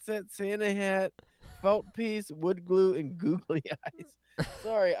 paint set, Santa hat, felt piece, wood glue, and googly eyes.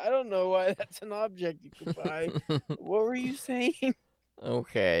 Sorry, I don't know why that's an object you could buy. What were you saying?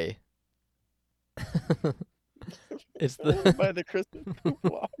 Okay. It's By the Christmas poop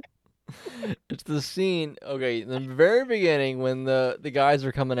log. It's the scene, okay, in the very beginning when the guys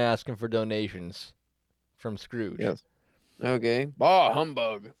are coming asking for donations from Scrooge. Yes. Okay. Bah,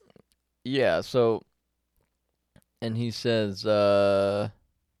 humbug. Yeah, so, and he says, I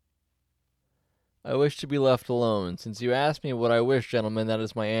wish to be left alone. Since you asked me what I wish, gentlemen, that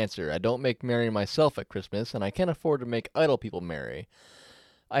is my answer. I don't make merry myself at Christmas, and I can't afford to make idle people merry.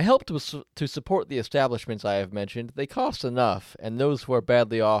 I help to support the establishments I have mentioned. They cost enough, and those who are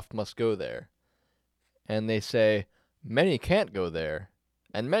badly off must go there. And they say, many can't go there,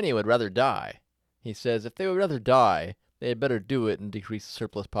 and many would rather die. He says, if they would rather die, they had better do it and decrease the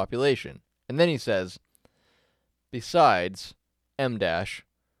surplus population. And then he says, besides, M dash,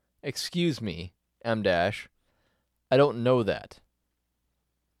 excuse me, M dash, I don't know that.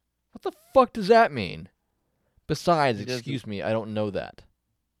 What the fuck does that mean? Besides, excuse me, I don't know that.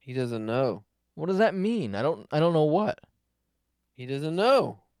 He doesn't know. What does that mean? I don't know what. He doesn't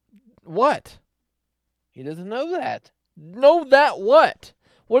know. What? He doesn't know that. Know that what?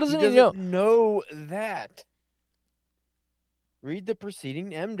 What doesn't he know? Know that. Read the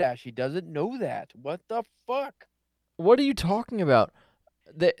preceding M dash. He doesn't know that. What the fuck? What are you talking about?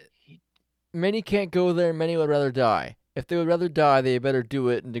 Many can't go there, many would rather die. If they would rather die, they had better do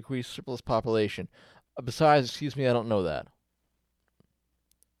it and decrease surplus population. Besides, excuse me, I don't know that.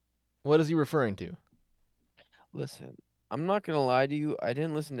 What is he referring to? Listen, I'm not going to lie to you. I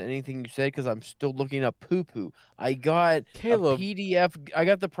didn't listen to anything you said because I'm still looking up poo-poo. I got Caleb. a PDF. I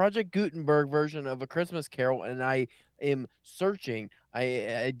got the Project Gutenberg version of A Christmas Carol, and I am searching.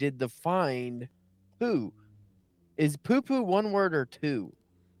 I did the find poo. Is poo poo one word or two?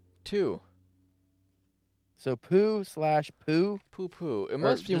 2. So poo/poo Poo poo. It or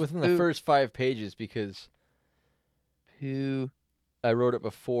must be just within the poo first 5 pages because poo. I wrote it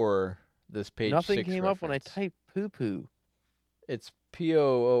before this page Nothing 6 came up when I reference. typed poo poo. It's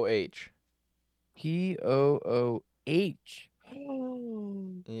POOH. POOH.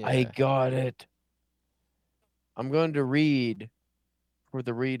 I Yeah. got it. I'm going to read for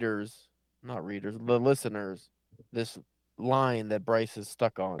the readers, not readers, the listeners, this line that Bryce is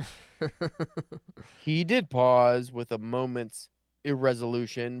stuck on. He did pause with a moment's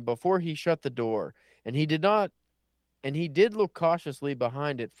irresolution before he shut the door, and he did look cautiously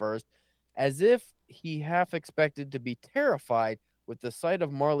behind it first, as if he half expected to be terrified with the sight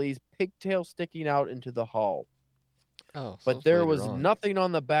of Marley's pigtail sticking out into the hall. Oh, so But it's there later was on. nothing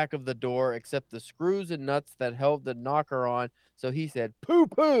on the back of the door except the screws and nuts that held the knocker on, so he said, "Poo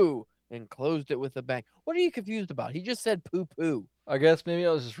poo," and closed it with a bang. What are you confused about? He just said poo poo. I guess maybe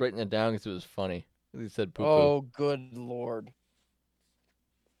I was just writing it down because it was funny. He said poo poo. Oh, good Lord.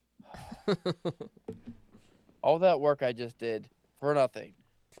 All that work I just did for nothing.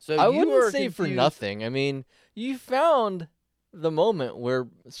 So I you wouldn't are say for confused. nothing. I mean, you found the moment where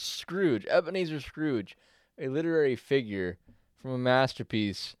Scrooge, Ebenezer Scrooge, a literary figure from a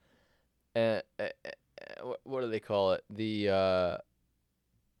masterpiece, what do they call it?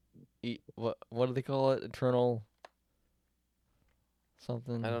 What do they call it? Eternal I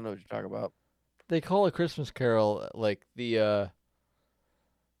something. don't know what you're talking about. They call a Christmas Carol like A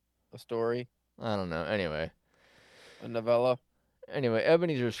story, I don't know. a novella. Anyway,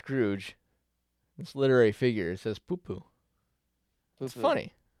 Ebenezer Scrooge, this literary figure, says poo poo. Poo It's poo.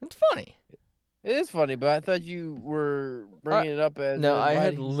 funny. It's funny. It is funny, but I thought you were I bringing it up as No, in I why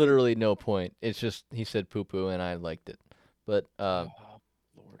had did he say. literally no point. It's just he said poo poo and I liked it. But Oh,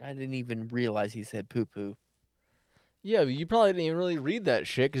 Lord, I didn't even realize he said poo poo. yeah, but you probably didn't even really read that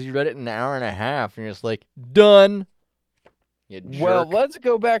shit because you read it in an hour and a half and you're just like done. You Well, jerk. let's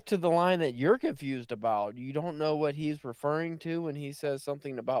go back to the line that you're confused about. You don't know what he's referring to when he says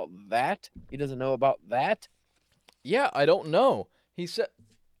something about that? He doesn't know about that? Yeah, I don't know. He said.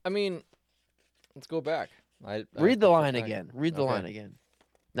 I mean, let's go back. I have Read the to flip line back. again. Read the Okay. line again.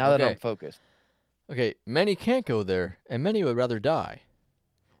 Now that I'm Okay. focused. Okay. Many can't go there, and many would rather die.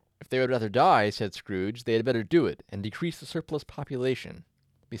 If they would rather die, said Scrooge, they had better do it and decrease the surplus population.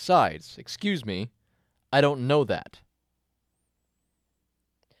 Besides, excuse me, I don't know that.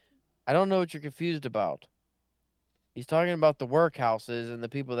 I don't know what you're confused about. He's talking about the workhouses and the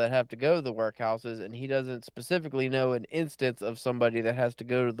people that have to go to the workhouses, and he doesn't specifically know an instance of somebody that has to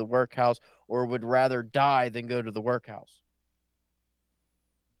go to the workhouse or would rather die than go to the workhouse.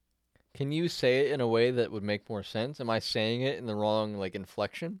 Can you say it in a way that would make more sense? Am I saying it in the wrong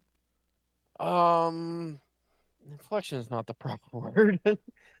inflection? Um, inflection is not the proper word.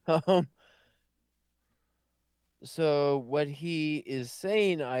 um, so what he is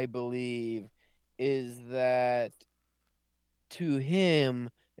saying, I believe, is that to him,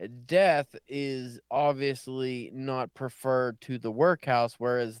 death is obviously not preferred to the workhouse,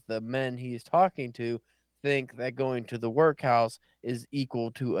 whereas the men he's talking to think that going to the workhouse is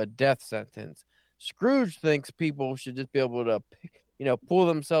equal to a death sentence. Scrooge thinks people should just be able to, pull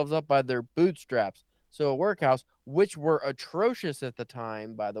themselves up by their bootstraps. So a workhouse, which were atrocious at the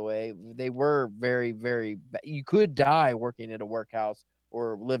time, by the way, they were very, very. You could die working at a workhouse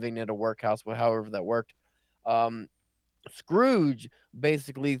or living at a workhouse, however that worked. Um, Scrooge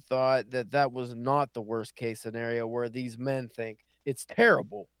basically thought that that was not the worst case scenario where these men think it's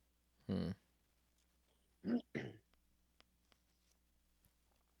terrible. Hmm.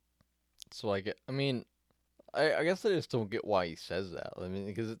 So I mean, I guess I just don't get why he says that. I mean,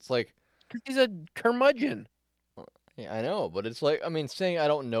 because it's like, He's a curmudgeon. yeah, I know, but it's like, I mean, saying I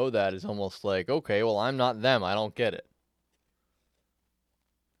don't know that is almost like, okay, well, I'm not them. I don't get it.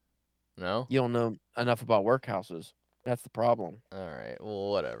 No? You don't know enough about workhouses. That's the problem. All right. Well,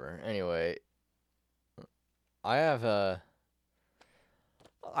 whatever. Anyway, I have I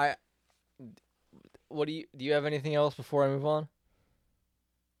what do you have anything else before I move on?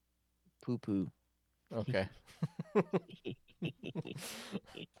 Poo poo. Okay.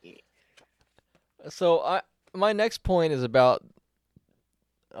 So my next point is about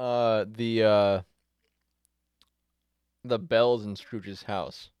uh the uh the bells in Scrooge's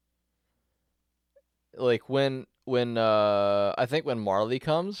house. Like when I think when Marley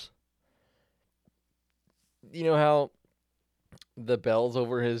comes, you know how the bells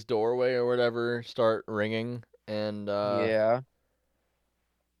over his doorway or whatever start ringing and Yeah.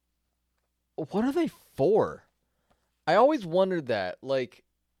 what are they for? I always wondered that, like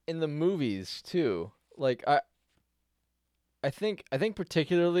in the movies too. Like I think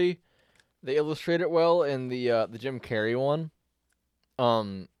particularly they illustrate it well in the Jim Carrey one.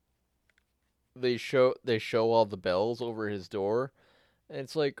 Um, they show all the bells over his door, and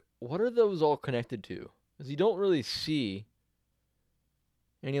it's like, what are those all connected to? Because you don't really see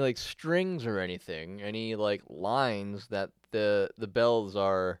any like strings or anything, any like lines that the bells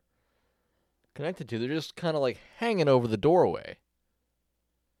are connected to. They're just kind of like hanging over the doorway.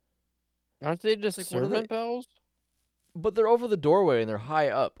 Aren't they It's just like, what are they? servant bells? But they're over the doorway and they're high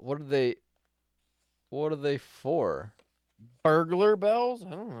up. What are they? What are they for? Burglar bells? I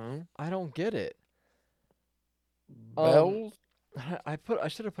don't know. I don't get it. Um, Bells? I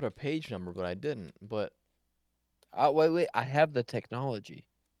should have put a page number, but I didn't. But Wait. I have the technology.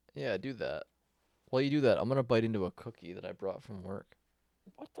 yeah, do that. While you do that, I'm gonna bite into a cookie that I brought from work.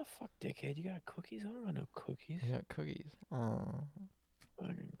 What the fuck, dickhead? You got cookies? I don't got no cookies. I got cookies. Oh,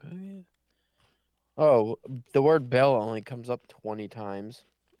 Fucking cookies. Oh, the word bell only comes up 20 times.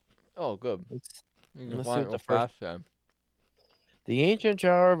 oh, good. Let's, You can let's see find it what real the first. fast then. The ancient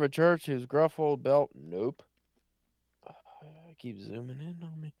tower of a church whose gruff old bell. Nope. I keep zooming in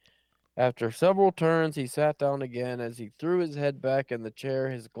on me. After several turns, he sat down again. As he threw his head back in the chair,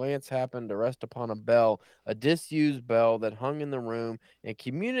 his glance happened to rest upon a bell, a disused bell that hung in the room and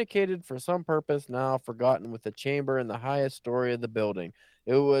communicated for some purpose now forgotten with the chamber in the highest story of the building.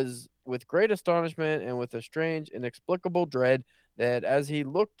 It was with great astonishment and with a strange, inexplicable dread that as he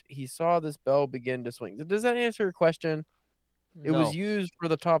looked, he saw this bell begin to swing. Does that answer your question? It was No. used for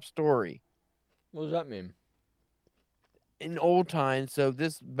the top story What does that mean? in old times. So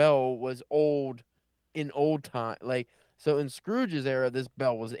this bell was old in old time. Like, so in Scrooge's era, this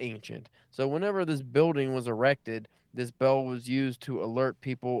bell was ancient. So whenever this building was erected, this bell was used to alert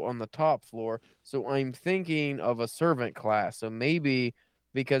people on the top floor. So I'm thinking of a servant class. So maybe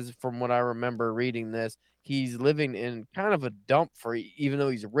because from what I remember reading this, he's living in kind of a dump for even though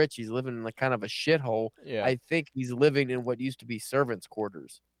he's rich, he's living in like kind of a shithole. Yeah. I think he's living in what used to be servants'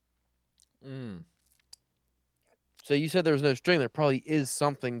 quarters. Mm. So you said there was no string. There probably is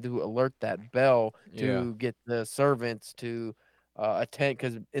something to alert that bell Yeah. to get the servants to attend.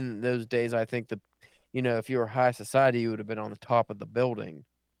 Because in those days, I think if you were high society, you would have been on the top of the building.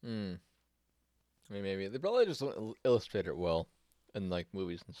 Mm. I mean, maybe they probably just don't illustrate it well in like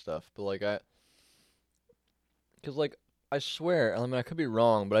movies and stuff. But because like I swear, I mean I could be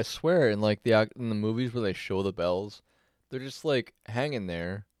wrong, but I swear in like in the movies where they show the bells, they're just like hanging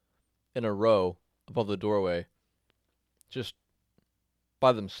there in a row above the doorway, just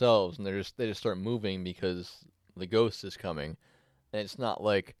by themselves, and they just start moving because the ghost is coming, and it's not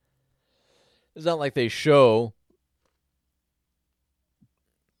like they show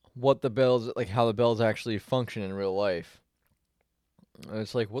what the bells like how the bells actually function in real life. And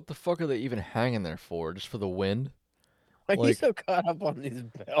it's like, what the fuck are they even hanging there for? Just for the wind? Why are you Like, so caught up on these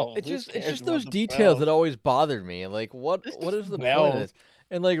bells? it's Who just cares those about the details that bells? always bothered me. Like, what It's what just is the point of bells. this?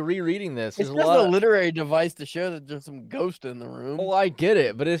 And like rereading this, It's there's a just lot a of, literary device to show that there's some ghost in the room. oh, I get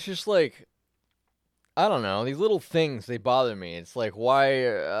it, but it's just like, I don't know, these little things, they bother me. It's like, why?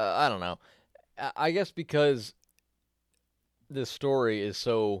 I don't know. I guess because this story is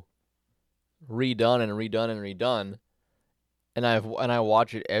so redone and redone and redone, and I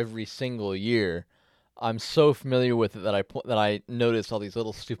watch it every single year. I'm so familiar with it that I notice all these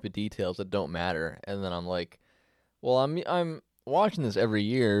little stupid details that don't matter, and then I'm like, well, I'm watching this every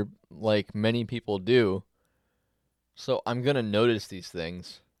year, like many people do, so I'm gonna notice these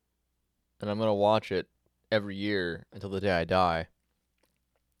things, and I'm gonna watch it every year until the day I die.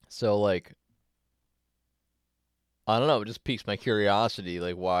 So like, I don't know, it just piques my curiosity,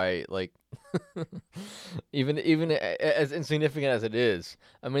 like why, like, even as insignificant as it is.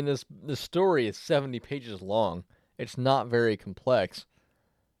 I mean, this story is 70 pages long. It's not very complex.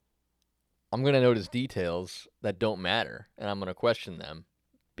 I'm gonna notice details that don't matter, and I'm gonna question them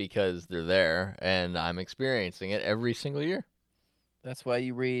because they're there, and I'm experiencing it every single year. That's why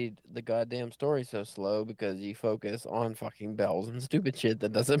you read the goddamn story so slow because you focus on fucking bells and stupid shit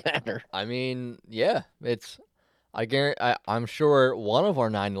that doesn't matter. I mean, yeah, I guarantee. I'm sure one of our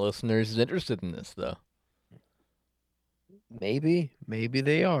 9 listeners is interested in this, though. Maybe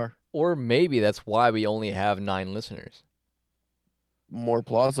they are Or maybe that's why we only have 9 listeners. more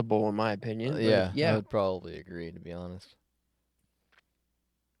plausible in my opinion. But Yeah, I yeah, would probably agree, to be honest.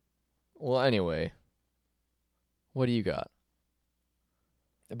 Well, anyway, what do you got?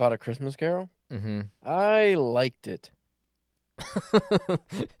 about A Christmas Carol, Mm-hmm. I liked it.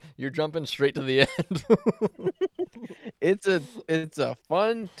 You're jumping straight to the end. It's a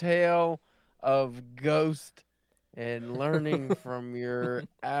fun tale of ghost and learning from your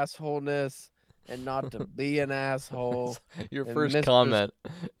assholeness and not to be an asshole. Your And first Mr. comment,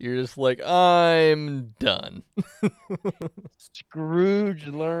 you're just like, I'm done. Scrooge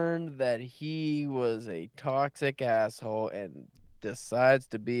learned that he was a toxic asshole and decides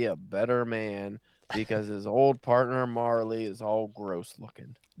to be a better man because his old partner Marley is all gross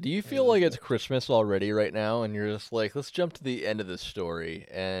looking. Do you feel like it's Christmas already right now, and you're just like, let's jump to the end of this story,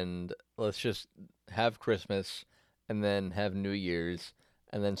 and let's just have Christmas, and then have New Year's,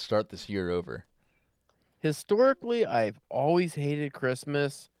 and then start this year over? Historically, I've always hated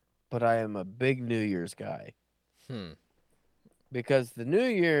Christmas, but I am a big New Year's guy because the New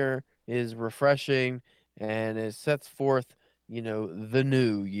Year is refreshing and it sets forth, the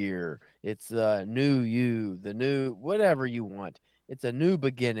new year. It's new you, the new whatever you want. It's a new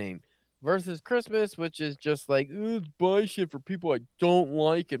beginning versus Christmas, which is just like, ooh, it's buy shit for people I don't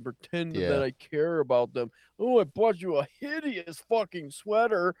like and pretend Yeah. that I care about them. Oh, I bought you a hideous fucking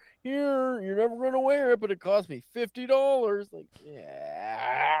sweater. Here, you're never gonna wear it, but it cost me $50. Like,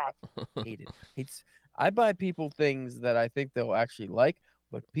 yeah, hate it. I buy people things that I think they'll actually like,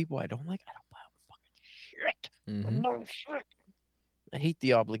 but people I don't like, I don't buy them fucking shit. Mm-hmm. No shit. I hate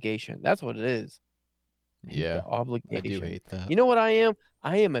the obligation. That's what it is. I hate Yeah, the obligation. I do hate that. You know what I am?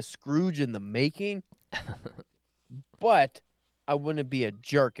 I am a Scrooge in the making, but I wouldn't be a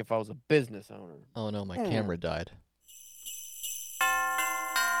jerk if I was a business owner. Oh no, my camera died.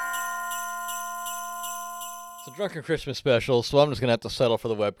 It's a Drunken Christmas special, so I'm just gonna have to settle for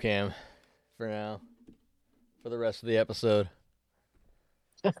the webcam for now, for the rest of the episode.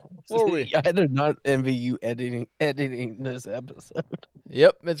 What were we? I do not envy you editing this episode.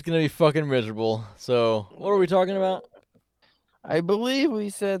 Yep, it's gonna be fucking miserable. So, what are we talking about? I believe we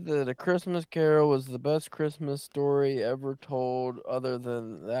said that A Christmas Carol was the best Christmas story ever told, other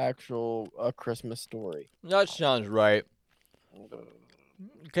than the actual A Christmas Story. That sounds right.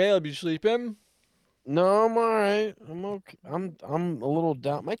 Caleb, you sleeping? No, I'm all right. I'm okay. I'm a little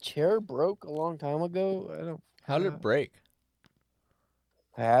down. My chair broke a long time ago. I don't. How did it break?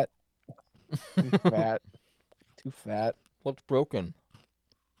 Fat. Too fat. Too fat. What's broken?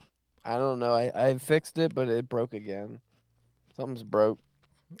 I don't know. I fixed it, but it broke again. Something's broke.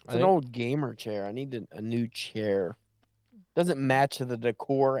 It's an old gamer chair. I need a new chair. Doesn't match the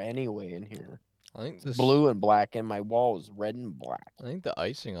decor anyway in here. I think It's this blue and black, and my wall is red and black. I think the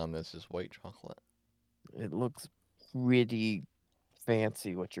icing on this is white chocolate. It looks pretty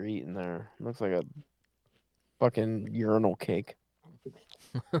fancy what you're eating there. Looks like a fucking urinal cake.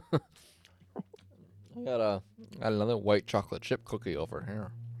 I got another white chocolate chip cookie over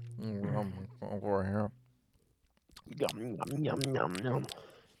here. Over here. Yum, yum, yum, yum, yum.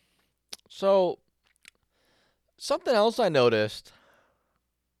 So, something else I noticed.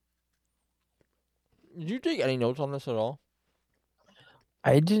 Did you take any notes on this at all?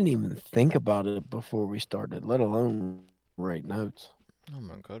 I didn't even think about it before we started, let alone write notes. Oh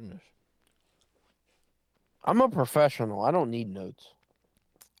my goodness. I'm a professional. I don't need notes.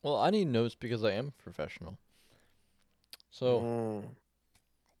 Well, I need notes because I am a professional. So,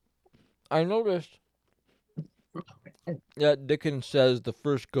 I noticed that Dickens says the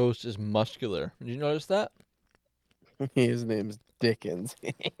first ghost is muscular. Did you notice that? His name's Dickens.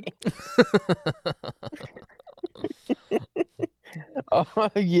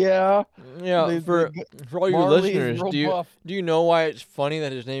 Yeah. Yeah, for all your Marley is listeners, real do buff. you know why it's funny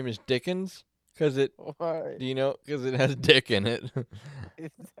that his name is Dickens? Because it Why? do you know? Because it has Dick in it.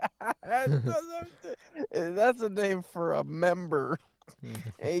 That's a name for a member,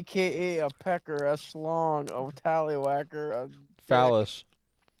 aka a pecker, a schlong, a tallywhacker, a Phallus.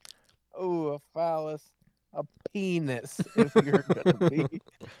 oh, a phallus, a penis. If you're gonna be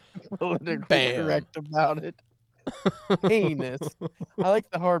politically Bam. correct about it, penis. I like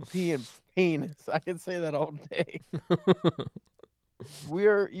the hard P in penis. I can say that all day.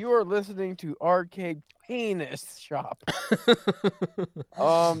 You are listening to Arcade Penis Shop.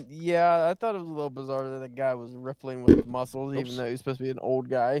 Yeah, I thought it was a little bizarre that the guy was rippling with muscles, even though he's supposed to be an old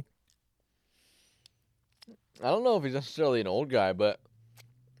guy. I don't know if he's necessarily an old guy, but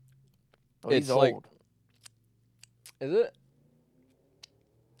He's it's like, old. is it?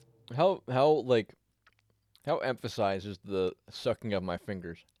 How emphasized is the sucking of my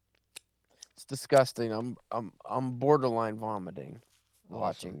fingers? It's disgusting. I'm borderline vomiting Awesome.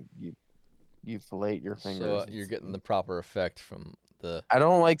 watching you fillet your fingers. So you're getting the proper effect from the. I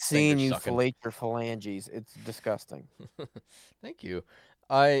don't like seeing finger you sucking. fillet your phalanges. It's disgusting. Thank you.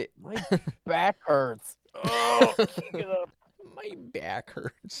 My back hurts. Oh, kick it up. My back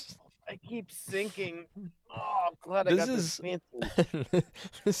hurts. I keep sinking. Oh, glad I This got this is- fancy.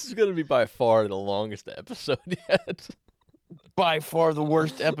 This is gonna be by far the longest episode yet. by far the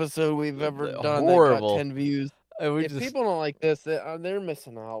worst episode we've ever done that got Horrible. 10 views. And we If just, people don't like this, they're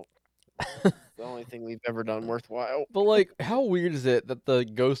missing out. The only thing we've ever done worthwhile. but like, how weird is it that the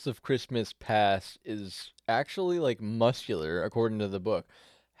Ghost of Christmas Past is actually like muscular according to the book?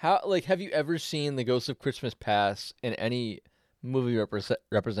 How like have you ever seen the Ghost of Christmas Past in any movie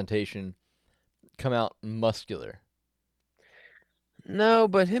representation come out muscular? No,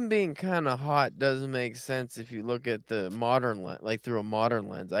 but him being kind of hot doesn't make sense if you look at the modern lens, like through a modern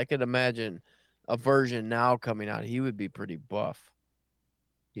lens. I could imagine a version now coming out. He would be pretty buff.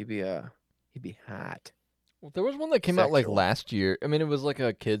 He'd be hot. Well, there was one that came out like Sexual. last year. I mean, it was like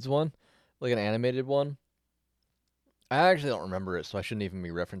a kids one, like an animated one. I actually don't remember it, so I shouldn't even be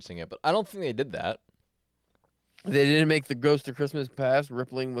referencing it. But I don't think they did that. They didn't make the Ghost of Christmas Past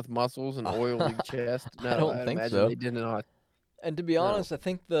rippling with muscles and oily chest. No, don't I'd think imagine so. they did not. And to be No. honest, I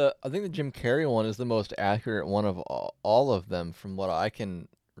think the Jim Carrey one is the most accurate one of all of them, from what I can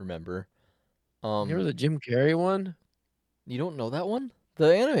remember. There was a Jim Carrey one. You don't know that one?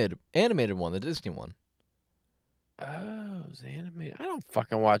 The animated one, the Disney one. Oh, it was animated. I don't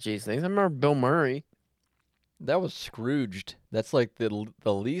fucking watch these things. I remember Bill Murray. That was Scrooged. That's like the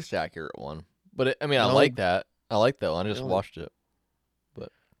least accurate one. But I mean, I No. like that. I like that one. I just Really? watched it.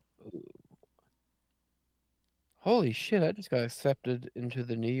 Holy shit! I just got accepted into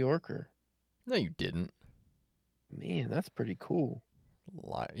the New Yorker. No, you didn't. Man, that's pretty cool.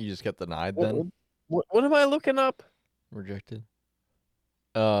 You just got denied then? What am I looking up? Rejected?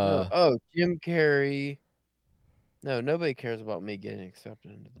 Oh, Jim Carrey. No, nobody cares about me getting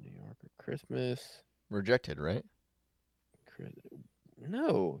accepted into the New Yorker. Christmas. Rejected, right?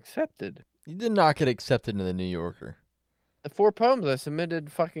 No, accepted. You did not get accepted into the New Yorker. The 4 poems I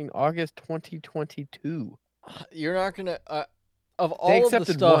submitted fucking August 2022. You're not gonna. Of They all of the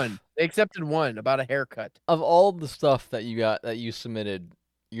accepted stuff, one. They accepted one about a haircut. of all the stuff that you submitted,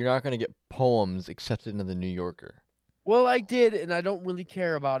 you're not gonna get poems accepted into the New Yorker. Well, I did, and I don't really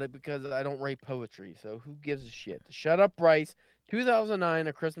care about it because I don't write poetry. So who gives a shit? Shut Up, Bryce. 2009,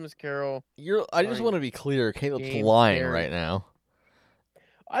 A Christmas Carol. I just Fine. want to be clear. Caleb's James lying Carrey. right now.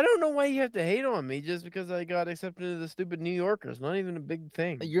 I don't know why you have to hate on me just because I got accepted into the stupid New Yorker. It's not even a big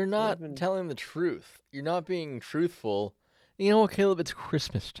thing. You're It's not even- telling the truth. You're not being truthful. You know what, Caleb? It's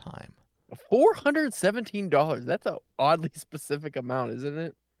Christmas time. $417. That's an oddly specific amount, isn't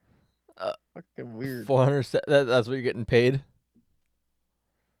it? Uh, Fucking weird. 400. That's what you're getting paid.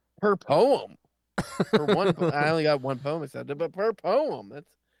 Per poem. For one, I only got one poem accepted, but per poem, that's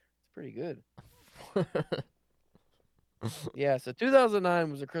pretty good. Yeah, so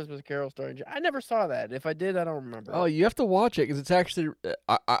 2009 was A Christmas Carol starring. I never saw that. If I did, I don't remember. Oh, you have to watch it because it's actually.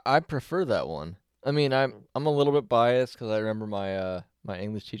 I prefer that one. I mean, I'm a little bit biased because I remember my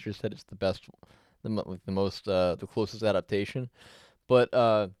English teacher said it's the best, the closest adaptation, but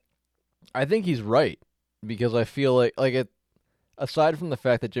I think he's right because I feel like it. Aside from the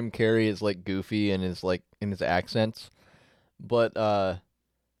fact that Jim Carrey is like goofy and is like in his accents, but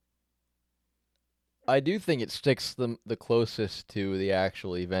I do think it sticks the closest to the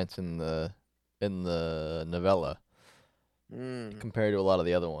actual events in the novella compared to a lot of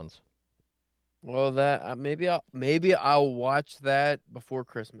the other ones. Well, that maybe I'll watch that before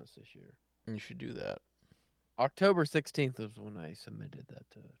Christmas this year. You should do that. October 16th was when I submitted that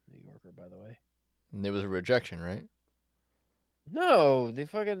to New Yorker, by the way. And it was a rejection, right? No, they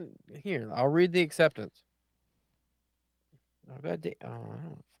fucking here. I'll read the acceptance. Oh god, I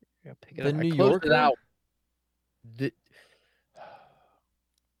don't. I gotta pick it The up. New I closed Yorker? it out.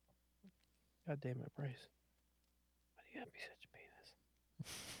 God damn it, Bryce! Why do you gotta be such a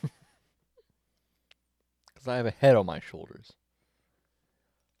penis? Because I have a head on my shoulders.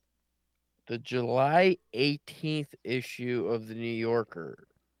 The July 18th issue of the New Yorker,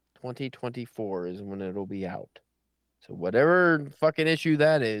 2024, is when it'll be out. So whatever fucking issue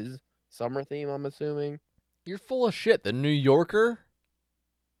that is, summer theme, I'm assuming. You're full of shit. The New Yorker?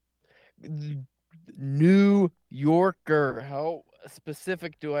 New Yorker. How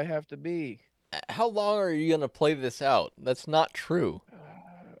specific do I have to be? How long are you going to play this out? That's not true.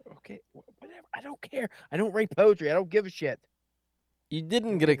 Okay, whatever. I don't care. I don't write poetry. I don't give a shit. You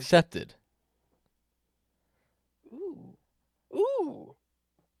didn't get accepted. Ooh.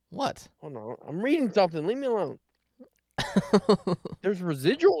 What? Hold on. I'm reading something. Leave me alone. There's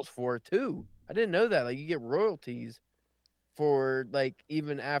residuals for it too. I didn't know that. Like you get royalties for like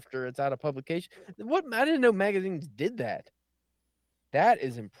even after it's out of publication. What? I didn't know magazines did that. That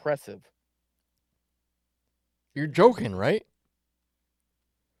is impressive. You're joking, right?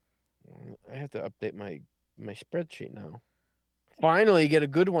 I have to update my spreadsheet now. Finally get a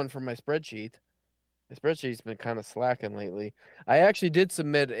good one for my spreadsheet. Spreadsheet's been kind of slacking lately. I actually did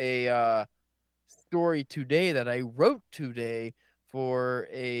submit a story today that I wrote today for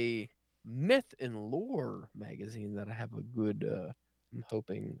a myth and lore magazine that I have a good. I'm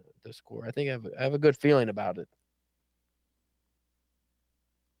hoping to score. I think I have a good feeling about it.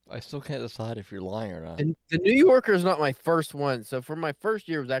 I still can't decide if you're lying or not. And the New Yorker is not my first one. So for my first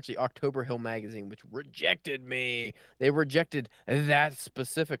year, it was actually October Hill Magazine, which rejected me. They rejected that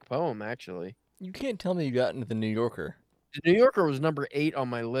specific poem, actually. You can't tell me you got into the New Yorker. The New Yorker was number 8 on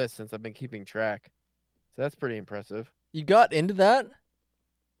my list since I've been keeping track. So that's pretty impressive. You got into that?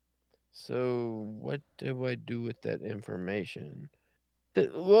 So what do I do with that information?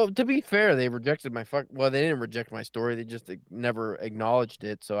 Well, to be fair, they rejected my Well, they didn't reject my story. They just never acknowledged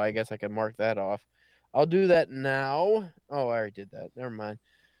it. So I guess I can mark that off. I'll do that now. Oh, I already did that. Never mind.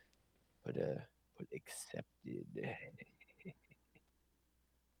 Put accepted.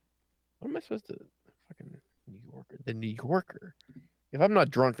 What am I supposed to fucking New Yorker? The New Yorker. If I'm not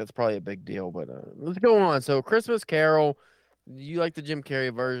drunk, that's probably a big deal. But let's go on. So Christmas Carol. You like the Jim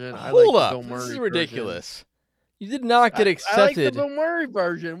Carrey version? I like Hold the up. Bill Murray This is version. ridiculous. You did not get I like accepted. the Bill Murray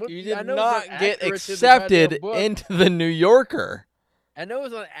version. You did I know not it's not get accurate to the accepted goddamn book. into the New Yorker. I know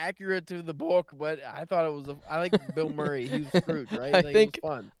it's not accurate to the book, but I thought it was. I like Bill Murray. He was Scrooge, right? I Like, think- it was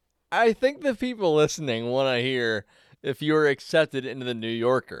fun. I think the people listening want to hear if you were accepted into the New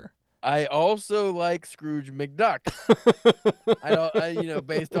Yorker. I also like Scrooge McDuck.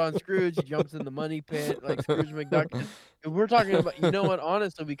 Based on Scrooge, he jumps in the money pit like Scrooge McDuck. If we're talking about, you know what?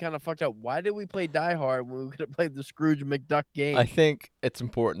 Honestly, we kind of fucked up. Why did we play Die Hard when we could have played the Scrooge McDuck game? I think it's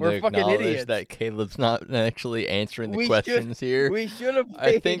important We're to fucking acknowledge idiots. that Caleb's not actually answering the We questions here. We should have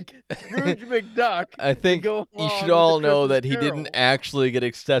I played think Scrooge McDuck. I think go you along should with all the know that Christmas he didn't Carol. actually get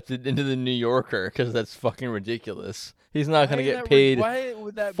accepted into the New Yorker because that's fucking ridiculous. He's not going to Why get is that paid why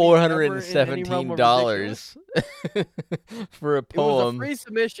would that be ever in any realm of ridiculous? $417 for a It was a poem. free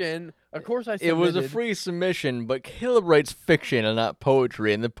submission. Of course, I submitted. It was a free submission, but Caleb writes fiction and not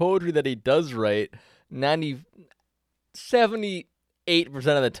poetry. And the poetry that he does write, 78%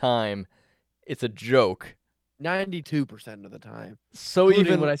 of the time, it's a joke. 92% of the time. So Including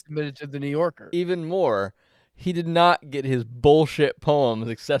even when I submitted to the New Yorker. even more, he did not get his bullshit poems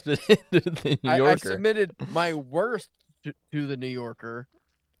accepted into the New I Yorker. submitted my worst to the New Yorker,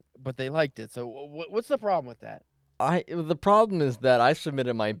 but they liked it. So what's the problem with that? The problem is that I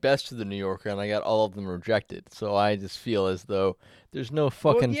submitted my best to the New Yorker and I got all of them rejected. So I just feel as though there's no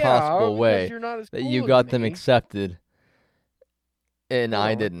fucking possible way you're not as that cool you as got them me. accepted and Hold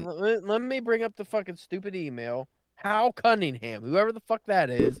I on. didn't. Let me bring up the fucking stupid email. Hal Cunningham, whoever the fuck that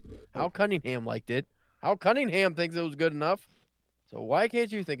is, Hal Cunningham liked it. Hal Cunningham thinks it was good enough. So why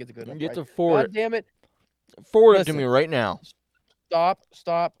can't you think it's good enough? You get right? to forward God damn it. Forward it Listen. to me right now. Stop.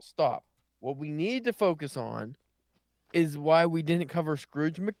 What we need to focus on is why we didn't cover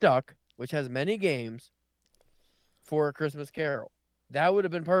Scrooge McDuck, which has many games, for A Christmas Carol. That would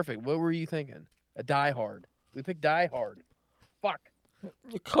have been perfect. What were you thinking? A Die Hard. We picked Die Hard. Fuck.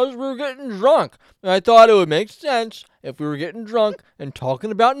 Because we were getting drunk. And I thought it would make sense if we were getting drunk and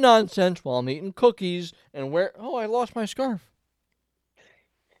talking about nonsense while I'm eating cookies and oh, I lost my scarf.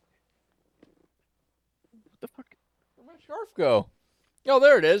 What the fuck? Where'd my scarf go? Oh,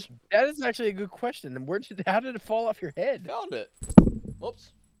 there it is. That is actually a good question. And how did it fall off your head? Found it.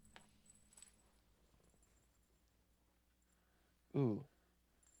 Whoops. Ooh.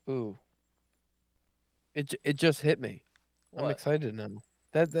 It just hit me. I'm What? excited now.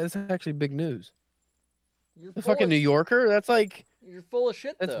 That's actually big news. You're The full fucking of New Yorker, that's like You're full of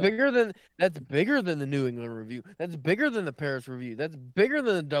shit, that's though. bigger than the New England Review. That's bigger than the Paris Review. That's bigger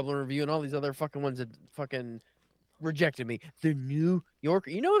than the Dublin Review and all these other fucking ones that fucking rejected me. The New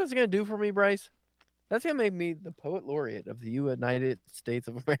Yorker. You know what it's gonna do for me, Bryce? That's gonna make me the poet laureate of the United States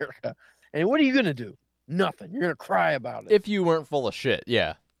of America. And what are you gonna do? Nothing. You're gonna cry about it. If you weren't full of shit,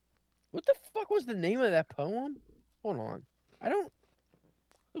 yeah. What the fuck was the name of that poem? Hold on.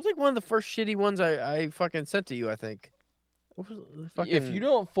 It was like one of the first shitty ones I fucking sent to you, I think. What was the fucking... If you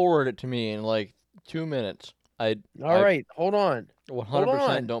don't forward it to me in like 2 minutes, I All right, hold on.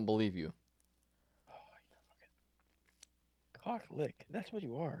 100% don't believe you. Cock lick. That's what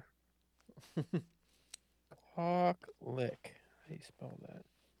you are. Cock lick. How do you spell that?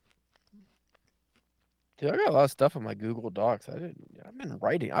 Dude, I got a lot of stuff on my Google Docs. I've been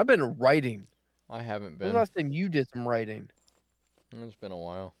writing. I haven't When was been. the last time you did some writing? It's been a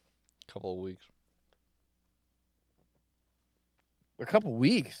while. Couple of weeks. A couple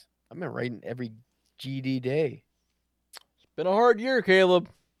weeks. I've been writing every GD day. It's been a hard year, Caleb.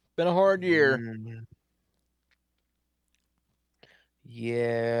 Been a hard year.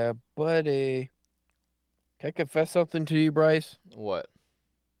 Yeah, buddy. Can I confess something to you, Bryce? What?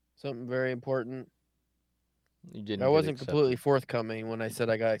 Something very important. You didn't I get wasn't completely accepted. forthcoming when I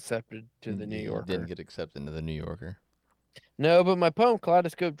said I got accepted to the New You Yorker. didn't get accepted into the New Yorker. No, but my poem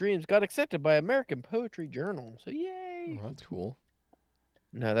Kaleidoscope Dreams got accepted by American Poetry Journal. So yay! Oh, that's cool.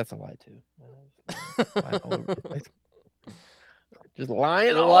 No, that's a lie too. Lying all over the place. Just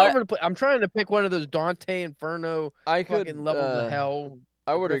lying Well, all over the place. I'm trying to pick one of those Dante Inferno I fucking could. levels of hell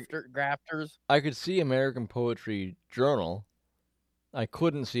I would. grafters. I could see American Poetry Journal. I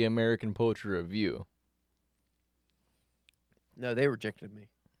couldn't see American Poetry Review. No, they rejected me.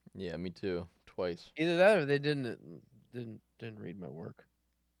 Yeah, me too. Twice. Either that or they didn't read my work.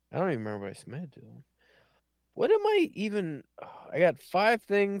 I don't even remember what I submitted to them. What am I even? I got 5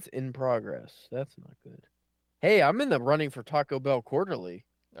 things in progress. That's not good. Hey, I'm in the running for Taco Bell Quarterly.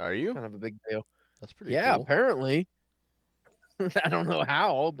 Are you? Kind of a big deal. That's pretty Yeah, cool. apparently. I don't know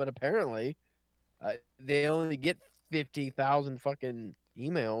how, but apparently, they only get 50,000 fucking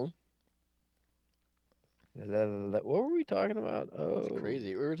emails. What were we talking about? Oh, That's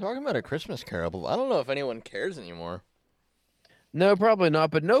crazy. We were talking about A Christmas Carol, but I don't know if anyone cares anymore. no, probably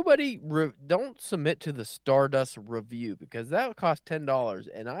not. But nobody don't submit to the Stardust review because that costs $10,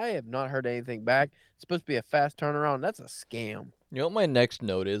 and I have not heard anything back. It's supposed to be a fast turnaround. That's a scam. You know what my next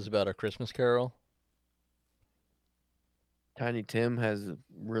note is about A Christmas Carol? Tiny Tim has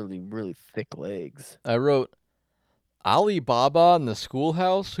really, really thick legs. I wrote, Alibaba in the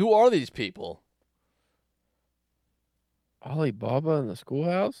schoolhouse? Who are these people? Alibaba in the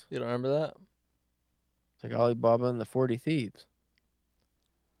schoolhouse? You don't remember that? It's like Alibaba and the 40 Thieves.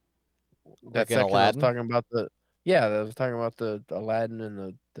 That Like in section I was Aladdin? talking about that was talking about the Aladdin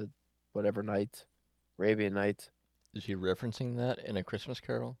and the whatever nights, Arabian Nights. Is he referencing that in A Christmas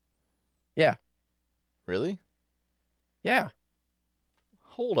Carol? Yeah. Really? Yeah.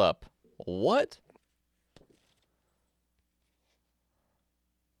 Hold up. What?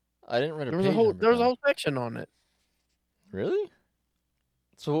 I didn't read a There was a page whole number there was a down. whole section on it. Really?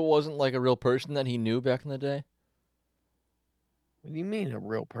 So it wasn't like a real person that he knew back in the day? What do you mean a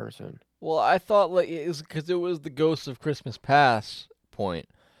real person? Well, I thought like it was because it was the Ghost of Christmas Past point.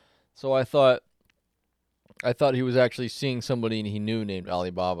 So I thought he was actually seeing somebody he knew named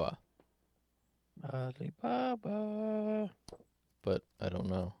Alibaba, Alibaba. but I don't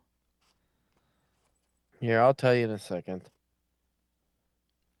know. Here, I'll tell you in a second.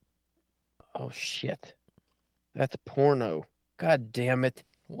 Oh shit. That's porno. God damn it.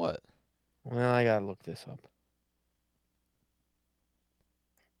 What? Well, I gotta look this up.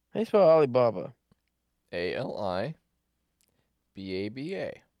 How do you spell Alibaba? Alibaba.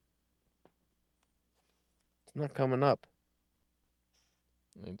 It's not coming up.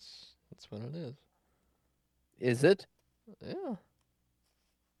 That's what it is. Is it? Yeah.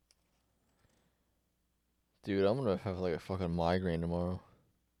 Dude, I'm gonna have like a fucking migraine tomorrow.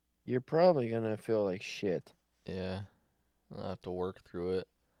 You're probably gonna feel like shit. Yeah. I'll have to work through it.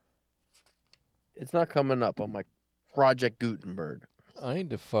 It's not coming up on my Project Gutenberg. I need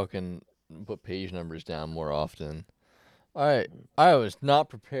to fucking put page numbers down more often. I was not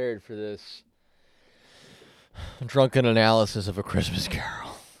prepared for this drunken analysis of A Christmas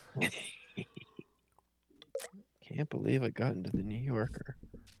Carol. Can't believe I got into the New Yorker.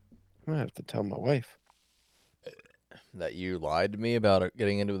 I'm gonna have to tell my wife. That you lied to me about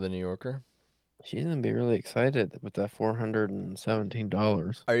getting into the New Yorker? She's gonna be really excited with that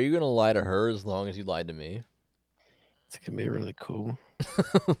 $417. Are you gonna lie to her as long as you lied to me? It's gonna be really cool.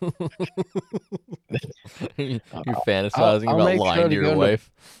 You're I'll fantasizing about make lying sure to to your go to- wife?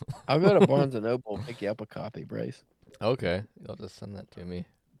 I'll go to Barnes and Noble and pick you up a copy, Bryce. Okay, you'll just send that to me.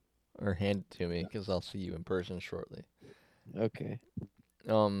 Or hand it to me, because I'll see you in person shortly. Okay.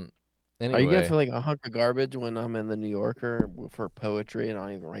 Anyway. Are you gonna feel like a hunk of garbage when I'm in the New Yorker for poetry and I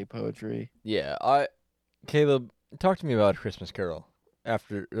don't even write poetry? Yeah, Caleb, talk to me about Christmas Carol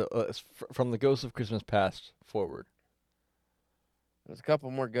after from the Ghost of Christmas Past forward. There's a couple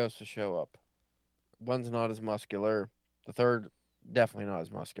more ghosts to show up. One's not as muscular. The third, definitely not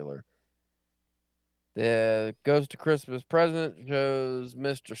as muscular. The Ghost of Christmas Present shows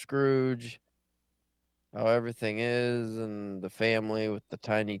Mr. Scrooge, how everything is, and the family with the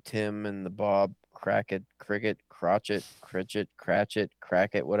Tiny Tim and the Bob Crackett, Cratchit,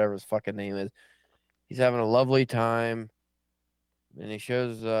 whatever his fucking name is. He's having a lovely time. And he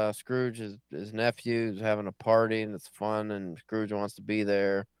shows Scrooge his nephew is having a party and it's fun and Scrooge wants to be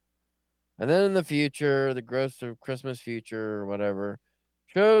there. And then in the future, the Ghost of Christmas Future or whatever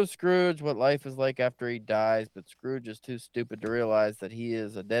shows Scrooge what life is like after he dies, but Scrooge is too stupid to realize that he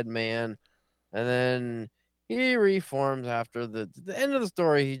is a dead man. And then He reforms after the end of the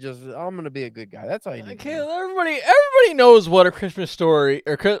story. He just, I'm gonna be a good guy. That's all you need to Okay, know. everybody knows what A Christmas Story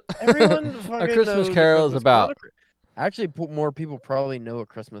or Everyone A fucking Christmas knows a Carol is Christmas Carol. about. Actually, more people probably know A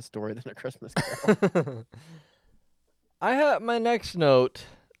Christmas Story than A Christmas Carol. I have my next note,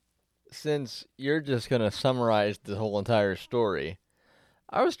 since you're just gonna summarize the whole entire story.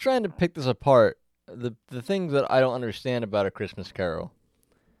 I was trying to pick this apart. The things that I don't understand about A Christmas Carol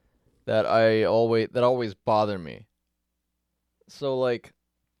that always bother me. So like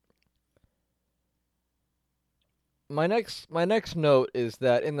my next note is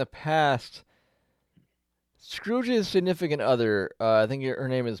that in the past, Scrooge's significant other, I think her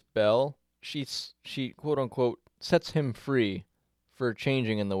name is Belle, she quote unquote sets him free for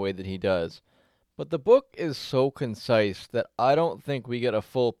changing in the way that he does. But the book is so concise that I don't think we get a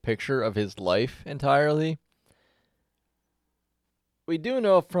full picture of his life entirely. We do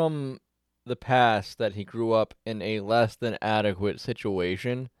know from the past that he grew up in a less than adequate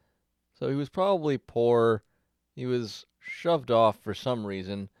situation. So he was probably poor. He was shoved off for some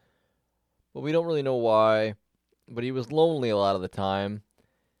reason, but we don't really know why. But he was lonely a lot of the time.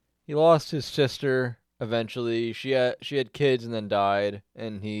 He lost his sister eventually. She had kids and then died,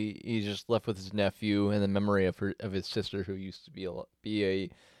 and he's just left with his nephew and the memory of his sister, who used to be a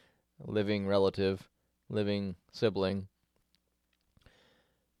living relative, living sibling.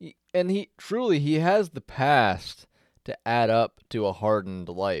 And he has the past to add up to a hardened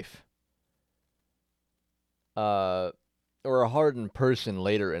life. Or a hardened person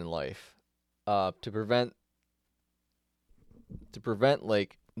later in life. To prevent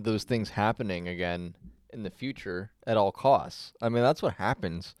like those things happening again in the future at all costs. I mean, that's what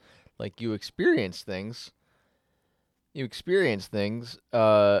happens. Like you experience things,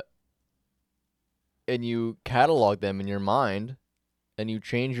 and you catalog them in your mind, and you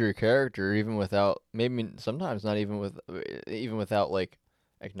change your character even without, maybe sometimes not even without like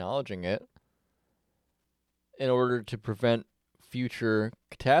acknowledging it, in order to prevent future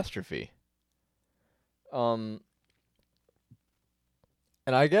catastrophe. And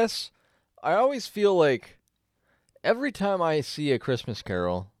I guess I always feel like every time I see A Christmas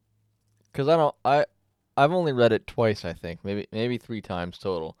Carol, because I've only read it twice, I think, maybe 3 times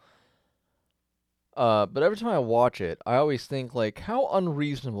total. But every time I watch it, I always think like, how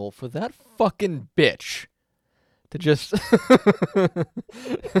unreasonable for that fucking bitch to just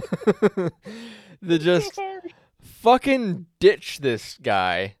to just fucking ditch this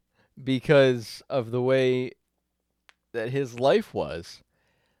guy because of the way that his life was.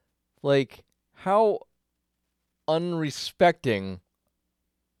 Like, how unrespecting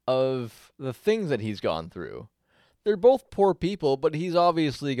of the things that he's gone through. They're both poor people, but he's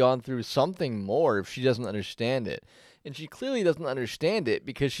obviously gone through something more if she doesn't understand it. And she clearly doesn't understand it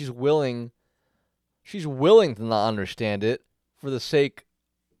because she's willing to not understand it for the sake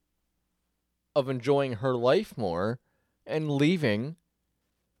of enjoying her life more and leaving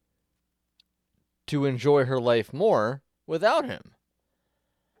to enjoy her life more without him.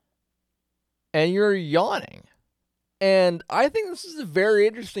 And you're yawning. And I think this is a very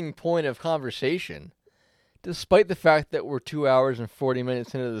interesting point of conversation, despite the fact that we're 2 hours and 40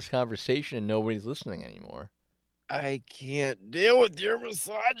 minutes into this conversation and nobody's listening anymore. I can't deal with your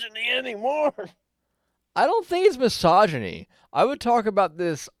misogyny anymore. I don't think it's misogyny. I would talk about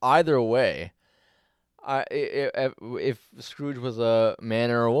this either way. If Scrooge was a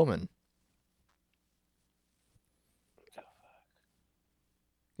man or a woman.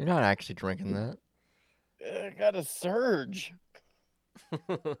 You're not actually drinking that. I got a surge.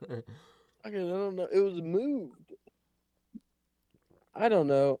 I don't know. It was moved. I don't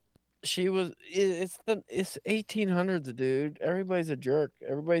know. She was. It's 1800s, dude. Everybody's a jerk.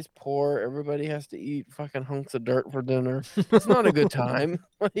 Everybody's poor. Everybody has to eat fucking hunks of dirt for dinner. It's not a good time.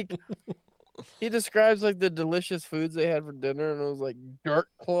 Like, he describes like the delicious foods they had for dinner, and it was like dirt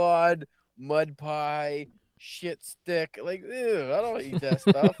clod, mud pie, shit stick. Like, ew, I don't eat that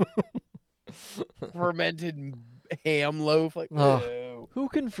stuff. Fermented ham loaf. Like, ew. Who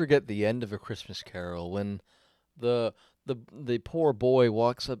can forget the end of A Christmas Carol when the poor boy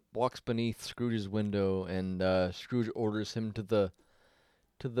walks beneath Scrooge's window, and Scrooge orders him to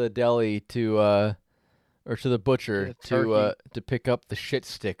the deli or to the butcher to pick up the shit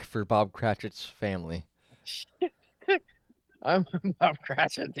stick for Bob Cratchit's family. I'm about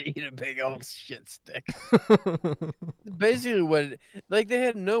Cratchit to eat a big old shit stick. Basically, like they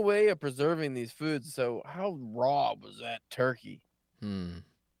had no way of preserving these foods. So how raw was that turkey?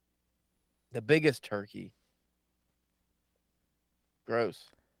 The biggest turkey.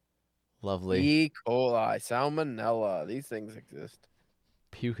 Gross. Lovely. E. coli, salmonella. These things exist.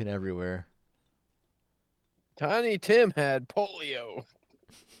 Puking everywhere. Tiny Tim had polio.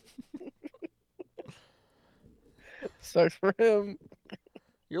 Sucks for him.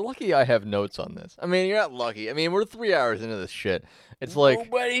 You're lucky I have notes on this. I mean, you're not lucky. I mean, we're 3 hours into this shit. It's like,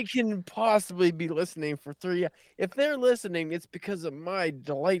 Nobody can possibly be listening for 3 hours. If they're listening, it's because of my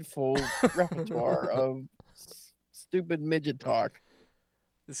delightful repertoire of stupid midget talk.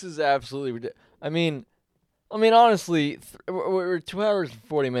 this is absolutely ridiculous. I mean, honestly, we're 2 hours and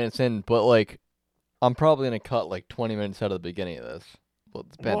 40 minutes in, but like, I'm probably gonna cut like 20 minutes out of the beginning of this. Well,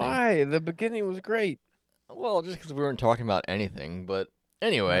 depending. Why? The beginning was great. Well, just because we weren't talking about anything. But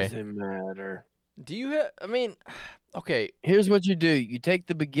anyway, Doesn't matter. do you have? I mean, okay. Here's what you do. You take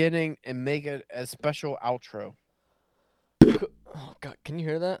the beginning and make it a special outro. Oh God, can you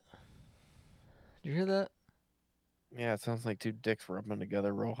hear that? Did you hear that? Yeah, it sounds like two dicks rubbing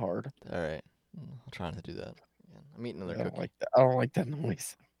together real hard. All right, I'll try not to do that. Again. I'm eating another I don't cookie. like that. I don't like that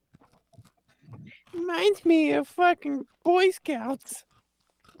noise. Reminds me of fucking Boy Scouts.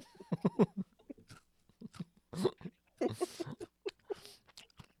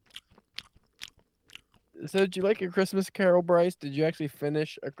 So, did you like your Christmas Carol, Bryce? Did you actually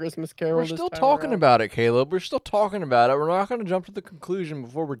finish a Christmas Carol? We're this still time talking around? about it, Caleb. We're still talking about it. We're not going to jump to the conclusion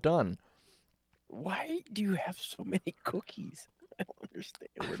before we're done. Why do you have so many cookies? I don't understand.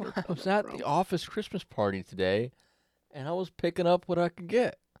 Where they're I was coming at from. the office Christmas party today, and I was picking up what I could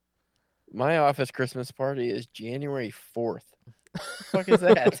get. My office Christmas party is January 4th. What the fuck is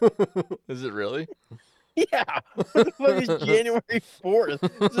that? Is it really? Yeah. What the fuck is January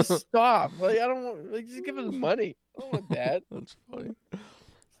 4th? Just stop. Like, I don't want, like, just give us money. I don't want that. That's funny. It's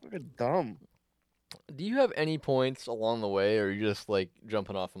fucking dumb. Do you have any points along the way, or are you just like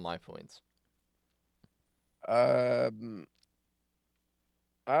jumping off of my points? I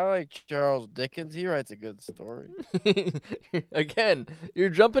like Charles Dickens. He writes a good story. Again, you're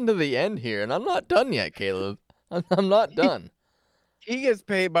jumping to the end here, and I'm not done yet, Caleb. I'm not done. He gets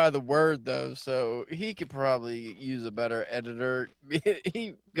paid by the word, though, so he could probably use a better editor.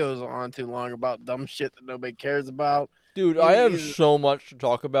 He goes on too long about dumb shit that nobody cares about. Dude, I have He's- so much to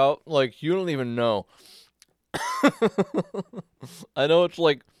talk about. Like, you don't even know. I know it's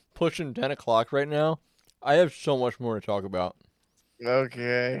like pushing 10 o'clock right now. I have so much more to talk about.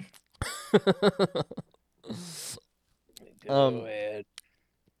 Okay. Go Um, ahead.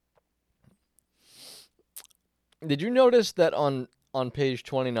 Did you notice that on page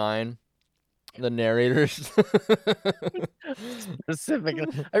 29, the narrators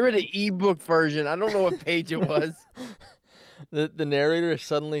Specifically, I read an ebook version. I don't know what page it was. the narrator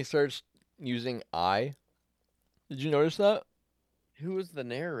suddenly starts using I? Did you notice that? Who was the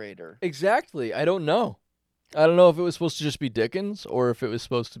narrator? Exactly. I don't know. I don't know if it was supposed to just be Dickens or if it was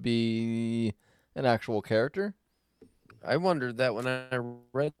supposed to be an actual character. I wondered that when I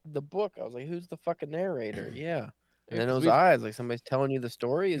read the book. I was like, who's the fucking narrator? Yeah. And then it 'cause was we've- eyes, like somebody's telling you the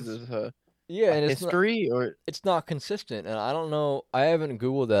story. Is this a Yeah, and history or it's not consistent, and I don't know. I haven't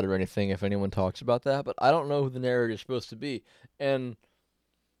Googled that or anything if anyone talks about that, but I don't know who the narrator is supposed to be. And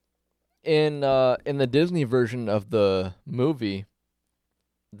in the Disney version of the movie,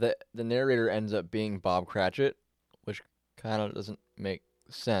 the narrator ends up being Bob Cratchit, which kind of doesn't make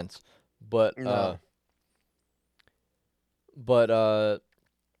sense. But No.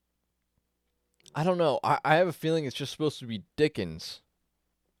 I don't know. I have a feeling it's just supposed to be Dickens.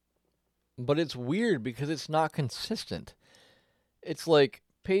 But it's weird because it's not consistent. It's like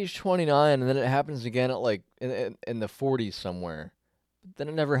page 29 and then it happens again at like in the 40s somewhere. But then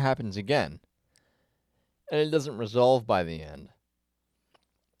it never happens again. And it doesn't resolve by the end.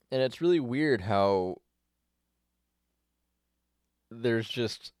 And it's really weird how there's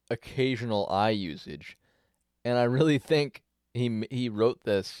just occasional I usage. And I really think he wrote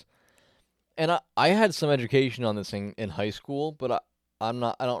this. And I had some education on this in high school, but I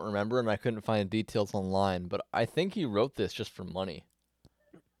don't remember, and I couldn't find details online, but I think he wrote this just for money.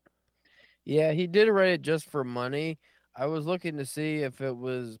 Yeah, he did write it just for money. I was looking to see if it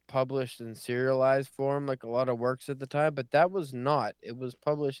was published in serialized form, like a lot of works at the time, but that was not. It was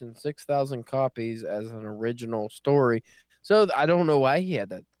published in 6,000 copies as an original story. So I don't know why he had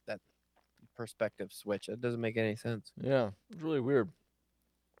that perspective switch. It doesn't make any sense. Yeah, it's really weird.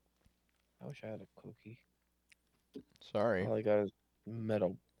 I wish I had a cookie. Sorry. All I got is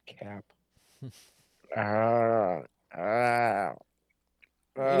metal cap. Ah.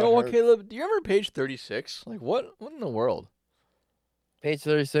 You know what, Caleb? Do you remember page 36? Like, what in the world? Page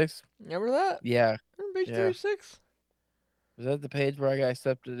 36? Remember that? Yeah. Remember page Yeah. 36? Was that the page where I got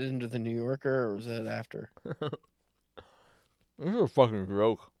accepted into the New Yorker, or was that after? This is a fucking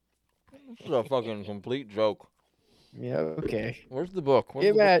joke. This is a fucking complete joke. Yeah, okay. Where's the book? Where'd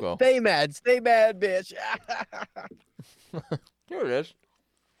Get the book mad. go? Stay mad, bitch. Here it is.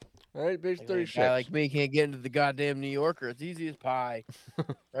 All right, page Like a 36. guy like me can't get into the goddamn New Yorker. It's easy as pie.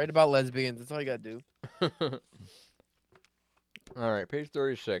 Write about lesbians. That's all you gotta do. All right, page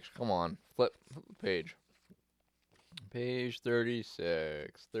 36. Come on. Flip the page. Page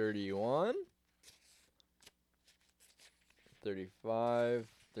 36. 31. 35.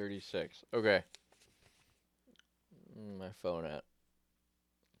 36. Okay. My phone at?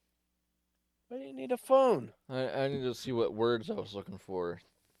 Why do you need a phone? I need to see what words I was looking for.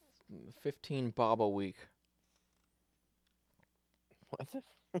 15 bob a week. What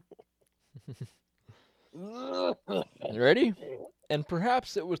the? You ready? And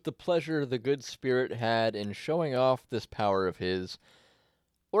perhaps it was the pleasure the good spirit had in showing off this power of his,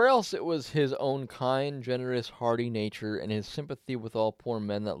 or else it was his own kind, generous, hearty nature and his sympathy with all poor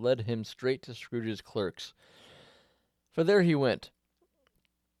men that led him straight to Scrooge's clerks. For there he went,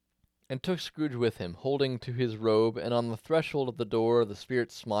 and took Scrooge with him, holding to his robe, and on the threshold of the door the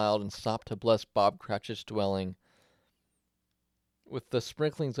spirit smiled and stopped to bless Bob Cratchit's dwelling with the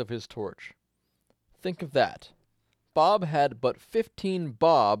sprinklings of his torch. Think of that. Bob had but 15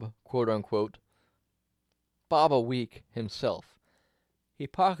 bob, quote-unquote, bob a week himself. He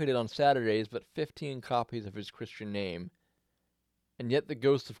pocketed on Saturdays but 15 copies of his Christian name, and yet the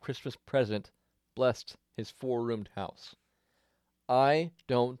ghost of Christmas present blessed his four-roomed house. I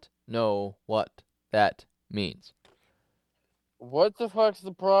don't know what that means. What the fuck's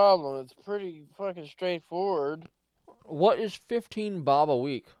the problem? It's pretty fucking straightforward. What is 15 bob a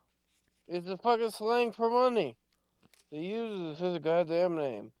week? It's a fucking slang for money. They use it as a goddamn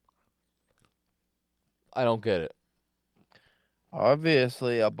name. I don't get it.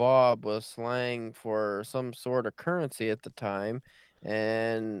 Obviously, a bob was slang for some sort of currency at the time,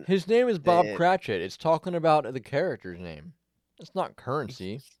 and His name is Bob it- Cratchit. It's talking about the character's name. It's not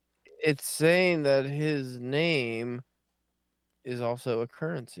currency. it's saying that his name is also a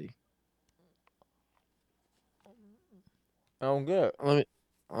currency. I don't get it.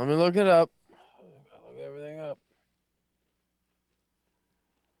 Let me look it up. Gotta look everything up.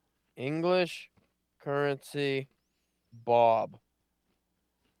 English currency bob.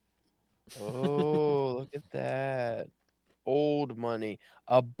 Oh, look at that. Old money.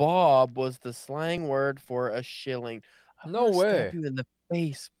 A bob was the slang word for a shilling. I'm No gonna way. stab you in the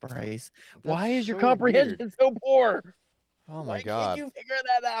face, Bryce. That's Why is your so comprehension weird. so poor? Oh Why my god. can't you figure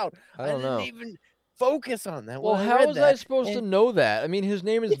that out? I don't didn't know. even focus on that. Well, when how read was that, I supposed to and know that? I mean, his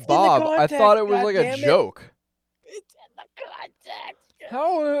name is It's in the Bob. I thought it context, was like a goddammit. joke. It's in the context.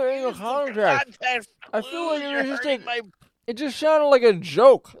 How in the Use context? context I feel like clues. it You're was just hurting a. my. It just sounded like a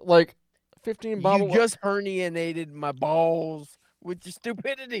joke. Like 15 bob. You just herniated my balls with your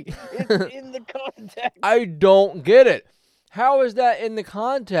stupidity. It's in the context. I don't get it. How is that in the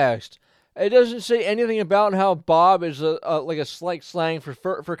context? It doesn't say anything about how Bob is like a slang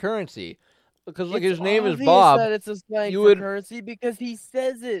for currency, because like It's his name is obvious Bob. that it's a slang you for would- currency because he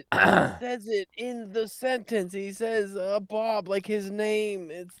says it. He says it in the sentence. He says, Bob, like his name.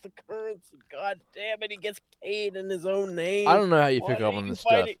 It's the currency. God damn it. He gets paid in his own name. I don't know how you Why pick up are on you this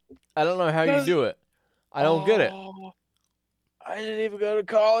stuff. fighting? I don't know how you 'Cause- do it. I don't get it. Oh, I didn't even go to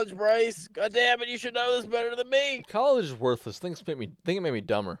college, Bryce. God damn it. You should know this better than me. College is worthless. Think it made me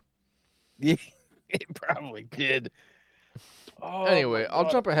dumber. Yeah, it probably did. Oh, Anyway, my I'll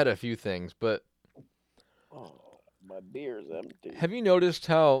God. jump ahead a few things, but Oh, my beer's empty. have you noticed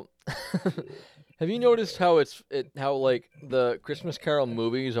how how like the Christmas Carol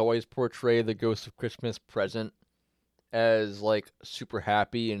movies always portray the ghost of Christmas present as like super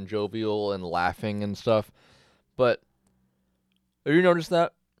happy and jovial and laughing and stuff. But have you noticed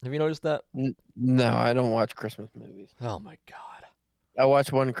that? Have you noticed that? No, I don't watch Christmas movies. Oh my god. I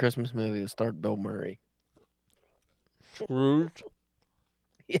watched one Christmas movie that starred Bill Murray. Scrooge?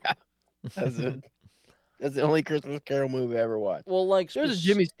 Yeah, that's it. That's the only Christmas Carol movie I ever watched. Well, like There's a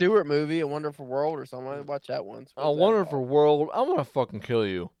Jimmy Stewart movie, A Wonderful World, or something. I watched that once. A What's that Wonderful about? World. I'm gonna fucking kill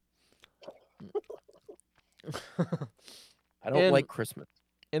you. I don't And- like Christmas.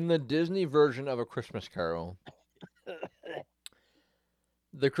 In the Disney version of A Christmas Carol,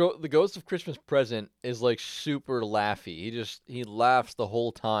 the Ghost of Christmas Present is like super laughy. He laughs the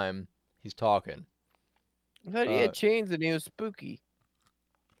whole time he's talking. I thought he had chains and he was spooky.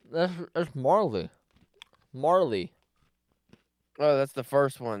 That's Marley. Marley. Oh, that's the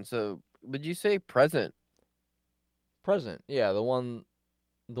first one. So, would you say present? Present. Yeah, the one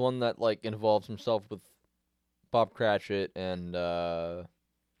that like involves himself with Bob Cratchit and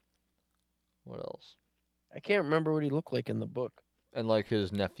what else? I can't remember what he looked like in the book. And like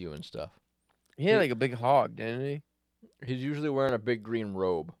his nephew and stuff. He had like a big hog, didn't he? He's usually wearing a big green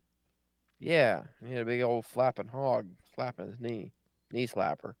robe. Yeah, he had a big old flapping hog flapping his knee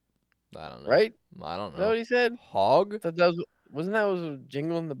slapper. I don't know. Right? I don't Is that what know. he said? Hog? Thought that wasn't that was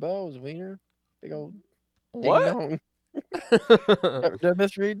jingling the bells, Wiener? Big old ding What? dong. Did I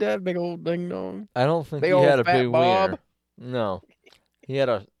misread that? Big old ding dong. I don't think Big he had old a fat big Bob. wiener. No. He had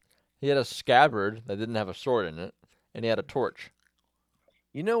a scabbard that didn't have a sword in it, and he had a torch.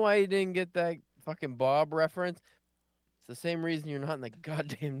 You know why you didn't get that fucking Bob reference? It's the same reason you're not in the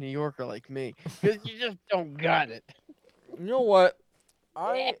goddamn New Yorker like me. Because you just don't got it. You know what?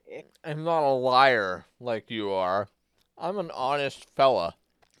 I am not a liar like you are. I'm an honest fella.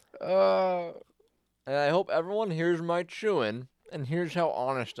 Uh, And I hope everyone hears my chewing and hears how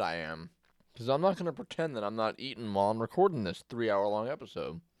honest I am. Because I'm not going to pretend that I'm not eating while I'm recording this 3-hour long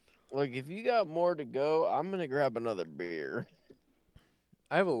episode. look, if you got more to go, I'm going to grab another beer.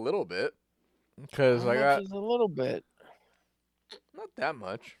 I have a little bit. Because How I much got is a little bit? not that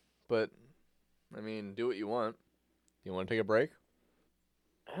much. But, I mean, do what you want. You want to take a break?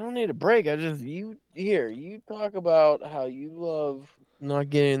 I don't need a break. You talk about how you love not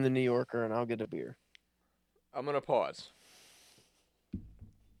getting the New Yorker, and I'll get a beer. I'm going to pause.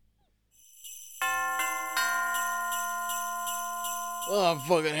 Oh, I'm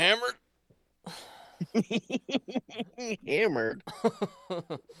fucking hammered. Hammered.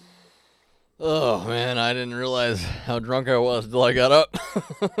 Oh, man, I didn't realize how drunk I was till I got up.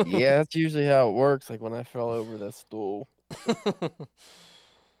 Yeah, that's usually how it works. Like when I fell over the stool.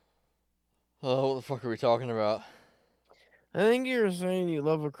 Oh, what the fuck are we talking about? I think you were saying you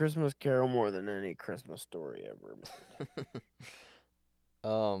love A Christmas Carol more than any Christmas story ever.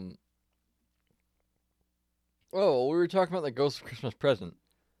 Oh, we were talking about the Ghost of Christmas Present.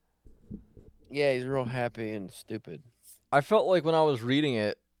 Yeah, he's real happy and stupid. I felt like when I was reading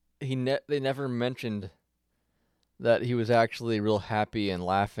it, they never mentioned that he was actually real happy and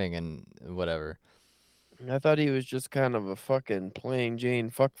laughing and whatever. I thought he was just kind of a fucking plain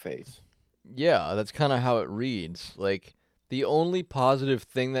Jane fuckface. Yeah, that's kind of how it reads. Like, the only positive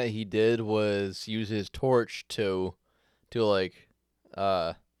thing that he did was use his torch to like,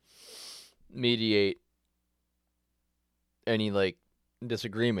 mediate any, like,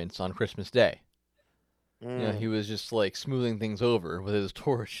 disagreements on Christmas Day. You know, he was just, like, smoothing things over with his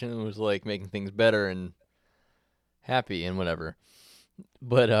torch, and it was, like, making things better and happy and whatever.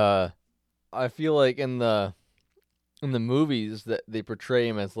 But, I feel like in the movies that they portray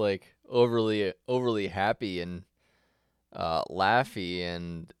him as, like, overly happy and laughy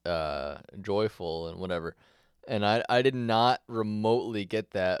and joyful and whatever. And I did not remotely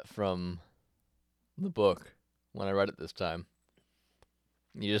get that from the book when I read it this time.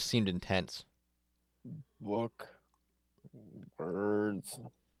 He just seemed intense. Book. Words.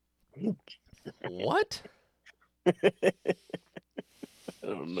 What? I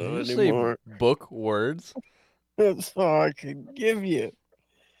don't know Did you anymore. say book words? That's all I could give you.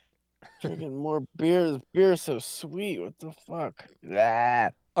 Drinking more beer. This beer's so sweet. What the fuck? Ah.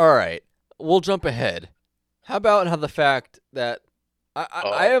 All right, we'll jump ahead. How about how the fact that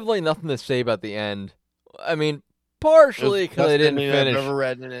I have like nothing to say about the end. I mean, partially because I didn't finish. I've ever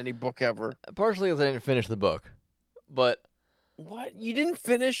read in any book ever. Partially because I didn't finish the book, but What? You didn't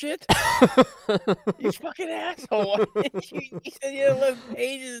finish it? You fucking asshole. Why did you said you had 11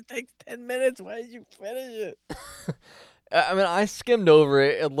 pages. It takes 10 minutes. Why did you finish it? I mean, I skimmed over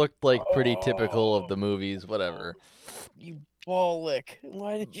it. It looked like pretty typical of the movies, whatever. You ball lick.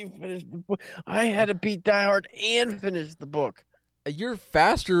 Why did you finish the book? I had to beat Die Hard and finish the book. You're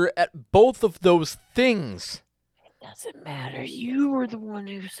faster at both of those things. Doesn't matter. You were the one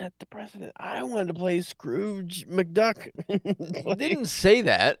who set the precedent. I wanted to play Scrooge McDuck. He didn't say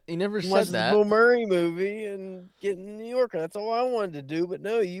that. He never said Watch the that. Bill Murray movie and get in New Yorker. That's all I wanted to do. But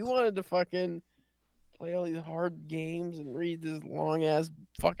no, you wanted to fucking play all these hard games and read this long ass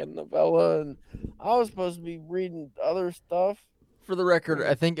fucking novella. And I was supposed to be reading other stuff. For the record,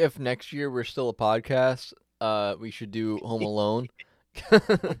 I think if next year we're still a podcast, we should do Home Alone.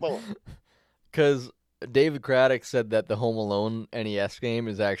 Because David Craddock said that the Home Alone NES game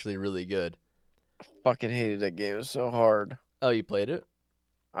is actually really good. I fucking hated that game. It was so hard. Oh, you played it?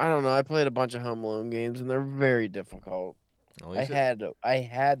 I don't know. I played a bunch of Home Alone games and they're very difficult. Oh, I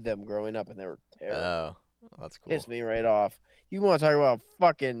had them growing up and they were terrible. Oh, that's cool. Pissed me right off. You want to talk about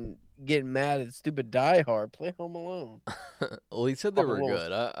fucking getting mad at stupid Die Hard? Play Home Alone. Well, he said they were Fucking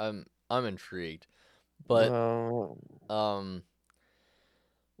good. I'm intrigued, but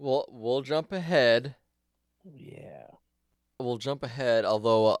we'll jump ahead. Yeah. We'll jump ahead.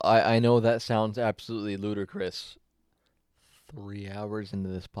 Although I know that sounds absolutely ludicrous. 3 hours into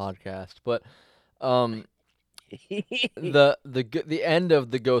this podcast, but the end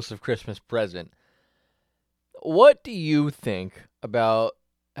of the Ghost of Christmas Present. What do you think about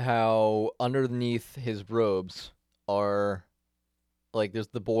how underneath his robes are, like, there's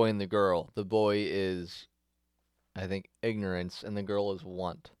the boy and the girl. The boy is, I think, ignorance, and the girl is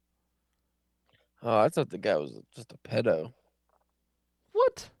want. Oh, I thought the guy was just a pedo.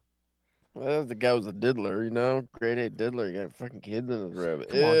 What? Well, the guy was a diddler, grade A diddler. You got fucking kids in his robe.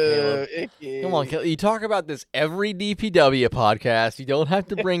 Come on, Caleb. Icky. Come on, Caleb. You talk about this every DPW podcast. You don't have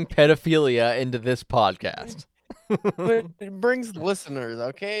to bring pedophilia into this podcast. But it brings listeners,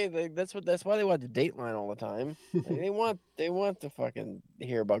 okay? That's why they watch Dateline all the time. Like, they want to fucking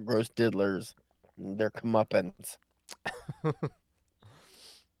hear about gross diddlers and their comeuppance.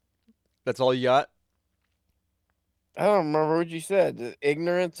 That's all you got? I don't remember what you said.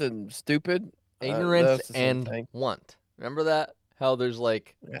 Ignorance and stupid. Ignorance That's the same and thing. want. Remember that? How there's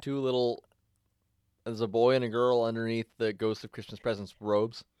like Yeah. two little. There's a boy and a girl underneath the Ghost of Christmas Present's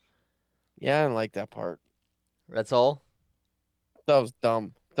robes. Yeah, I didn't like that part. That's all? That was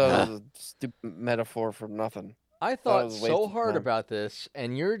dumb. That was a stupid metaphor for nothing. I thought was so wasted hard time. about this,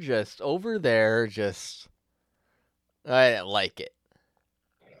 and you're just over there just. I didn't like it.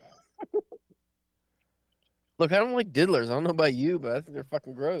 Look, I don't like diddlers. I don't know about you, but I think they're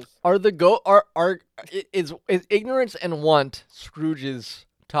fucking gross. Is ignorance and want Scrooge's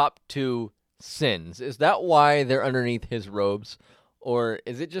top two sins? Is that why they're underneath his robes, or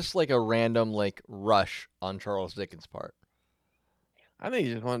is it just like a random like rush on Charles Dickens' part? I think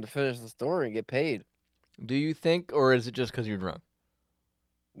he just wanted to finish the story and get paid. Do you think, or is it just because you're drunk?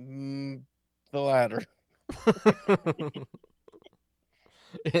 The latter.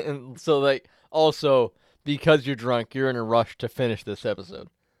 And so, like, also because you're drunk, you're in a rush to finish this episode.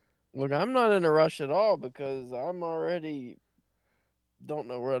 Look, I'm not in a rush at all because I'm already don't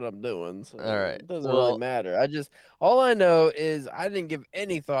know what I'm doing. So All right. it doesn't Well- really matter. All I know is I didn't give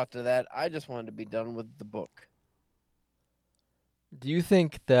any thought to that. I just wanted to be done with the book. Do you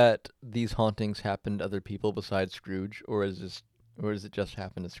think that these hauntings happen to other people besides Scrooge, or does it just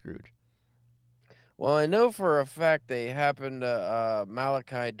happen to Scrooge? Well, I know for a fact they happened to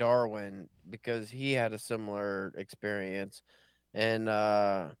Malachi Darwin because he had a similar experience, and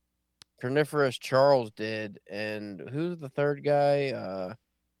Carnivorous Charles did, and who's the third guy?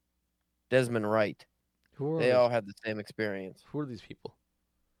 Desmond Wright. Who are They these, all had the same experience. Who are these people?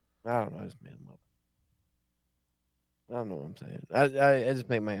 I don't know. I just made them up. I don't know what I'm saying. I just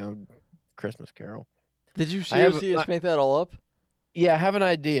make my own Christmas Carol. Did you I have- seriously just make that all up? Yeah, I have an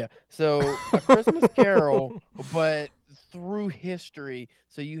idea. So a Christmas Carol, but through history.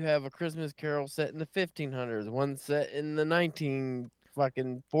 So you have a Christmas Carol set in the 1500s, one set in the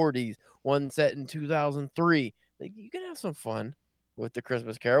 1940s, one set in 2003. Like, you can have some fun with the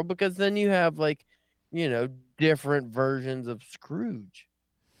Christmas Carol because then you have different versions of Scrooge.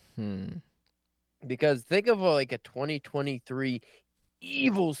 Because think of like a 2023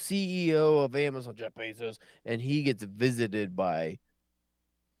 evil CEO of Amazon, Jeff Bezos, and he gets visited by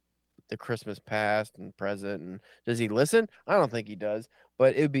the Christmas past and present. And does he listen? I don't think he does,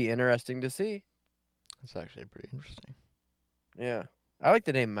 but it would be interesting to see. That's actually pretty interesting. Yeah, I like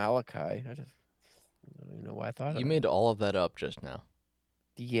the name Malachi. I don't even know why I thought You of made all of that up just now.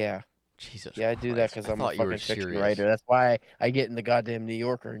 it. Yeah, Jesus. I do that Christ. because I I'm a thought you were fucking fiction serious. writer. That's why I get in the goddamn New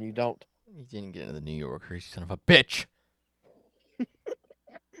Yorker and you don't. You didn't get into the New Yorker, you son of a bitch.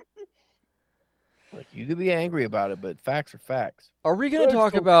 Like, you could be angry about it, but facts are facts. Are we going to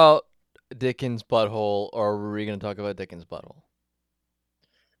talk about Dickens' butthole, or are we going to talk about Dickens' butthole?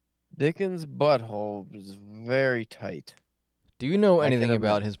 Dickens' butthole is very tight. Do you know I can anything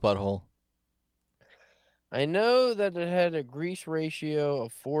about imagine. his butthole? I know that it had a grease ratio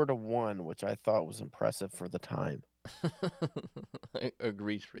of 4-to-1, which I thought was impressive for the time. A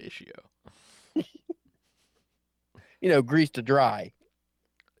grease ratio. Grease to dry.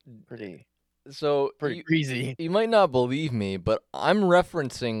 Pretty So, greasy. you might not believe me, but I'm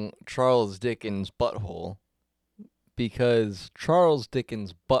referencing Charles Dickens' butthole because Charles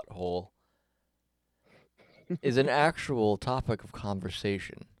Dickens' butthole is an actual topic of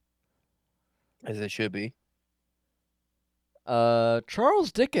conversation. As it should be.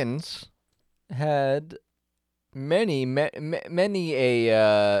 Charles Dickens had many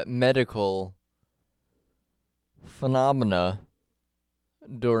a medical phenomena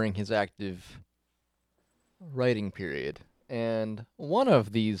during his active writing period, and one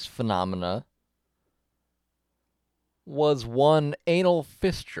of these phenomena was one anal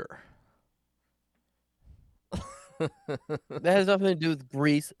fissure. That has nothing to do with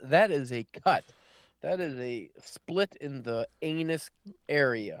grease. That is a cut. That is a split in the anus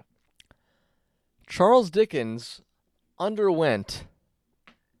area. Charles Dickens underwent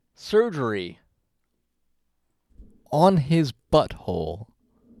surgery on his butthole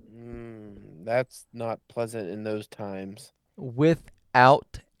That's not pleasant in those times.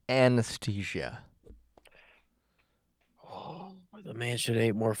 without anesthesia. Oh, the man should have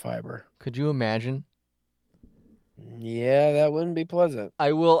ate more fiber. Could you imagine? Yeah, that wouldn't be pleasant.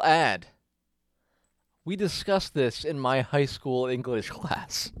 I will add, we discussed this in my high school English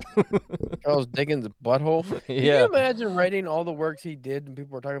class. Charles Dickens' butthole. Can you Yeah. imagine writing all the works he did and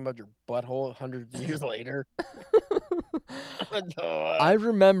people were talking about your butthole hundreds of years later? I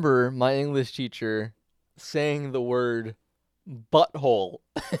remember my English teacher saying the word butthole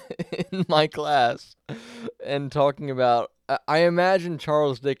in my class and talking about. I imagine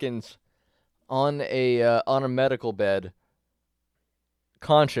Charles Dickens on a medical bed,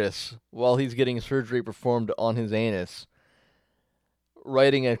 conscious while he's getting surgery performed on his anus,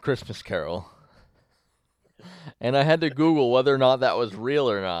 writing A Christmas Carol. And I had to Google whether or not that was real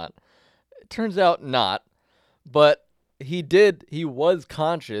or not. It turns out not, but he was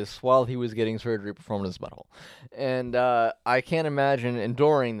conscious while he was getting surgery performed on his butthole. And I can't imagine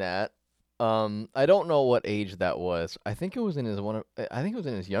enduring that. I don't know what age that was. I think it was in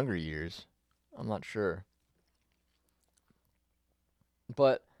his younger years. I'm not sure.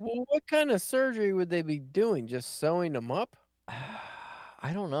 But Well, what kind of surgery would they be doing? Just sewing them up?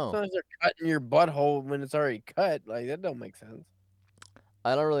 I don't know. Sometimes they're cutting your butthole when it's already cut. Like, that don't make sense.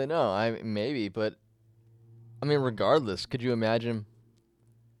 I don't really know. Maybe, but I mean, regardless, could you imagine?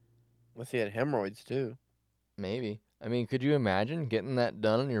 Unless he had hemorrhoids too. Maybe. I mean, could you imagine getting that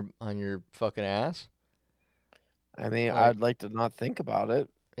done on your fucking ass? I mean, Like- I'd like to not think about it.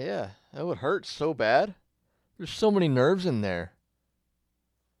 Yeah, that would hurt so bad. There's so many nerves in there.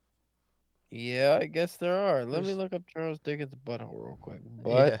 Yeah, I guess there are. Let me There's- look up Charles Dickens' butthole real quick.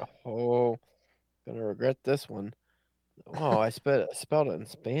 Yeah. Butthole. Gonna regret this one. Oh, I spelled it in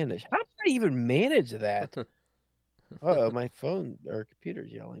Spanish. How did I even manage that? Oh, my phone or computer's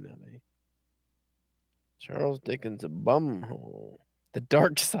yelling at me. Charles Dickens' bumhole. The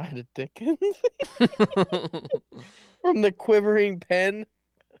dark side of Dickens. From the quivering pen.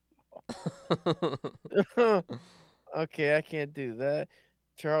 Okay, I can't do that.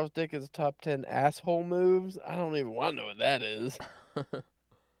 Charles Dickens' top 10 asshole moves. I don't even want to know what that is.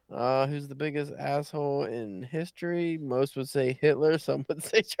 Who's the biggest asshole in history? Most would say Hitler. Some would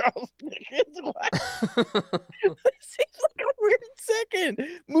say Charles Dickens. What? That seems like a weird second.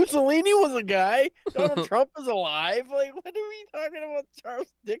 Mussolini was a guy. Donald Trump is alive. Like, what are we talking about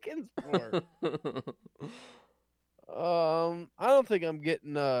Charles Dickens for? I don't think I'm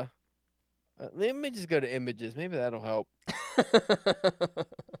getting let me just go to images. Maybe that'll help.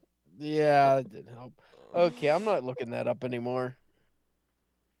 Yeah, that didn't help. Okay, I'm not looking that up anymore.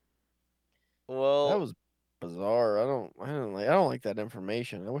 Well, That was bizarre. I don't like that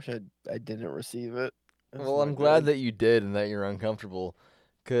information. I wish I didn't receive it. That's well, not I'm glad good. that you did and that you're uncomfortable,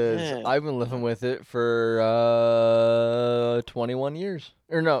 because Yeah. I've been living with it for 21 years.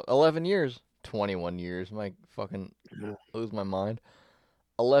 Or no, 11 years. 21 years. I fucking Yeah. lose my mind.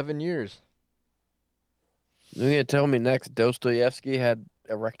 11 years. You're gonna tell me next Dostoevsky had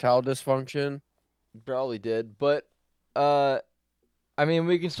erectile dysfunction? Probably did, but I mean,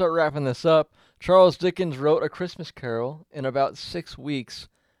 we can start wrapping this up. Charles Dickens wrote A Christmas Carol in about 6 weeks,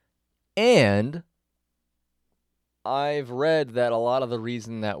 and I've read that a lot of the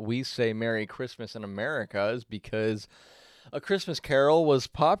reason that we say Merry Christmas in America is because A Christmas Carol was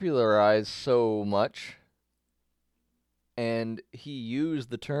popularized so much, and he used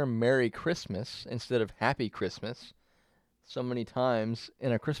the term Merry Christmas instead of Happy Christmas so many times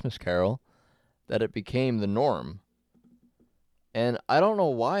in A Christmas Carol that it became the norm. And I don't know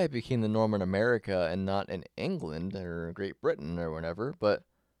why it became the norm in America and not in England or Great Britain or whatever, but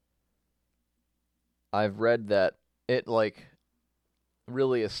I've read that it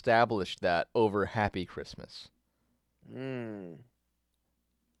really established that over Happy Christmas. Hmm.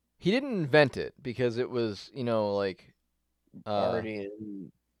 He didn't invent it because it was, Already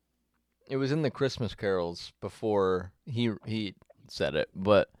in. it was in the Christmas carols before he said it,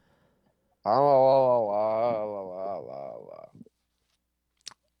 but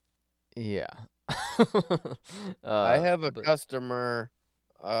yeah. I have a but- customer,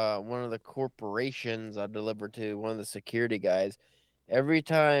 one of the corporations I deliver to, one of the security guys. Every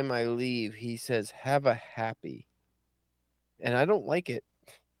time I leave, he says, "Have a happy," and I don't like it.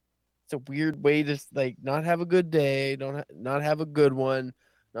 It's a weird way to not have a good day, not have a good one,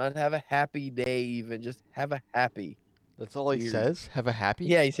 not have a happy day, even just have a happy. That's all he Weird. says? Have a happy?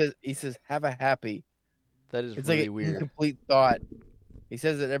 Yeah, he says have a happy. That is It's really like an weird. incomplete thought. He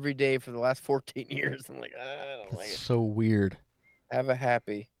says it every day for the last 14 years. I'm like, I don't like That's it. so weird. Have a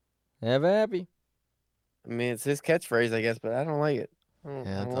happy. Have a happy. I mean, it's his catchfury, I guess, but I don't like it. I Yeah, don't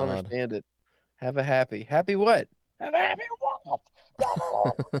that's odd. understand it. Have a happy. Happy what? Have a happy what?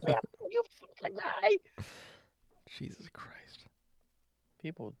 You fucking guy. Jesus Christ.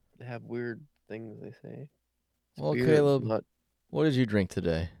 People have weird things they say. Well, Spirit Caleb, nut. what did you drink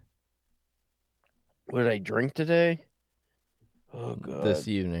today? What did I drink today? Oh, God. This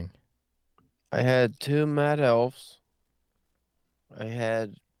evening. I had 2 Mad Elves. I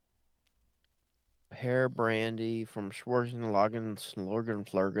had pear brandy from Schwarzenlagen,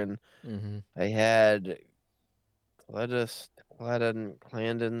 Slorgenflurgen. Mm-hmm. I had clandestine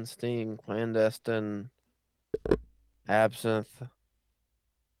absinthe.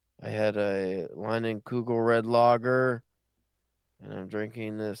 I had a Leinenkugel red lager, and I'm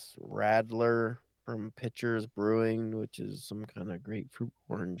drinking this Radler from Pitcher's Brewing, which is some kind of grapefruit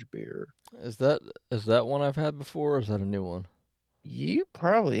orange beer. Is that one I've had before, or is that a new one? You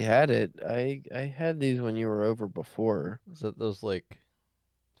probably had it. I had these when you were over before. Is that those like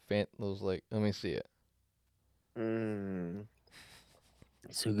let me see it.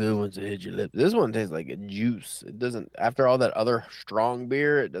 So good once it hits your lips. This one tastes like a juice. It doesn't, after all that other strong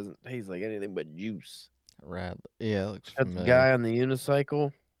beer, it doesn't taste like anything but juice. Yeah, it looks That's the familiar. guy on the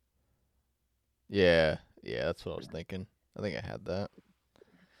unicycle. Yeah, that's what I was thinking. I think I had that.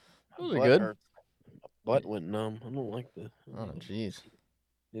 Those are Butt good. hurts. My butt went numb. I don't like the Oh, jeez.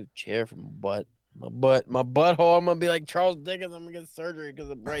 new chair from butt. My butthole. I'm gonna be like Charles Dickens. I'm gonna get surgery because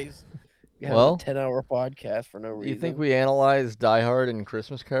of brace. You have Well, a 10-hour podcast for no do reason. you think we analyzed Die Hard and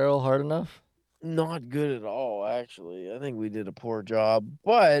Christmas Carol hard enough? Not good at all, actually. I think we did a poor job,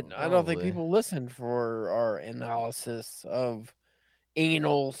 but I don't think Probably. people listened for our analysis of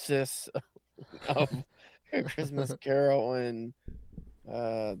anal cis of Christmas Carol and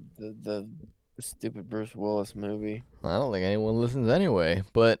the stupid Bruce Willis movie. I don't think anyone listens anyway,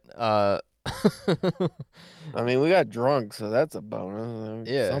 but I mean, we got drunk, so that's a bonus.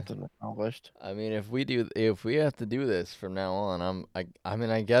 Yeah. Something accomplished. I mean, if we have to do this from now on, I mean,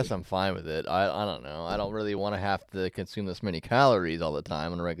 I guess I'm fine with it. I don't know. I don't really want to have to consume this many calories all the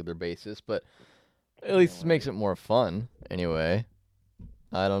time on a regular basis, but at least it makes it more fun anyway.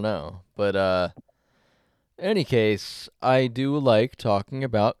 I don't know. But in any case, I do like talking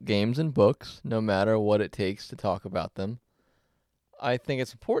about games and books, no matter what it takes to talk about them. I think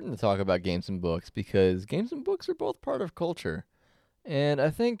it's important to talk about games and books because games and books are both part of culture. And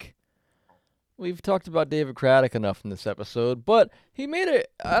I think we've talked about David Craddock enough in this episode, but he made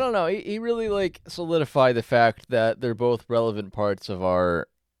it, I don't know, he really like solidified the fact that they're both relevant parts of our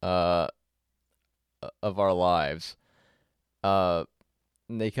lives. And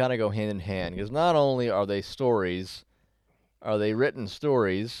they kind of go hand in hand because not only are they written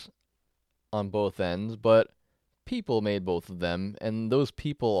stories on both ends, but people made both of them, and those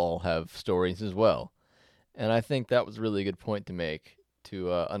people all have stories as well. And I think that was a really good point to make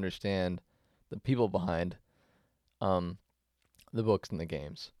to understand the people behind the books and the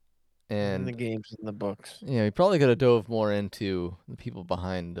games. And the games and the books. Yeah, we probably could have dove more into the people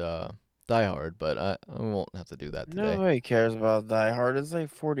behind Die Hard, but I won't have to do that today. Nobody cares about Die Hard. It's like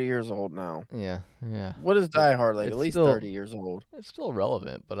 40 years old now. Yeah. What is Die Hard like? It's At least still- 30 years old. It's still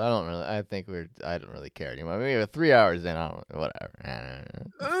relevant, but I don't really care anymore. Maybe we're 3 hours in, I don't know, whatever.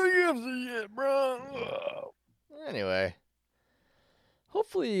 Who gives a shit, bro? Anyway,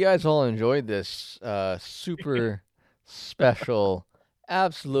 hopefully you guys all enjoyed this super special,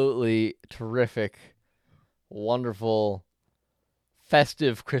 absolutely terrific, wonderful,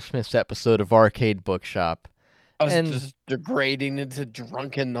 festive Christmas episode of Arcade Bookshop. Us And- just degrading into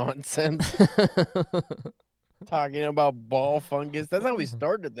drunken nonsense. Talking about ball fungus. That's how we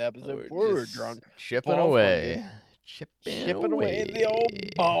started the episode. Before we were Just drunk. Chipping Ball away. Chipping away the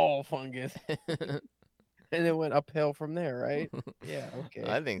old ball fungus. And it went uphill from there, right? Yeah, okay.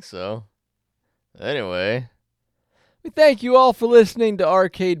 I think so. Anyway, we thank you all for listening to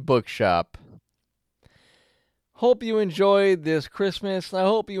Arcade Bookshop. Hope you enjoyed this Christmas. I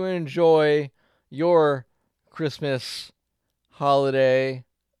hope you enjoy your Christmas holiday,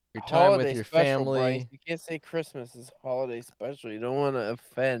 your time Holiday with your special, family. Bryce. You can't say Christmas is holiday special. You don't want to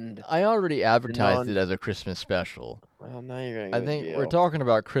offend. I already advertised it as a Christmas special. Well, now you're going to I go think to we're jail. talking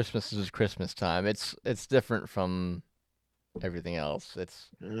about Christmas as Christmas time. It's different from everything else.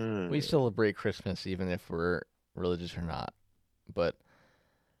 We celebrate Christmas even if we're religious or not. But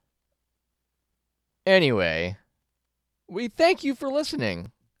anyway, we thank you for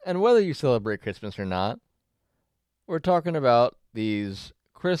listening. And whether you celebrate Christmas or not, we're talking about these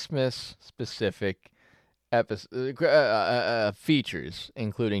Christmas specific features,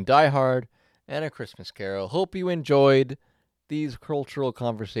 including Die Hard and A Christmas Carol. Hope you enjoyed these cultural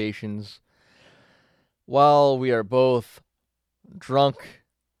conversations while we are both drunk,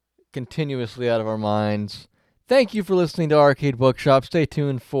 continuously out of our minds. Thank you for listening to Arcade Bookshop. Stay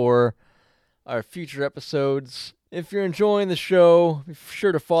tuned for our future episodes. If you're enjoying the show, be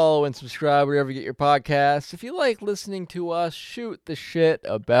sure to follow and subscribe wherever you get your podcasts. If you like listening to us shoot the shit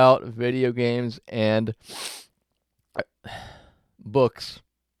about video games and books,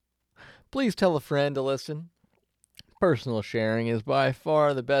 please tell a friend to listen. Personal sharing is by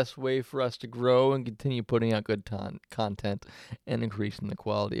far the best way for us to grow and continue putting out good content and increasing the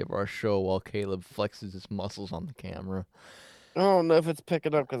quality of our show while Caleb flexes his muscles on the camera. I don't know if it's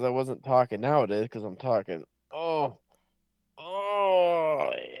picking up because I wasn't talking. Now it is because I'm talking. Oh,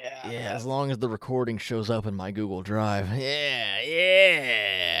 yeah. Yeah, as long as the recording shows up in my Google Drive. Yeah.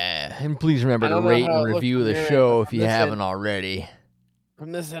 And please remember to rate and review the show if you haven't already.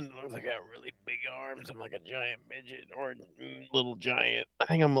 From this end, it looks like I got really big arms. I'm like a giant midget or a little giant.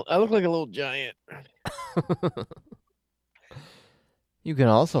 I look like a little giant. You can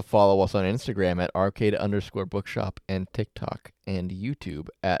also follow us on Instagram at arcade_bookshop and TikTok and YouTube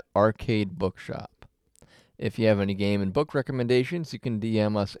at Arcade Bookshop. If you have any game and book recommendations, you can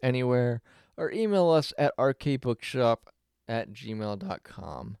DM us anywhere or email us at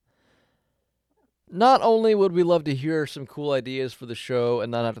arcadebookshop@gmail.com. Not only would we love to hear some cool ideas for the show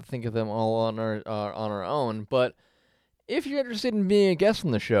and not have to think of them all on our own, but if you're interested in being a guest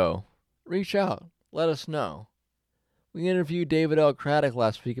on the show, reach out. Let us know. We interviewed David L. Craddock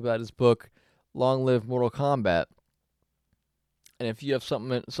last week about his book, Long Live Mortal Kombat. And if you have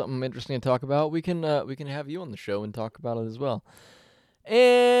something interesting to talk about, we can have you on the show and talk about it as well.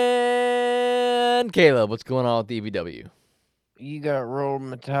 And Caleb, what's going on with DVW? You got real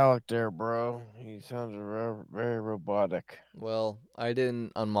metallic there, bro. You sound very robotic. Well, I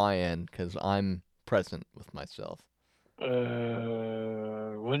didn't on my end because I'm present with myself.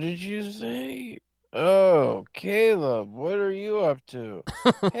 What did you say? Oh, Caleb, what are you up to?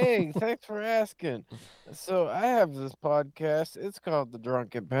 Hey, thanks for asking. So I have this podcast. It's called the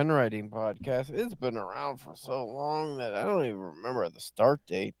Drunken Pen Writing Podcast. It's been around for so long that I don't even remember the start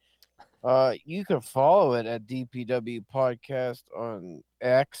date. You can follow it at DPW Podcast on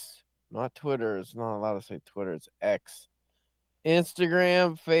X, not Twitter. It's not allowed to say Twitter. It's X.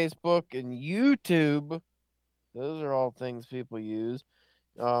 Instagram, Facebook, and YouTube. Those are all things people use.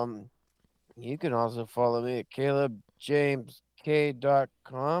 You can also follow me at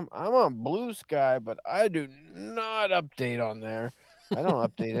CalebJamesK.com. I'm on Blue Sky, but I do not update on there. I don't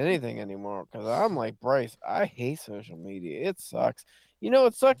update anything anymore because I'm like Bryce. I hate social media. It sucks. You know,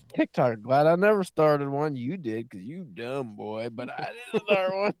 it sucks. TikTok. Glad I never started one. You did because you dumb boy, but I didn't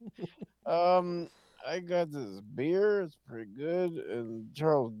start one. I got this beer. It's pretty good. And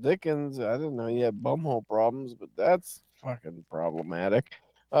Charles Dickens. I didn't know he had bumhole problems, but that's fucking problematic.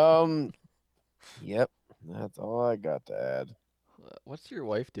 Yep, that's all I got to add. What's your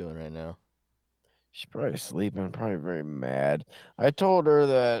wife doing right now? She's probably sleeping, probably very mad. I told her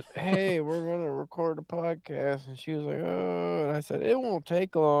that, hey, we're going to record a podcast. And she was like, oh, and I said, it won't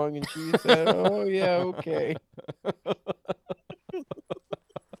take long. And she said, oh, yeah, okay.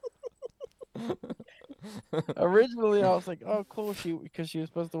 Originally, I was like, oh, cool. Because she was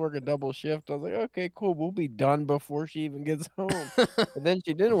supposed to work a double shift. I was like, okay, cool. We'll be done before she even gets home. And then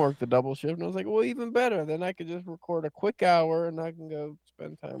she didn't work the double shift. And I was like, well, even better. Then I could just record a quick hour and I can go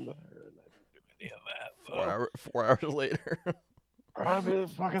spend time with her. And I didn't do any of that. So. 4 hours later. Probably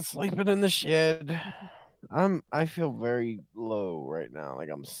fucking sleeping in the shed. I feel very low right now. Like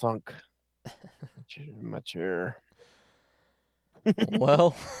I'm sunk in my chair.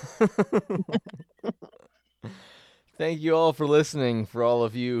 Well, thank you all for listening. For all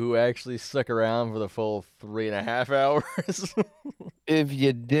of you who actually stuck around for the full 3.5 hours. If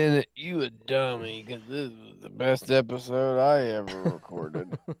you didn't, you a dummy, because this was the best episode I ever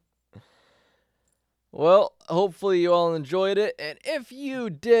recorded. Well, hopefully you all enjoyed it, and if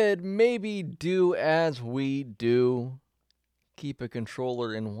you did, maybe do as we do. Keep a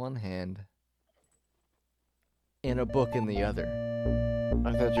controller in one hand and a book in the other.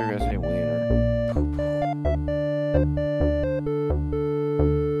 I thought you were going to say wiener.